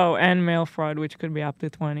 He'll be fine. Oh, and mail fraud, which could be up to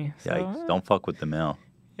 20. Yikes. Don't fuck with the mail.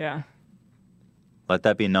 Yeah. Let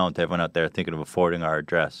that be known to everyone out there thinking of forwarding our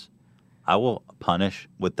address. I will punish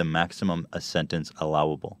with the maximum a sentence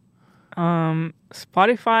allowable.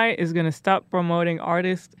 Spotify is going to stop promoting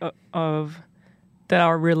artists that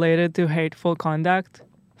are related to hateful conduct.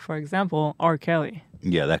 For example, R. Kelly.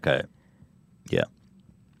 Yeah, that guy. Yeah.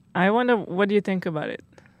 I wonder, what do you think about it?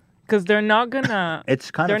 Because they're not gonna.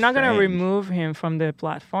 They're not gonna remove him from the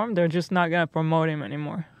platform. They're just not gonna promote him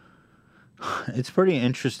anymore. It's pretty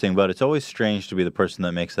interesting, but it's always strange to be the person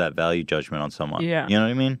that makes that value judgment on someone. Yeah. You know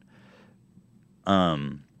what I mean?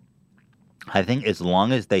 I think as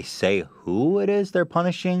long as they say who it is they're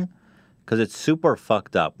punishing, because it's super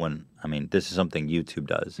fucked up when, I mean, this is something YouTube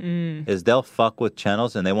does, is they'll fuck with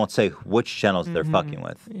channels and they won't say which channels they're fucking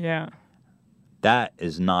with. Yeah. That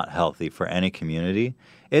is not healthy for any community.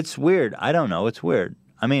 It's weird. I don't know. It's weird.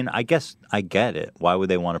 I mean, I guess I get it. Why would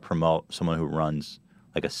they want to promote someone who runs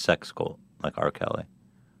like a sex cult like R. Kelly?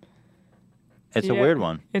 It's a weird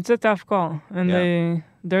one. It's a tough call. And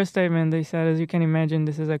their statement, they said, as you can imagine,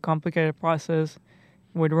 this is a complicated process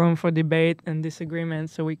with room for debate and disagreement,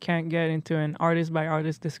 so we can't get into an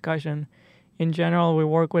artist-by-artist discussion. In general, we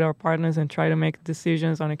work with our partners and try to make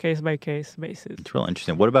decisions on a case-by-case basis. It's real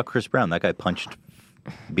interesting. What about Chris Brown? That guy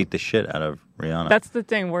beat the shit out of Rihanna. That's the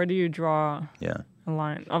thing. Where do you draw a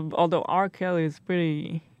line? Although R. Kelly is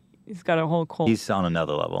he's got a whole cult. He's on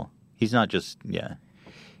another level. He's not just, You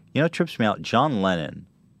know what trips me out? John Lennon,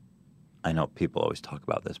 I know people always talk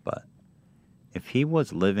about this, but if he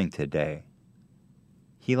was living today,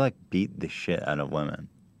 he beat the shit out of women.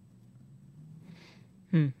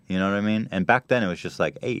 You know what I mean? And back then it was just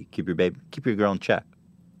like, hey, keep your girl in check.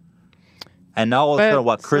 And now all of a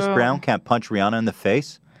sudden, Chris Brown can't punch Rihanna in the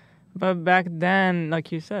face? But back then,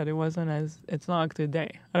 like you said, it's not like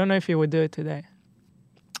today. I don't know if you would do it today.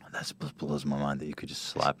 That blows my mind that you could just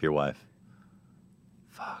slap your wife.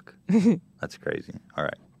 Fuck. That's crazy. All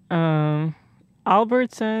right.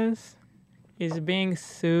 Albertsons is being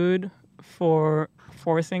sued for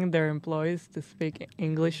forcing their employees to speak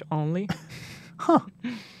English only.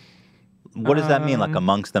 What does that mean? Like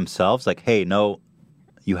amongst themselves? Like, hey, no,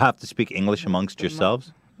 you have to speak English amongst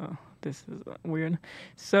yourselves? Oh, this is weird.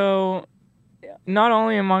 So, not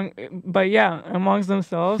only amongst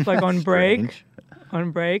themselves, like on break. On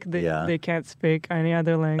break, they can't speak any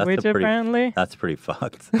other language, apparently. That's pretty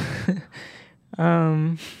fucked. That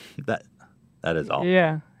is awful.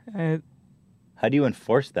 Yeah. How do you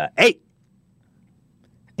enforce that? Hey!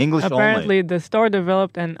 English Apparently, only. the store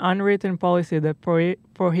developed an unwritten policy that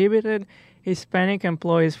prohibited Hispanic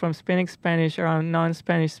employees from speaking Spanish around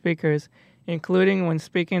non-Spanish speakers, including when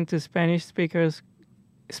speaking to Spanish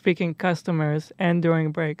speaking customers and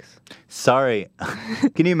during breaks. Sorry.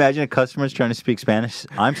 Can you imagine a customer's trying to speak Spanish?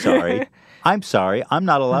 I'm sorry. I'm sorry. I'm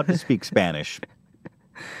not allowed to speak Spanish.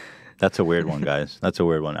 That's a weird one, guys. That's a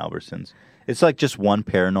weird one, Albertsons. It's like just one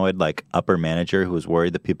paranoid, like, upper manager who was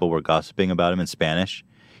worried that people were gossiping about him in Spanish.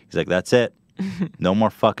 He's like, that's it. No more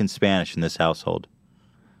fucking Spanish in this household.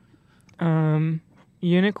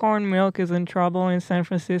 Unicorn milk is in trouble in San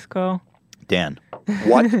Francisco. Dan.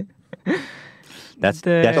 What? That's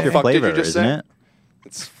The your fuck did flavor, you just isn't say? it?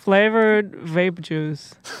 It's flavored vape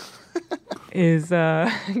juice is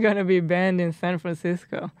gonna be banned in San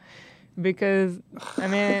Francisco because I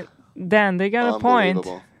mean, Dan, they got a point.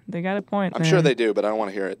 Unbelievable. They got a point. I'm man. sure they do, but I don't want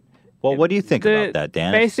to hear it. Well, what do you think about that,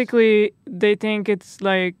 Dan? Basically, they think it's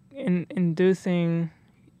like inducing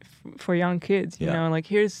for young kids. You Yeah. know, like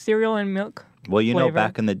here's cereal and milk. Well, you know, flavor.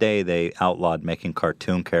 back in the day, they outlawed making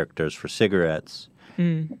cartoon characters for cigarettes.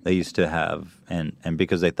 Mm. They used to have, and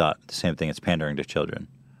because they thought the same thing, it's pandering to children.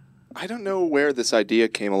 I don't know where this idea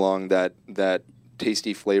came along that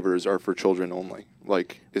tasty flavors are for children only.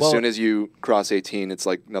 Like, as Well- soon as you cross 18, it's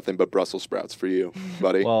like nothing but Brussels sprouts for you,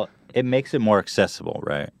 buddy. Well, it makes it more accessible,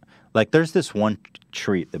 right? Like, there's this one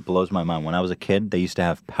treat that blows my mind. When I was a kid, they used to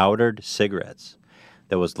have powdered cigarettes.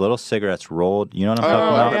 There was little cigarettes rolled. You know what I'm talking I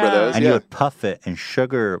about? remember those, And you yeah. would puff it, and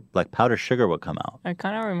sugar, like powdered sugar, would come out. I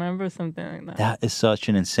kind of remember something like that. That is such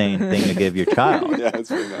an insane thing to give your child. Yeah, it's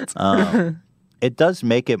pretty nuts. It does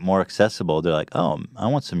make it more accessible. They're like, oh, I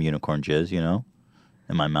want some unicorn jizz, you know,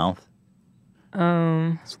 in my mouth.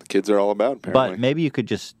 That's what the kids are all about, apparently. But maybe you could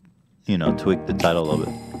just, you know, tweak the title a little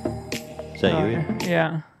bit. Is that you? Ian?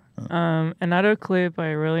 Yeah. Another clip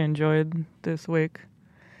I really enjoyed this week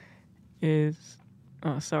is...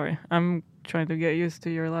 Oh, sorry. I'm trying to get used to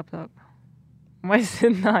your laptop. Why is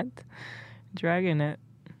it not dragging it?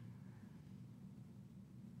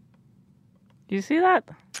 You see that?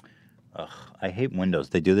 Ugh, I hate Windows.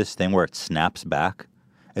 They do this thing where it snaps back.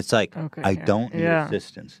 It's like, Okay, I yeah. don't need Yeah.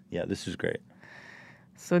 assistance. Yeah, this is great.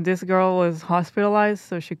 So this girl was hospitalized,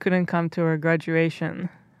 so she couldn't come to her graduation.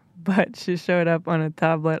 But she showed up on a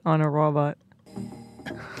tablet on a robot.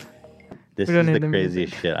 This We don't is the need the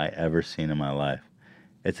craziest shit I ever seen in my life.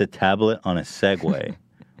 It's a tablet on a Segway,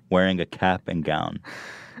 wearing a cap and gown,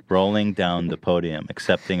 rolling down the podium,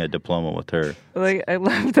 accepting a diploma with her. Like, I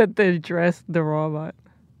love that they dressed the robot.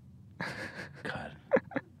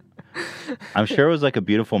 I'm sure it was like a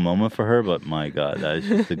beautiful moment for her, but my God, that is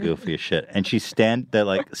just the goofiest shit. And she's that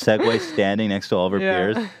like Segway standing next to all of her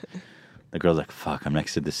Yeah. peers. The girl's like, fuck, I'm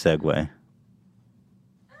next to the Segway.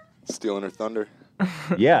 Stealing her thunder.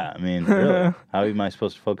 Yeah, I mean, really. How am I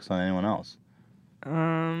supposed to focus on anyone else?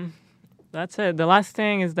 That's it. The last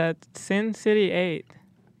thing is that Sin City 8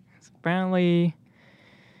 is apparently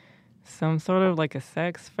some sort of like a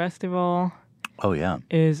sex festival. Oh, yeah.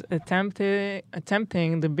 Is attempting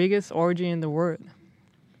the biggest orgy in the world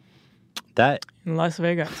That in Las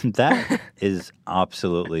Vegas. that is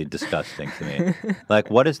absolutely disgusting to me. Like,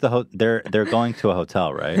 what is the they're going to a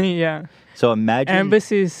hotel, right? Yeah. So imagine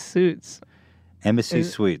Embassy suits. Embassy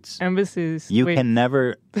Suites. Embassy You suite. can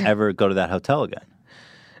never ever go to that hotel again.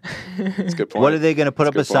 That's a good point. What are they going to put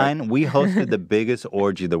That's up a a good point. sign? We hosted the biggest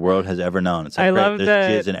orgy the world has ever known. It's like, I great, love there's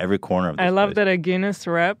that- jizz in every corner of this I love place. that a Guinness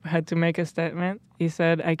rep had to make a statement. He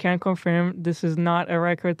said, "I can confirm this is not a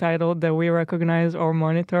record title that we recognize or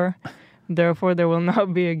monitor. Therefore, there will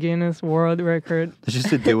not be a Guinness World Record It's just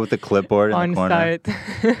to do with the clipboard in on the corner.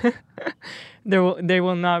 site. They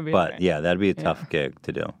will not be. But yeah, that'd be a tough gig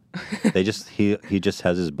to do. They just he just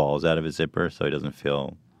has his balls out of his zipper, so he doesn't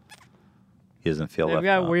feel They've left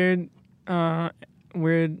got out. weird.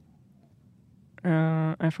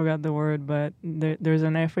 I forgot the word, but there's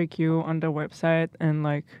an FAQ on the website, and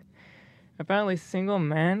like, apparently single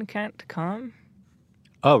men can't come.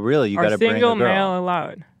 Oh, really? You Or got to bring a single girl. male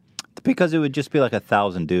allowed. Because it would just be like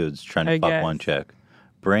 1,000 dudes trying to I fuck guess. one chick.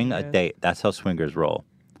 Bring a Yes. date. That's how swingers roll.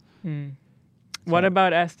 What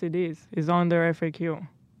about STDs? Is on their FAQ.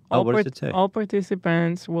 Oh, what does it say? All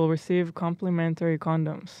participants will receive complimentary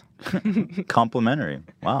condoms. Complimentary.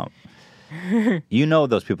 Wow. You know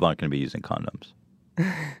those people aren't going to be using condoms.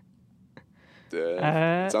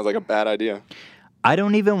 Sounds like a bad idea. I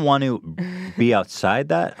don't even want to be outside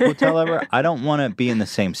that hotel ever. I don't want to be in the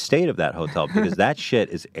same state of that hotel because that shit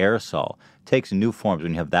is aerosol. It takes new forms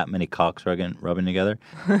when you have that many cocks rubbing together.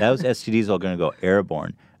 Those STDs are going to go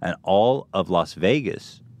airborne, and all of Las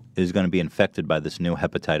Vegas is going to be infected by this new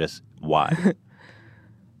hepatitis Y.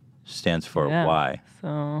 Stands for Yeah. Y.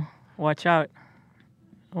 So watch out.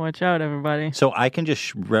 Watch out, everybody. So I can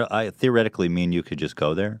just theoretically, me and you could just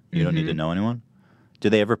go there. You don't need to know anyone. Do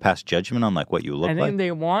they ever pass judgment on like what you look I like? think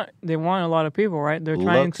they want a lot of people, right? They're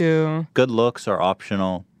trying Looks- to. Good looks are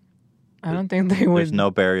optional. I don't think they would. There's no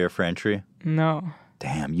barrier for entry. No.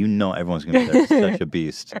 Damn, you know everyone's gonna be there. Such a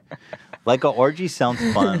beast. Like an orgy sounds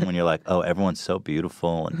fun when you're like, oh, everyone's so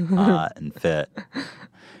beautiful and hot and fit.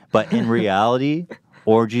 But in reality,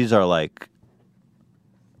 orgies are like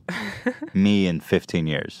me in 15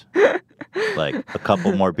 years. Like a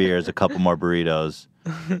couple more beers, a couple more burritos.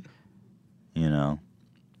 You know,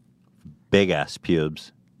 big ass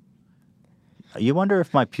pubes. You wonder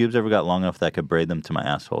if my pubes ever got long enough that I could braid them to my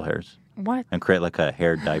asshole hairs. What? And create like a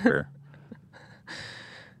hair diaper.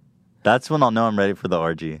 That's when I'll know I'm ready for the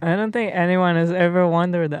orgy. I don't think anyone has ever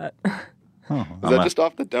wondered that. Oh, Is that just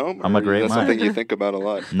off the dome? I'm a or great is that mind. something you think about a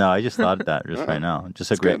lot? No, I just thought of that just right now. Just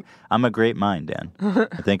a great. I'm a great mind, Dan.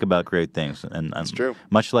 I think about great things, and that's true.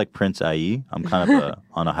 Much like Prince IE, I'm kind of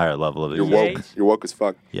on a higher level of You're woke. You're woke as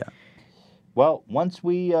fuck. Yeah. Well, once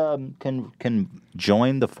we can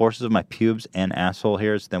join the forces of my pubes and asshole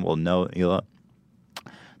hairs, then we'll know, Hila,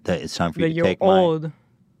 that it's time for That you to you're take old.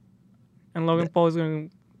 And Logan Paul's going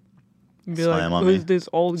to be Slam like, on who's me. this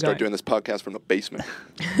old Start guy? doing this podcast from the basement.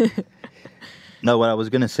 No, what I was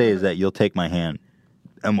gonna say is that you'll take my hand,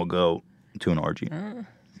 and we'll go to an orgy.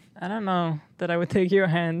 I don't know that I would take your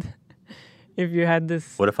hand if you had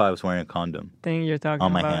this What if I was wearing a condom thing you're talking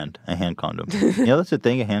on my about. hand, a hand condom? You know, that's a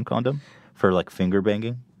thing, a hand condom for like finger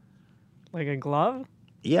banging. Like a glove?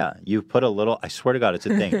 Yeah, you put a little. I swear to God, it's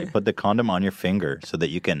a thing. You put the condom on your finger so that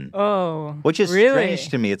you can. Oh, Which is really? strange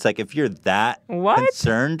to me. It's like if you're that What?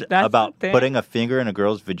 concerned That's about the thing? putting a finger in a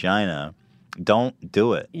girl's vagina, don't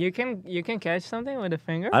do it. You can catch something with a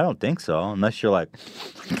finger? I don't think so, unless you're like.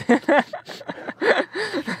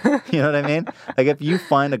 You know what I mean? Like if you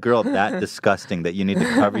find a girl that disgusting that you need to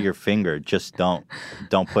cover your finger, just don't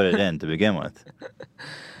put it in to begin with.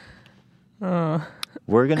 Oh.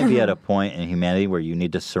 We're gonna be at a point in humanity where you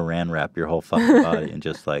need to saran wrap your whole fucking body and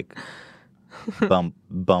just like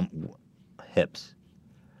bump hips.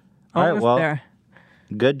 All right, Almost well, there.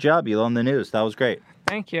 good job, you on the news. That was great.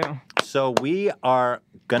 Thank you. So we are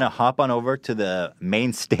gonna hop on over to the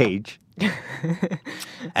main stage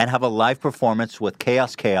and have a live performance with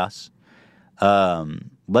Chaos.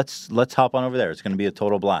 Let's hop on over there. It's gonna be a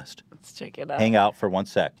total blast. Let's check it out. Hang out for 1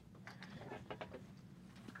 sec.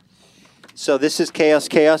 So this is Chaos,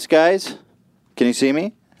 guys. Can you see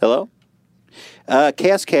me? Hello?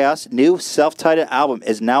 Chaos, new self-titled album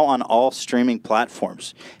is now on all streaming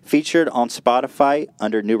platforms. Featured on Spotify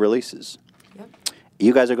under new releases. Yep.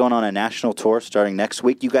 You guys are going on a national tour starting next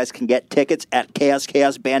week. You guys can get tickets at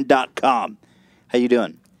chaosband.com. How you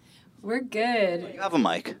doing? We're good. You have a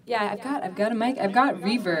mic. Yeah, I've got a mic. I've got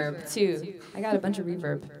reverb too. I got a bunch of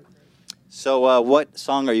reverb. So what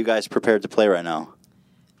song are you guys prepared to play right now?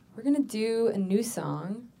 We're gonna do a new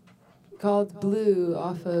song called Blue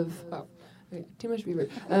off of too much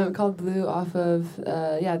reverb. Called Blue off of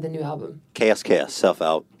the new album. Chaos,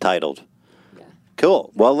 self-out titled. Yeah.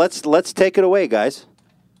 Cool. Well, let's take it away, guys.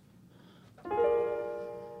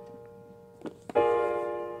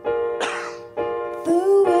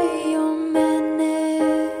 The way you're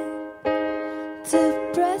manic,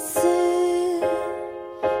 depressive,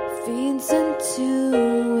 feeds into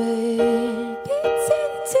it, beats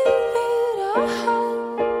into it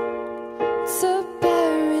all. It's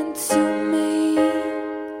apparent to me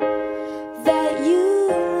that you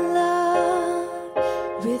love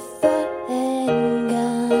with the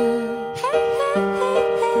handgun. Hey, hey, hey.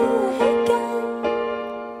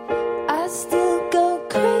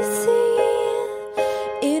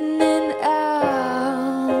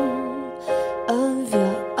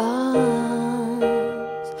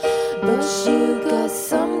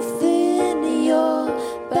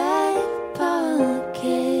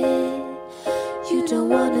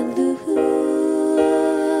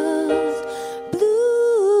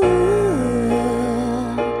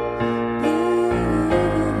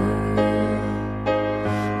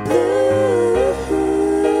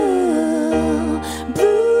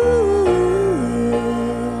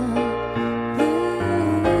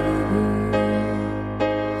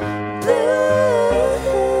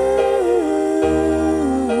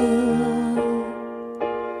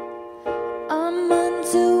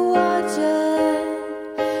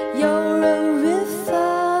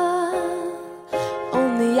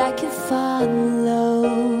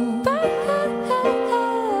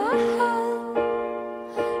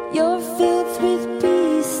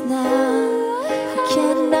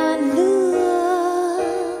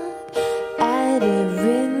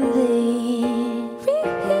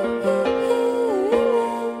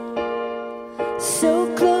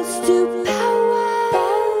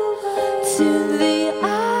 into the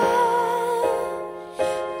eye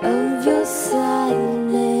of your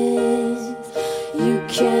sadness. You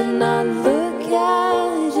cannot look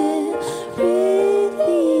at it really.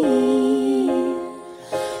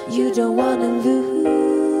 You don't wanna lose.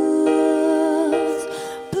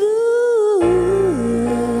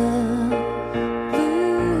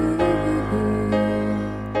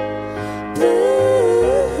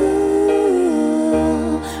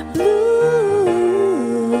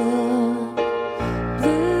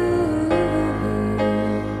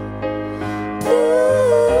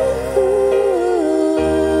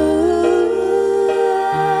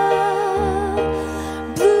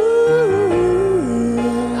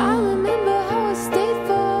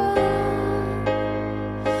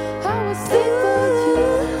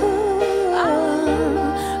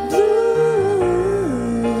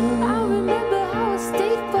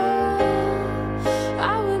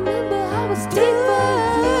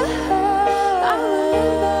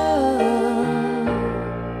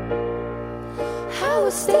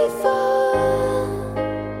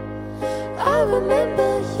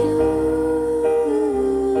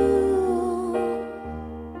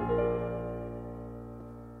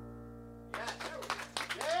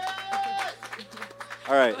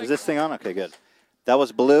 All right, is this thing on? Okay, good. That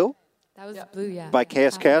was Blue. That was Blue, yeah. By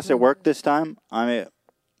KSCast. It worked this time. I mean,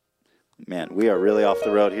 man, we are really off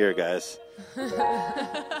the road here, guys.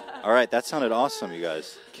 All right, that sounded awesome, you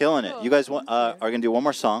guys. Killing it. You guys are going to do one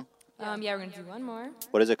more song. Yeah, we're going to do one more.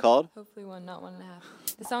 What is it called? Hopefully one, not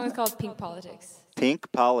 1.5. The song is called Pink Politics.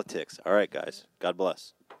 Pink Politics. All right, guys. God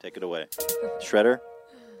bless. Take it away. Shredder,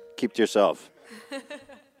 keep to yourself.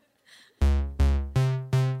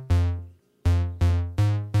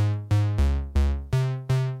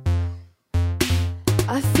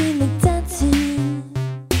 I feel like dancing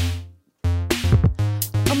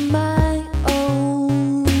on my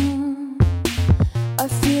own. I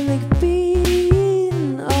feel like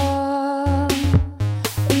being all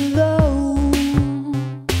alone.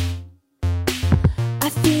 I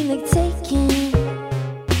feel like taking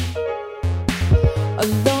a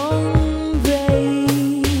long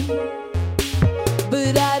break,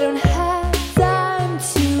 but I don't have time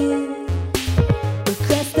to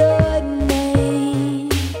procrastinate.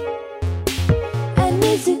 And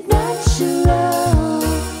is it natural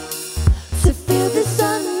to feel this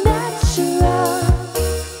unnatural?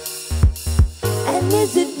 And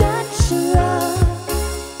is it natural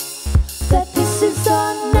that this is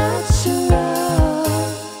unnatural?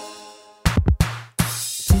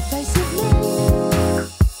 Decisive man,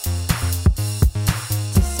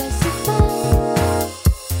 decisive man.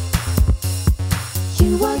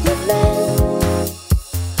 You are the man.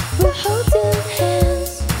 We're holding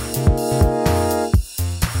hands.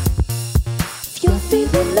 If your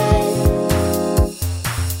feeling man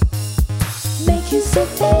make you so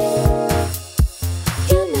bad,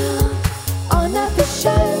 you know, on every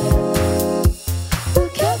show we'll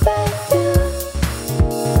get back down.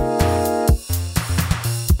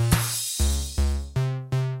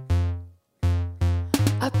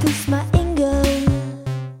 I place my anger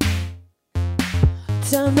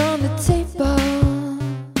down on the table.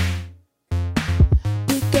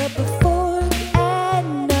 Pick up a fork at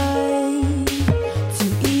night to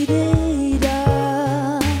eat it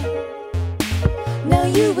up. Now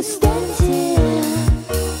you were standing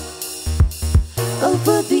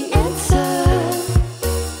over the answer.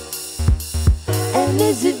 And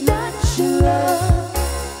is it natural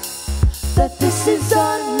that this is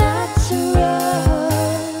unnatural?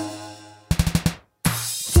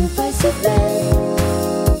 Divisive man,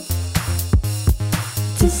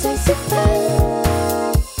 decisive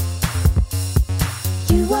man.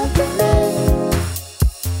 You are the man.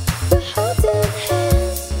 We're holding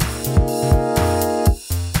hands.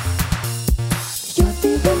 You're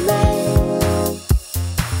the man.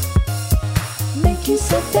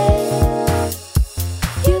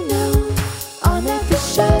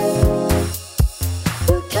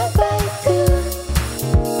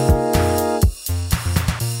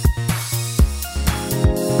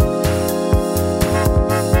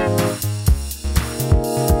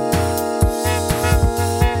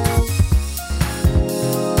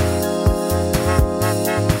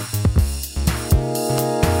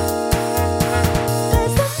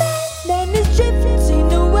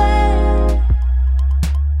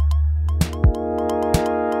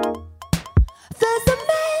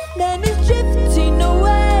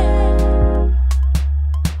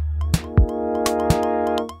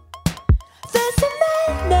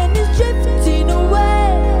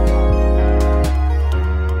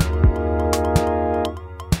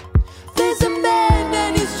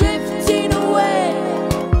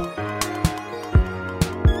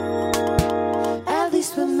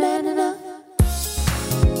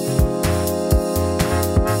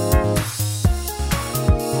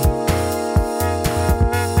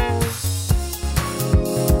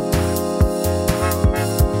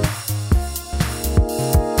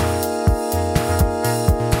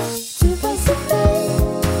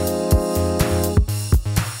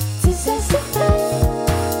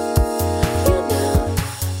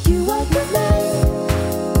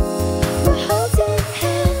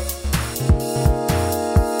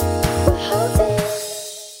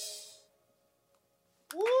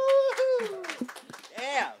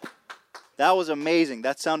 That was amazing.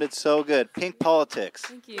 That sounded so good. Pink Politics.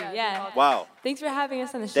 Thank you. Yeah. Wow. Thanks for having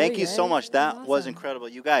us on the show. Thank you so much. That was incredible.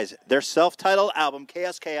 You guys, their self-titled album,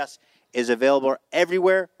 Chaos Chaos, is available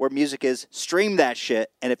everywhere where music is. Stream that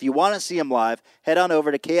shit. And if you want to see them live, head on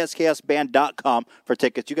over to chaoschaosband.com for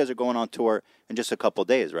tickets. You guys are going on tour in just a couple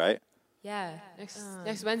days, right? Yeah.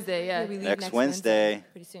 Next Wednesday, yeah. We leave Next Wednesday.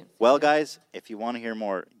 Pretty soon. Well, guys, if you want to hear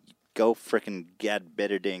more, go frickin' get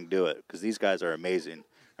better dang do it, because these guys are amazing.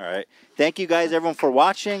 All right. Thank you guys, everyone, for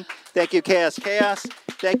watching. Thank you, Chaos Chaos.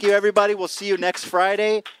 Thank you, everybody. We'll see you next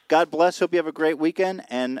Friday. God bless. Hope you have a great weekend,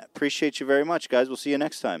 and appreciate you very much, guys. We'll see you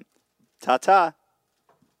next time. Ta-ta.